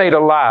was made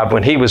alive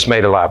when he was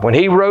made alive. When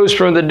he rose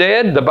from the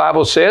dead, the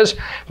Bible says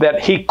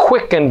that he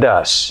quickened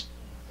us.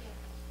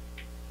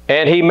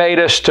 And he made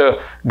us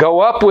to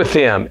go up with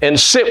him and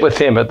sit with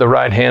him at the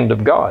right hand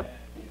of God.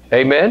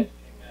 Amen?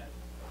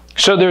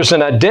 So there's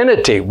an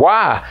identity.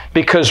 Why?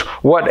 Because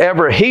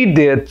whatever he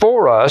did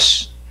for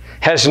us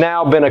has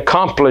now been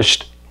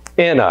accomplished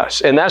in us.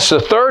 And that's the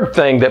third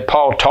thing that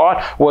Paul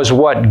taught, was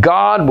what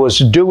God was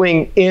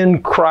doing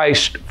in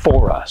Christ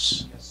for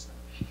us.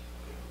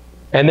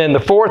 And then the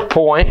fourth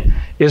point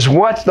is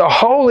what the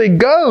Holy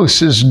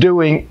Ghost is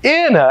doing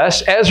in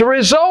us as a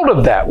result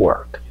of that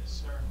work.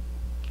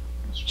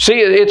 See,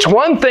 it's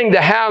one thing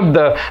to have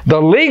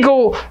the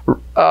legal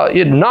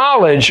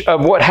knowledge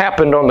of what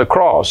happened on the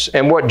cross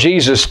and what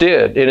Jesus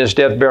did in his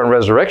death, burial, and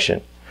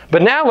resurrection.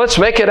 But now let's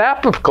make it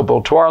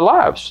applicable to our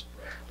lives.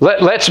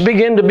 Let's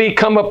begin to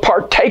become a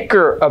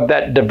partaker of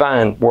that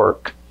divine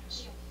work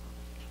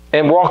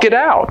and walk it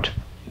out.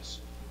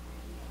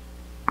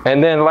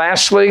 And then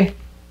lastly,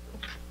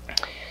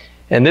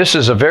 and this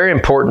is a very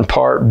important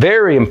part.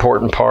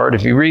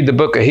 If you read the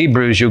book of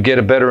Hebrews, you'll get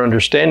a better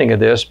understanding of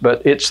this,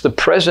 but it's the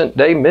present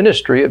day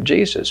ministry of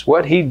Jesus,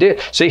 what he did.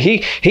 See,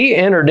 he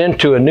entered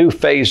into a new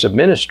phase of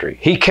ministry.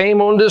 He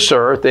came on this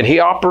earth and he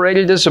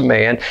operated as a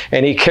man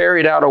and he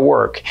carried out a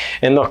work.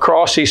 In the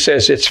cross, he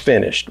says it's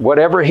finished.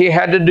 Whatever he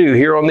had to do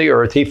here on the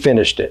earth, he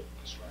finished it.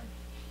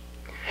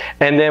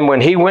 And then when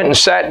he went and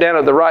sat down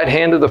at the right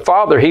hand of the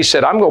Father, he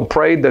said, I'm going to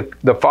pray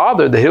the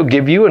Father that he'll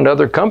give you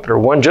another comforter,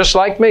 one just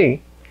like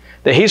me,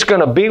 that he's going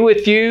to be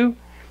with you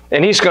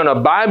and he's going to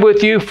abide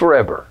with you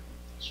forever.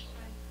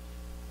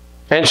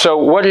 And so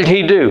what did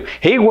he do?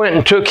 He went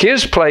and took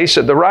his place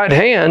at the right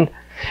hand,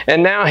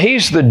 and now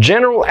he's the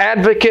general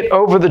advocate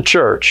over the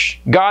church.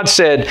 God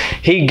said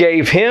he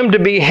gave him to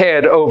be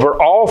head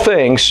over all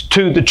things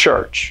to the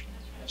church.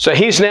 So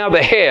he's now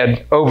the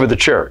head over the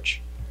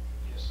church.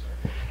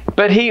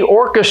 But he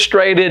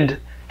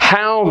orchestrated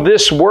how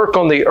this work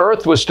on the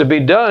earth was to be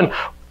done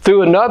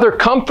through another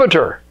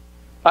comforter,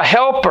 a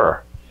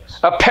helper,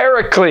 a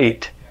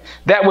paraclete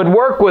that would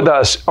work with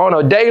us on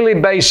a daily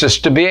basis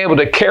to be able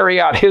to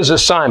carry out his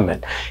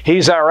assignment.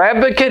 He's our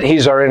advocate.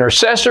 He's our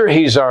intercessor.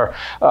 He's our,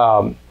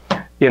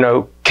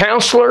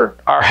 counselor,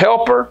 our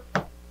helper.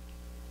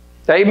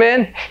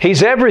 Amen?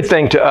 He's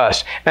everything to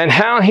us. And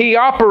how he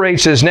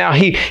operates is now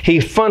he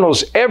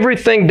funnels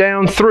everything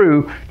down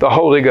through the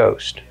Holy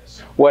Ghost.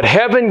 What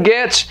heaven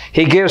gets,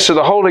 he gives to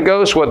the Holy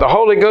Ghost. What the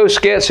Holy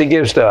Ghost gets, he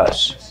gives to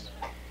us.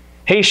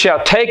 He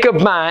shall take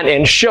of mine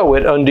and show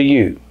it unto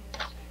you.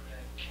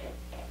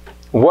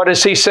 What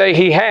does he say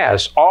he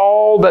has?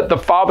 All that the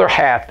Father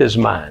hath is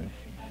mine.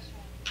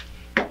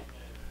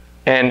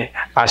 And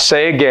I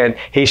say again,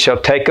 he shall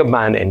take of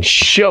mine and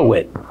show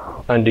it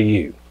unto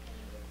you.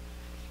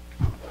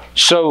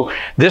 So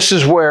this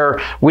is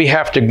where we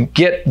have to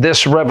get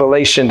this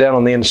revelation down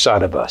on the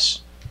inside of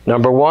us.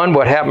 Number one,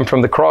 what happened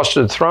from the cross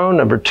to the throne.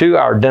 Number two,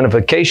 our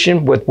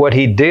identification with what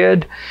he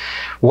did,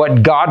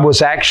 what God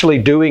was actually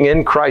doing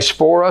in Christ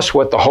for us,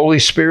 what the Holy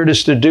Spirit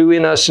is to do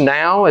in us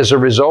now as a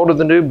result of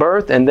the new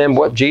birth, and then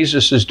what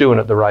Jesus is doing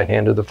at the right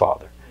hand of the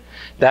Father.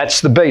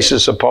 That's the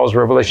basis of Paul's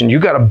revelation. You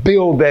got to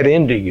build that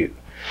into you.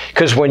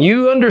 Because when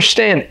you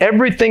understand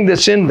everything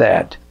that's in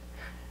that,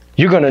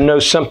 you're going to know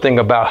something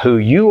about who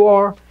you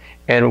are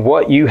and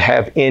what you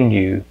have in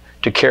you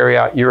to carry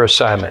out your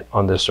assignment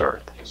on this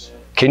earth.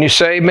 Can you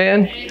say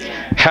amen?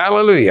 Amen.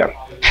 Hallelujah.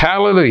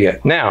 Hallelujah.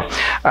 Now,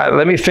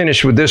 let me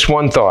finish with this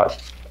one thought.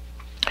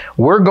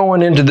 We're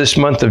going into this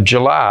month of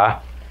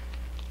July,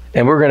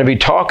 and we're going to be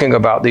talking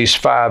about these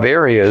 5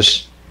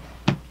 areas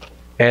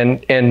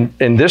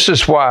And this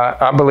is why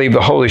I believe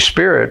the Holy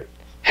Spirit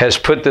has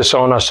put this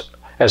on us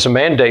as a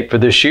mandate for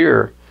this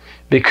year,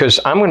 because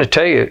I'm going to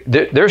tell you,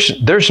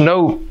 there's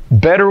no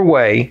better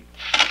way.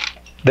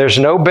 There's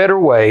no better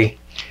way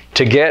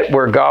to get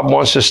where God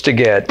wants us to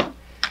get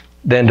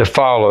than to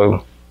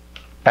follow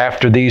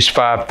after these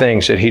 5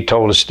 things that He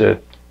told us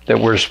that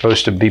we're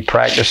supposed to be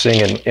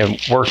practicing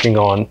and working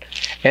on.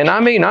 And I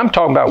mean, I'm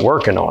talking about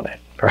working on it.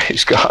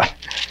 Praise God.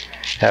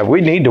 We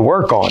need to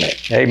work on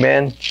it.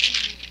 Amen.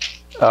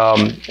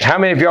 How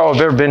many of y'all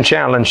have ever been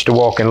challenged to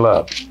walk in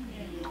love?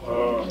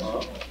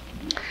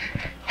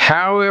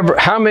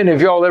 How many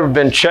of y'all have ever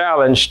been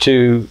challenged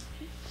to,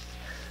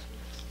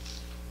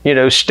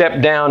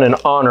 step down and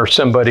honor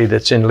somebody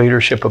that's in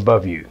leadership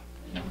above you?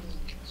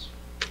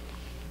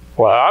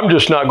 Well, I'm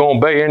just not going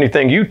to obey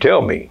anything you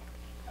tell me.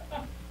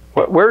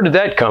 Where did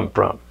that come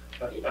from?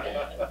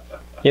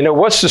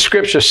 What's the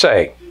scripture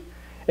say?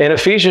 In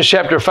Ephesians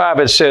chapter 5,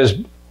 it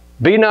says,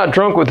 be not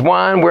drunk with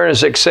wine wherein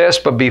is excess,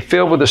 but be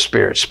filled with the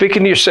Spirit,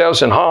 speaking to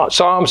yourselves in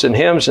psalms and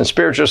hymns and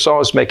spiritual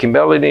songs, making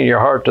melody in your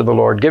heart to the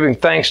Lord, giving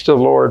thanks to the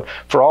Lord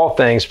for all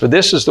things, for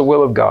this is the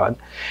will of God.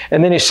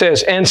 And then he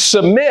says, and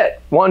submit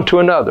one to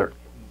another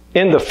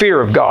in the fear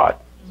of God.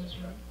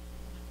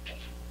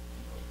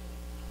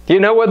 Do you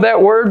know what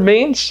that word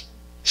means?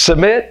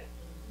 Submit.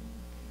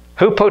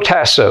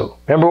 Hupotasso.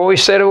 Remember what we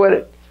said about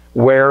it?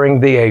 Wearing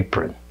the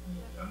apron.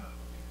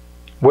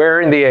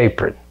 Wearing the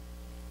apron.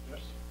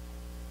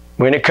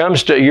 When it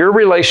comes to your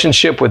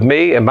relationship with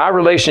me and my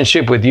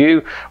relationship with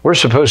you, we're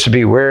supposed to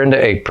be wearing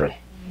the apron.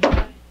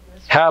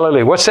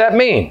 Hallelujah. What's that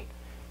mean?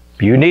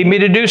 You need me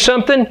to do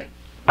something?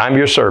 I'm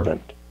your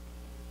servant.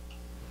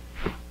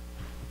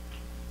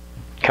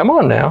 Come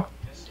on now.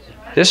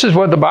 This is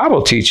what the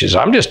Bible teaches.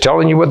 I'm just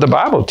telling you what the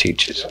Bible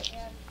teaches.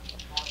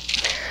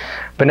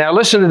 But now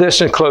listen to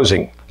this in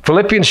closing.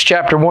 Philippians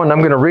chapter 1, I'm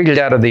going to read it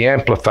out of the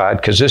Amplified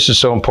because this is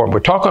so important. We're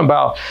talking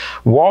about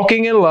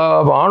walking in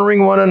love,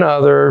 honoring one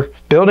another,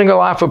 building a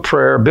life of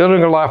prayer,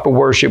 building a life of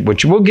worship,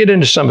 which we'll get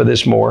into some of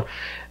this more.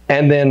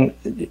 And then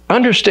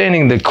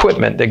understanding the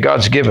equipment that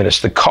God's given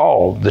us, the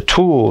call, the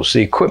tools,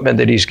 the equipment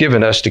that He's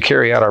given us to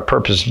carry out our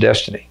purpose and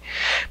destiny.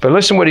 But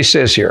listen what he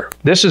says here.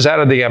 This is out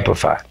of the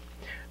Amplified.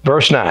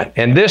 Verse 9,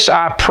 and this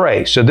I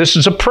pray. So this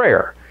is a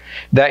prayer.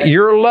 That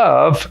your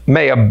love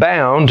may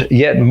abound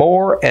yet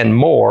more and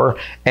more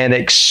and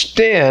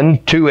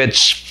extend to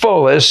its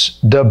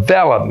fullest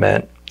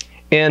development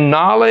in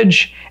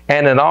knowledge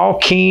and in all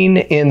keen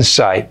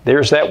insight.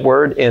 There's that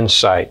word,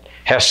 insight.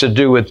 Has to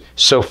do with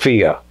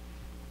Sophia.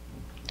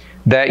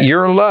 That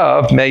your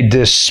love may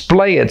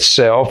display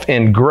itself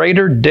in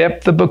greater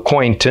depth of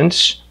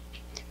acquaintance,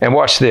 and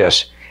watch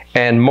this,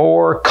 and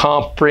more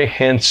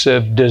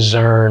comprehensive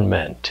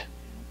discernment.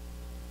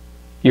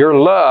 Your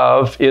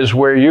love is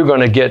where you're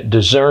going to get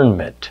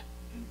discernment.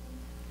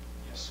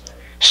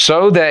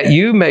 So that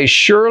you may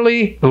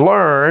surely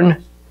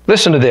learn,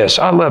 listen to this,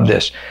 I love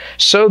this,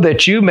 so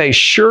that you may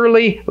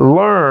surely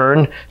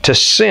learn to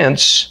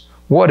sense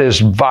what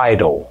is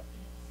vital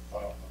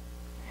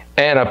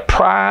and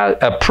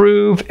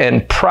approve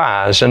and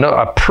prize.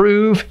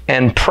 Approve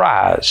and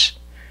prize.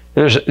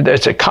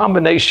 There's a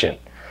combination.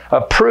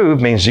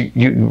 Approve means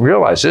you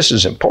realize this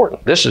is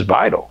important, this is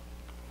vital,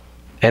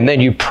 and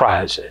then you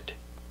prize it.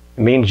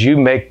 It means you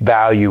make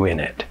value in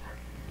it.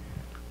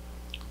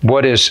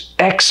 What is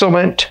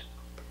excellent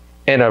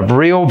and of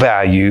real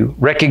value,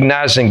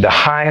 recognizing the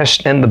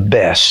highest and the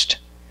best,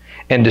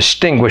 and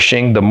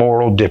distinguishing the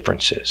moral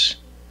differences.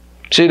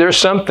 See, there's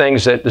some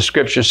things that the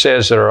Scripture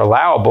says that are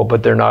allowable,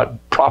 but they're not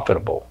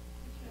profitable.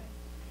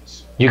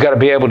 You got to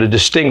be able to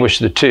distinguish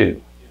the two.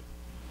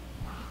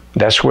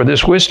 That's where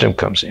this wisdom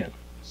comes in.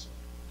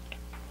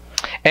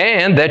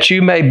 And that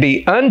you may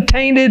be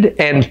untainted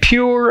and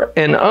pure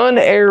and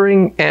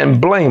unerring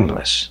and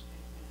blameless.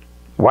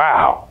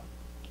 Wow.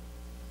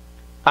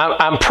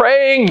 I'm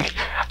praying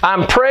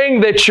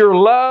that your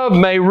love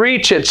may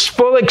reach its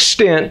full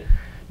extent,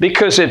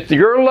 because if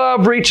your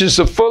love reaches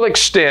the full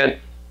extent,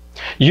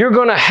 you're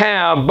going to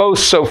have both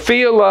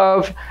Sophia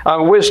love,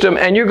 wisdom,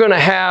 and you're going to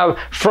have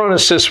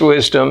phronesis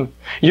wisdom.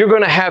 You're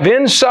going to have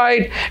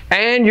insight,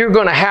 and you're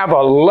going to have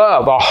a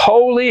love, a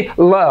holy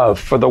love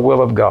for the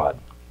will of God.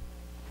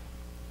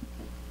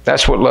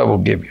 That's what love will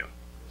give you.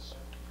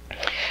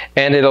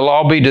 And it'll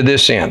all be to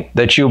this end,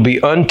 that you'll be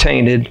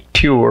untainted,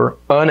 pure,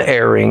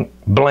 unerring,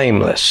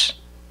 blameless,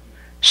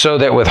 so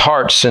that with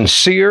hearts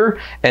sincere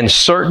and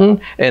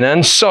certain and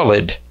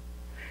unsullied,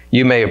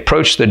 you may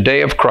approach the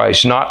day of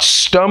Christ, not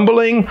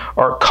stumbling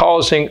or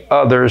causing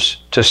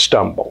others to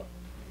stumble.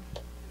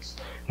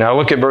 Now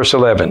look at verse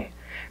 11.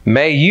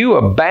 May you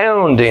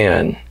abound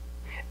in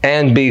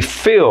and be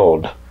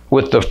filled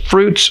with the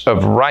fruits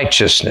of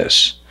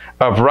righteousness,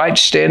 of right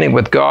standing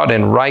with God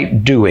and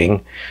right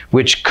doing,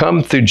 which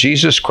come through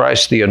Jesus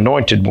Christ, the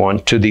Anointed One,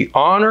 to the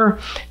honor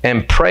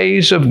and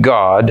praise of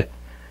God,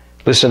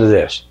 listen to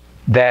this,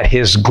 that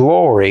His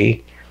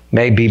glory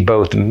may be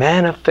both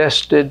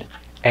manifested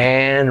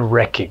and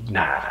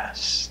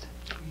recognized.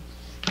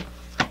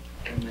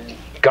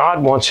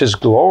 God wants His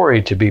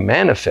glory to be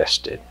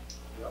manifested.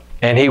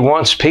 And He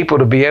wants people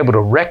to be able to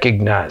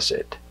recognize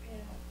it.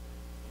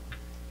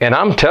 And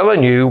I'm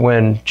telling you,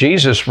 when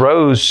Jesus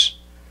rose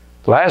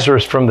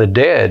Lazarus from the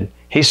dead,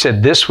 He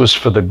said this was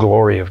for the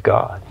glory of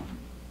God.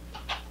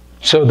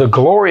 So the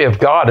glory of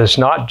God is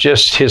not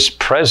just His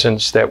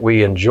presence that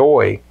we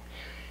enjoy.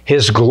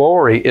 His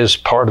glory is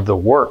part of the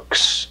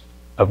works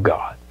of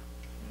God.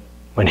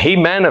 When He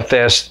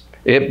manifests,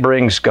 it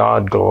brings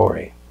God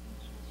glory.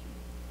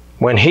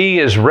 When He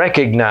is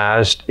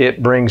recognized,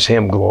 it brings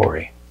Him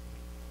glory.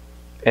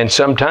 And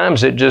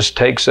sometimes it just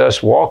takes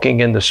us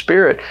walking in the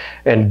Spirit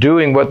and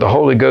doing what the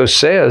Holy Ghost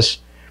says,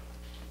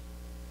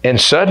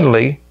 and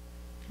suddenly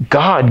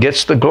God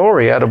gets the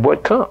glory out of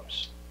what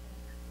comes.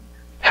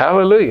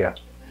 Hallelujah.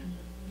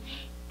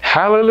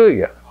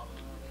 Hallelujah.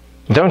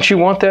 Don't you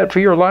want that for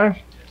your life?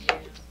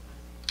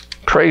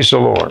 Praise the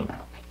Lord.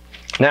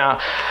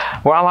 Now,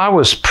 while I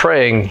was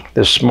praying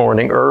this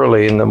morning,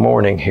 early in the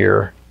morning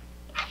here,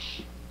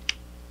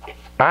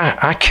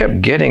 I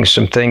kept getting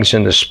some things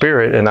in the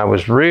Spirit, and I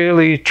was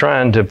really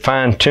trying to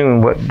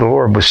fine-tune what the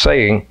Lord was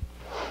saying.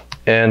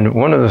 And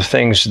one of the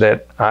things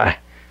that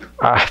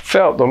I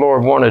felt the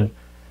Lord wanted,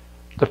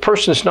 the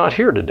person's not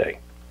here today.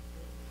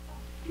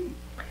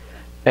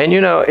 And you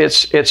know,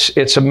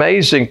 it's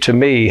amazing to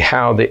me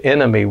how the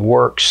enemy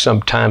works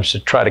sometimes to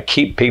try to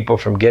keep people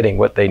from getting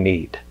what they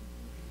need.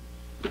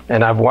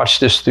 And I've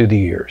watched this through the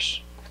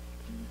years.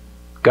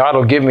 God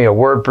will give me a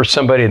word for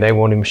somebody and they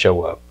won't even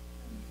show up.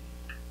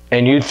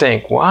 And you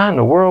think, why in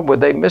the world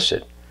would they miss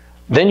it?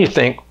 Then you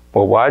think,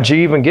 well, why'd you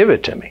even give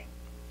it to me?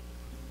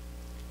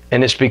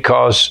 And it's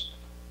because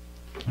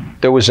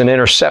there was an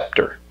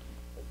interceptor.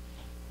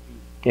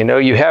 You know,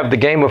 you have the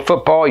game of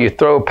football, you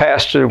throw a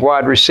pass to the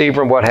wide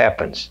receiver, and what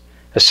happens?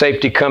 A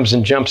safety comes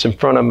and jumps in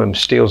front of him and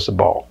steals the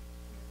ball.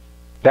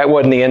 That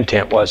wasn't the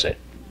intent, was it?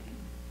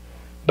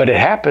 But it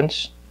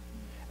happens.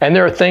 And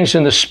there are things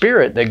in the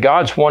Spirit that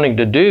God's wanting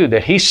to do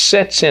that He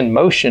sets in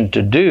motion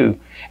to do,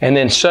 and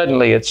then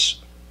suddenly it's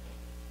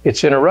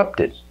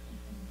interrupted.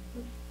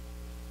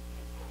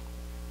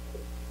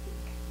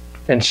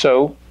 And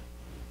so,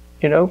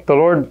 you know, the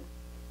Lord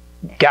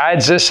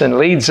guides us and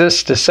leads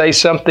us to say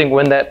something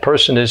when that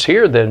person is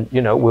here, then,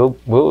 you know, we'll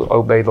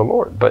obey the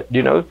Lord. But,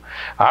 you know,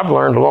 I've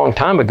learned a long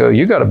time ago,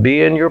 you got to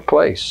be in your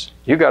place.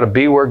 You got to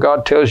be where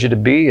God tells you to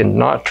be and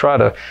not try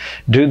to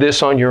do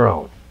this on your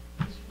own.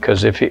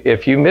 Because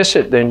if you miss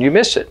it, then you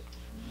miss it.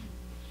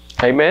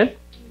 Amen?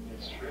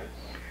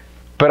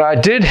 But I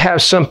did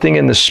have something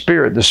in the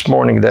Spirit this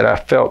morning that I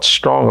felt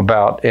strong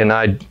about, and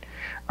I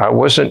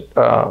wasn't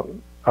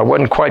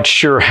quite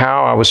sure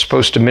how I was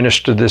supposed to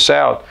minister this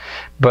out,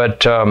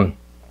 but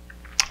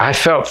I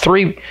felt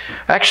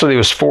actually it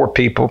was five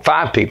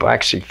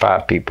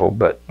people,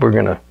 but we're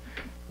going to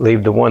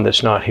leave the one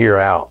that's not here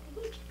out.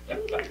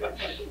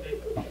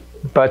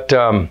 But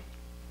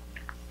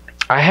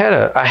I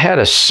had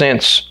a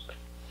sense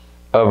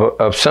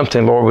of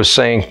something the Lord was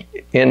saying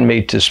in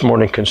me this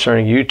morning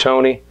concerning you,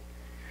 Tony.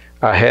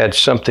 I had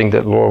something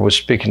that the Lord was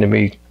speaking to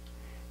me,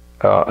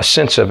 a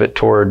sense of it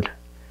toward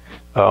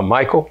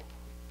Michael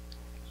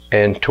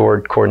and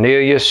toward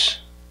Cornelius,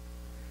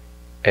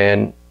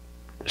 and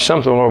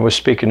something the Lord was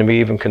speaking to me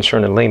even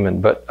concerning Lehman.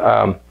 But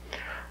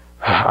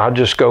I'll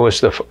just go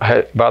as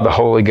by the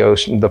Holy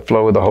Ghost and the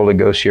flow of the Holy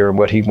Ghost here and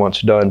what He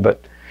wants done.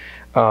 But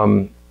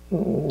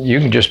you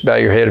can just bow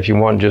your head if you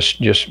want, just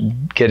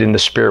get in the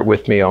Spirit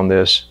with me on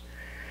this.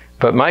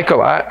 But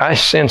Michael, I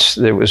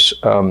sensed there was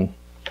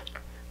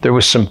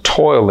some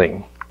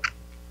toiling.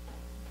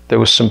 There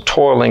was some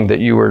toiling that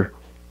you were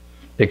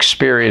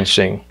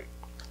experiencing.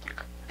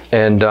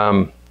 And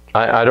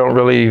I don't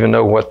really even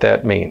know what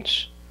that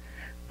means.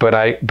 But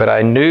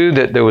I knew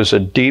that there was a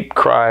deep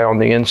cry on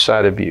the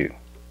inside of you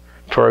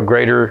for a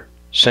greater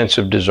sense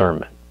of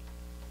discernment.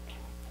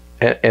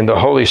 And the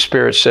Holy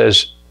Spirit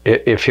says,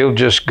 if He'll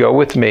just go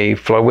with me,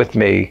 flow with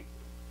me,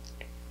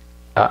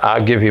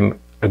 I'll give him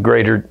a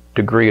greater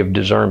degree of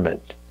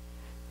discernment,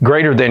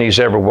 greater than he's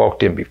ever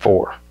walked in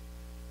before.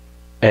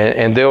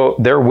 And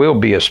there will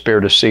be a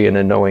spirit of seeing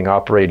and knowing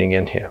operating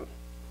in him.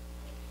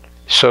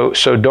 So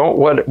don't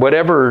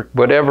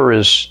whatever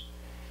is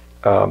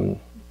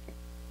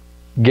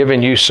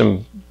giving you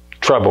some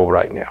trouble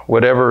right now,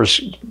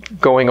 whatever's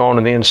going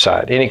on the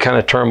inside, any kind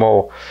of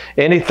turmoil,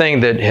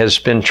 anything that has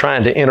been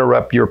trying to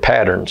interrupt your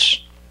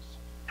patterns,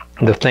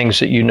 the things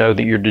that you know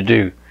that you're to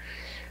do,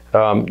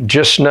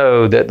 just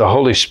know that the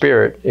Holy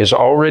Spirit is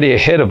already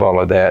ahead of all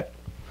of that,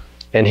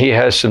 and He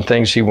has some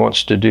things He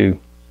wants to do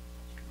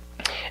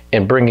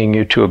in bringing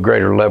you to a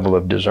greater level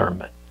of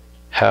discernment.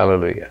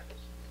 Hallelujah.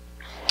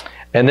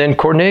 And then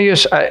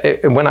Cornelius,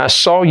 when I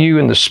saw you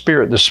in the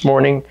Spirit this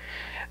morning,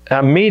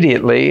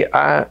 immediately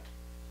I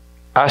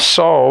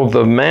saw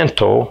the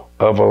mantle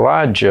of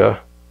Elijah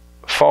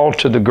fall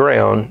to the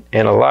ground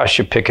and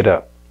Elisha pick it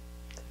up.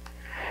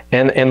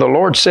 And the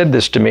Lord said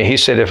this to me. He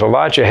said, if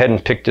Elijah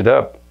hadn't picked it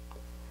up,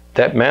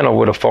 that mantle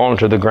would have fallen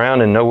to the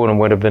ground and no one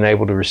would have been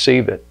able to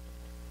receive it.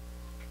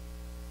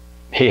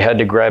 He had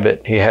to grab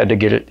it. He had to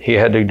get it. He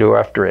had to go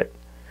after it.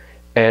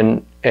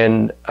 And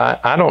And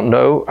I don't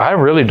know. I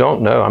really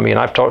don't know. I mean,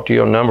 I've talked to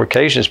you on a number of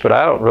occasions, but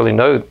I don't really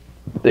know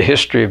the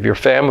history of your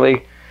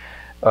family.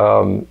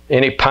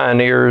 Any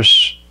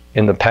pioneers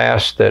in the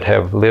past that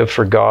have lived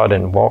for God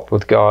and walked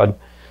with God.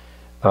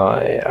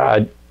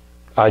 I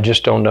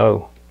just don't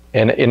know.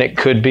 And it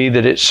could be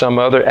that it's some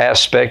other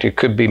aspect. It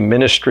could be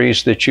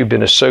ministries that you've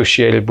been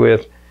associated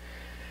with.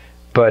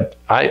 But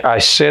I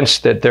sense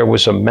that there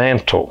was a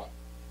mantle,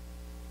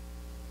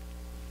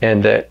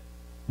 and that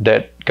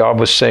God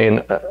was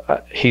saying,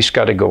 he's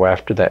got to go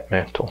after that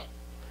mantle.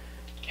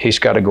 He's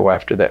got to go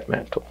after that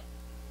mantle.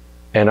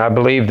 And I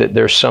believe that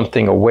there's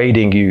something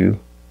awaiting you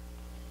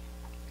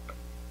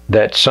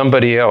that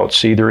somebody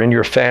else, either in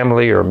your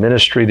family or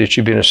ministry that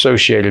you've been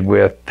associated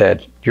with,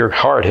 that your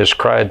heart has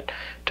cried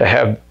to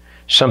have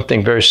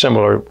something very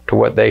similar to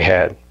what they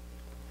had.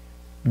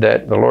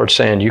 That the Lord's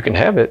saying, you can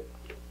have it,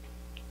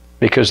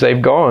 because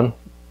they've gone.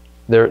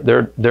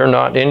 They're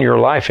not in your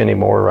life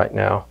anymore right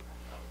now.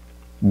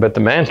 But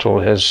the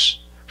mantle has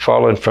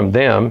fallen from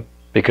them,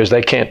 because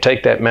they can't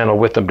take that mantle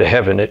with them to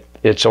heaven.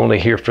 It's only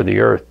here for the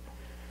earth.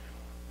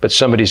 But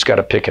somebody's got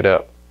to pick it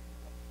up.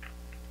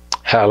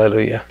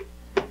 Hallelujah.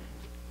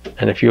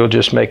 And if you'll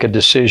just make a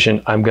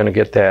decision, I'm going to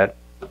get that,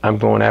 I'm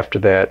going after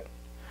that,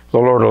 the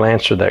Lord will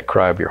answer that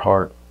cry of your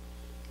heart.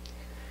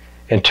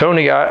 And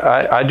Tony,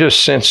 I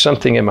just sensed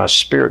something in my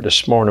spirit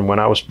this morning when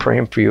I was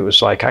praying for you. It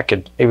was like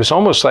it was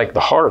almost like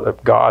the heart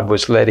of God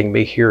was letting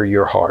me hear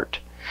your heart.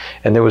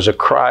 And there was a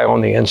cry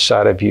on the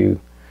inside of you,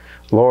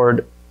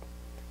 Lord,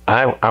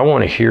 I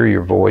want to hear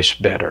your voice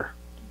better.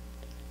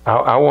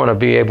 I want to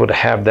be able to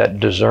have that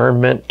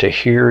discernment to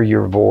hear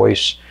your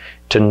voice,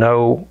 to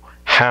know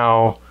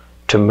how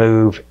to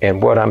move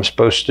and what I'm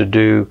supposed to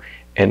do,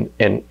 and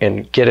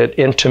get an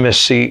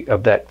intimacy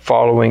of that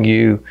following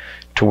you,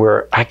 to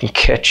where I can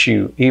catch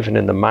you even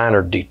in the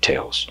minor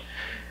details.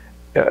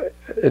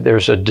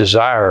 There's a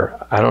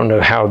desire. I don't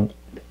know how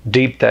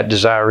deep that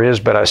desire is,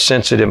 but I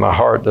sense it in my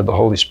heart that the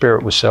Holy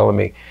Spirit was telling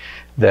me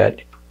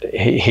that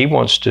He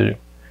wants to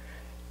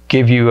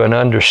give you an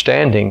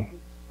understanding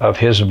of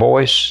His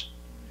voice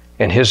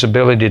and His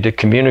ability to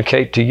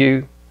communicate to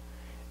you.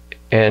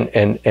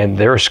 And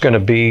there's going to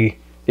be,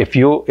 if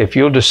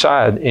you'll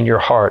decide in your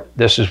heart,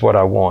 this is what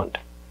I want,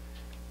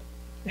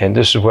 and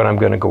this is what I'm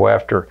going to go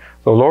after,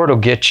 the Lord will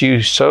get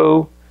you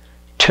so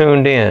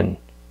tuned in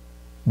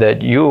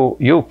that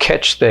you'll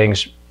catch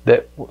things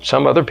that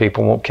some other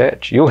people won't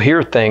catch. You'll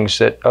hear things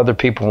that other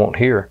people won't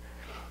hear.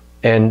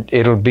 And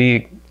it'll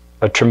be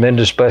a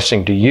tremendous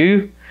blessing to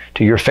you,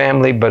 to your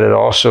family, but it'll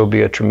also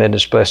be a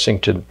tremendous blessing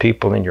to the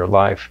people in your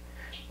life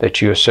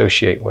that you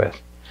associate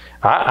with.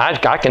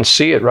 I can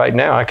see it right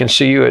now. I can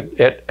see you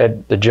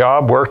at the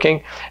job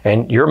working,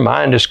 and your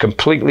mind is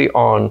completely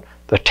on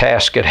the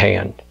task at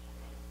hand.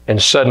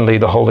 And suddenly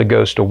the Holy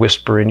Ghost will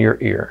whisper in your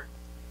ear,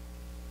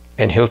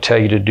 and He'll tell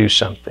you to do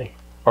something,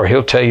 or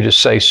He'll tell you to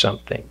say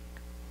something,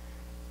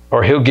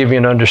 or He'll give you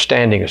an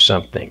understanding of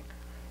something.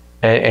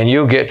 And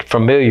you'll get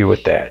familiar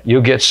with that.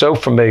 You'll get so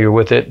familiar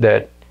with it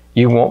that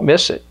you won't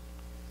miss it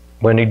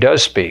when He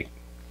does speak.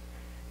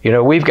 You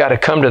know, we've got to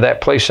come to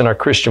that place in our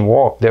Christian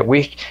walk that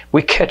we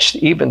catch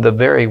even the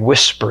very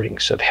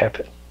whisperings of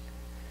heaven.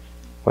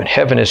 When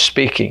heaven is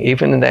speaking,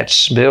 even in that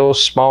still,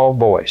 small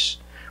voice,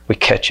 we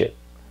catch it.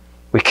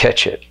 We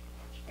catch it.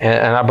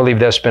 And I believe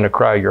that's been a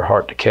cry of your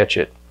heart, to catch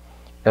it.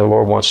 And the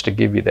Lord wants to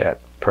give you that.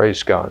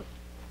 Praise God.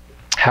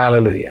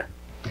 Hallelujah.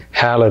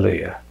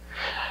 Hallelujah.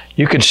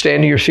 You can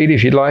stand to your feet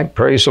if you'd like.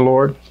 Praise the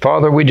Lord.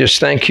 Father, we just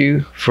thank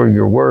you for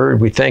your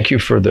word. We thank you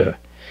for the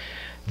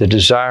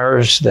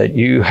desires that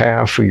you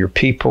have for your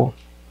people.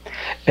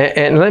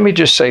 And let me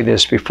just say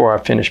this before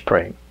I finish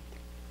praying.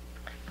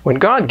 When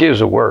God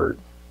gives a word,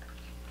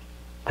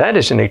 that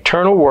is an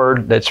eternal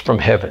word that's from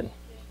heaven.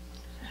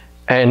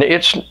 And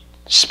it's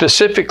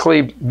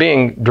specifically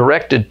being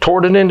directed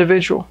toward an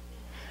individual.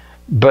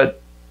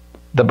 But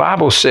the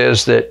Bible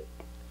says that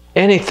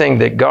anything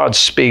that God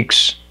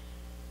speaks,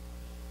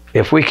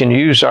 if we can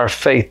use our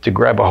faith to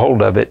grab a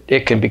hold of it,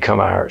 it can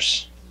become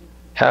ours.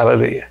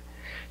 Hallelujah.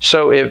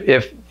 So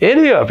if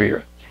any of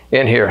you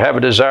in here have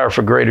a desire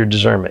for greater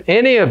discernment,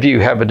 any of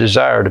you have a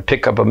desire to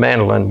pick up a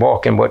mantle and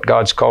walk in what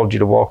God's called you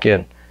to walk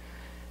in,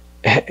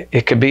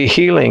 it could be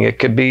healing, it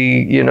could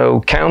be,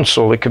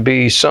 counsel, it could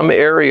be some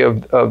area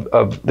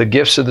of the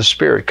gifts of the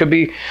Spirit, it could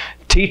be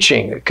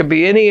teaching, it could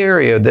be any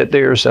area that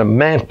there's a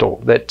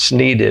mantle that's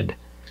needed.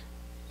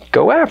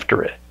 Go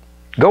after it.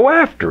 Go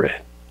after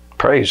it.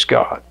 Praise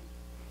God.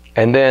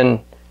 And then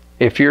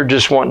if you're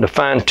just wanting to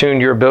fine-tune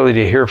your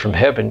ability to hear from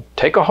heaven,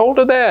 take a hold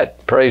of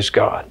that. Praise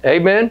God.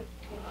 Amen.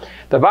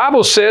 The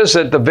Bible says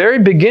that at the very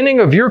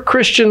beginning of your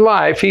Christian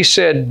life, He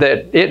said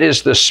that it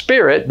is the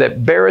Spirit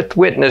that beareth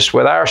witness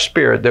with our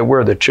spirit that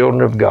we're the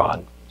children of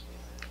God.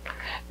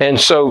 And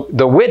so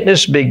the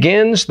witness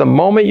begins the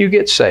moment you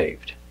get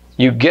saved.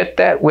 You get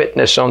that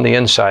witness on the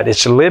inside.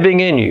 It's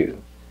living in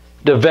you.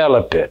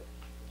 Develop it.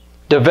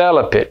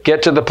 Develop it.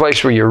 Get to the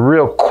place where you're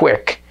real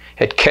quick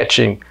at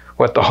catching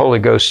what the Holy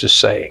Ghost is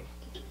saying.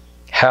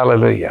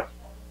 Hallelujah.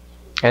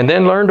 And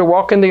then learn to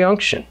walk in the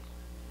unction.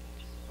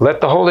 Let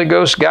the Holy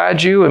Ghost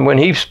guide you, and when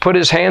He's put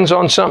His hands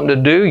on something to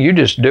do, you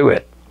just do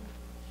it.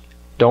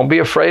 Don't be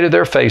afraid of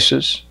their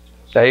faces.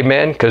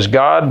 Amen. Because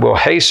God will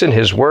hasten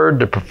His word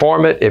to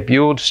perform it if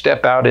you'll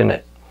step out in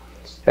it.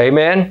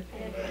 Amen.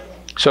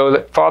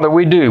 So, Father,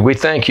 we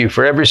thank you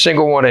for every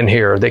single one in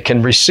here that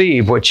can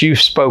receive what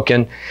you've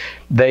spoken.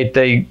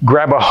 They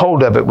grab a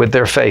hold of it with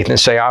their faith and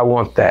say, I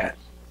want that.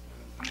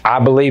 I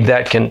believe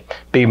that can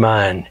be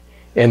mine.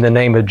 In the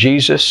name of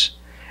Jesus.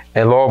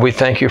 And Lord, we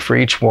thank you for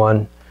each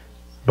one.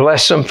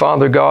 Bless them,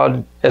 Father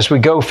God, as we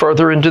go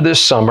further into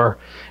this summer,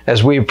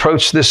 as we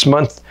approach this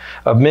month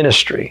of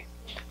ministry.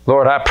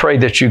 Lord, I pray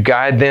that you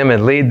guide them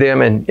and lead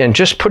them and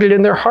just put it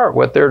in their heart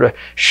what they're to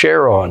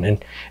share on.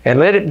 And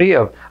let it be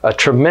a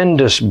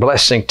tremendous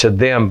blessing to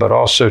them, but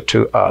also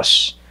to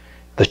us,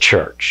 the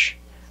church.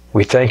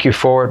 We thank you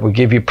for it. We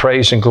give you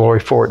praise and glory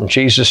for it in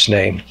Jesus'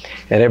 name.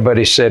 And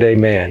everybody said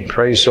amen.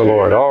 Praise the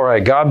Lord. All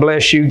right. God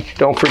bless you.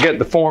 Don't forget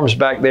the forms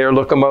back there.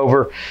 Look them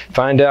over.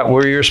 Find out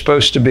where you're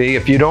supposed to be.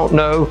 If you don't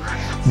know,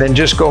 then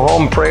just go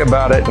home and pray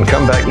about it and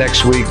come back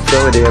next week.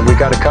 Fill it in. We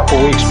got a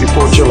couple weeks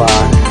before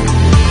July.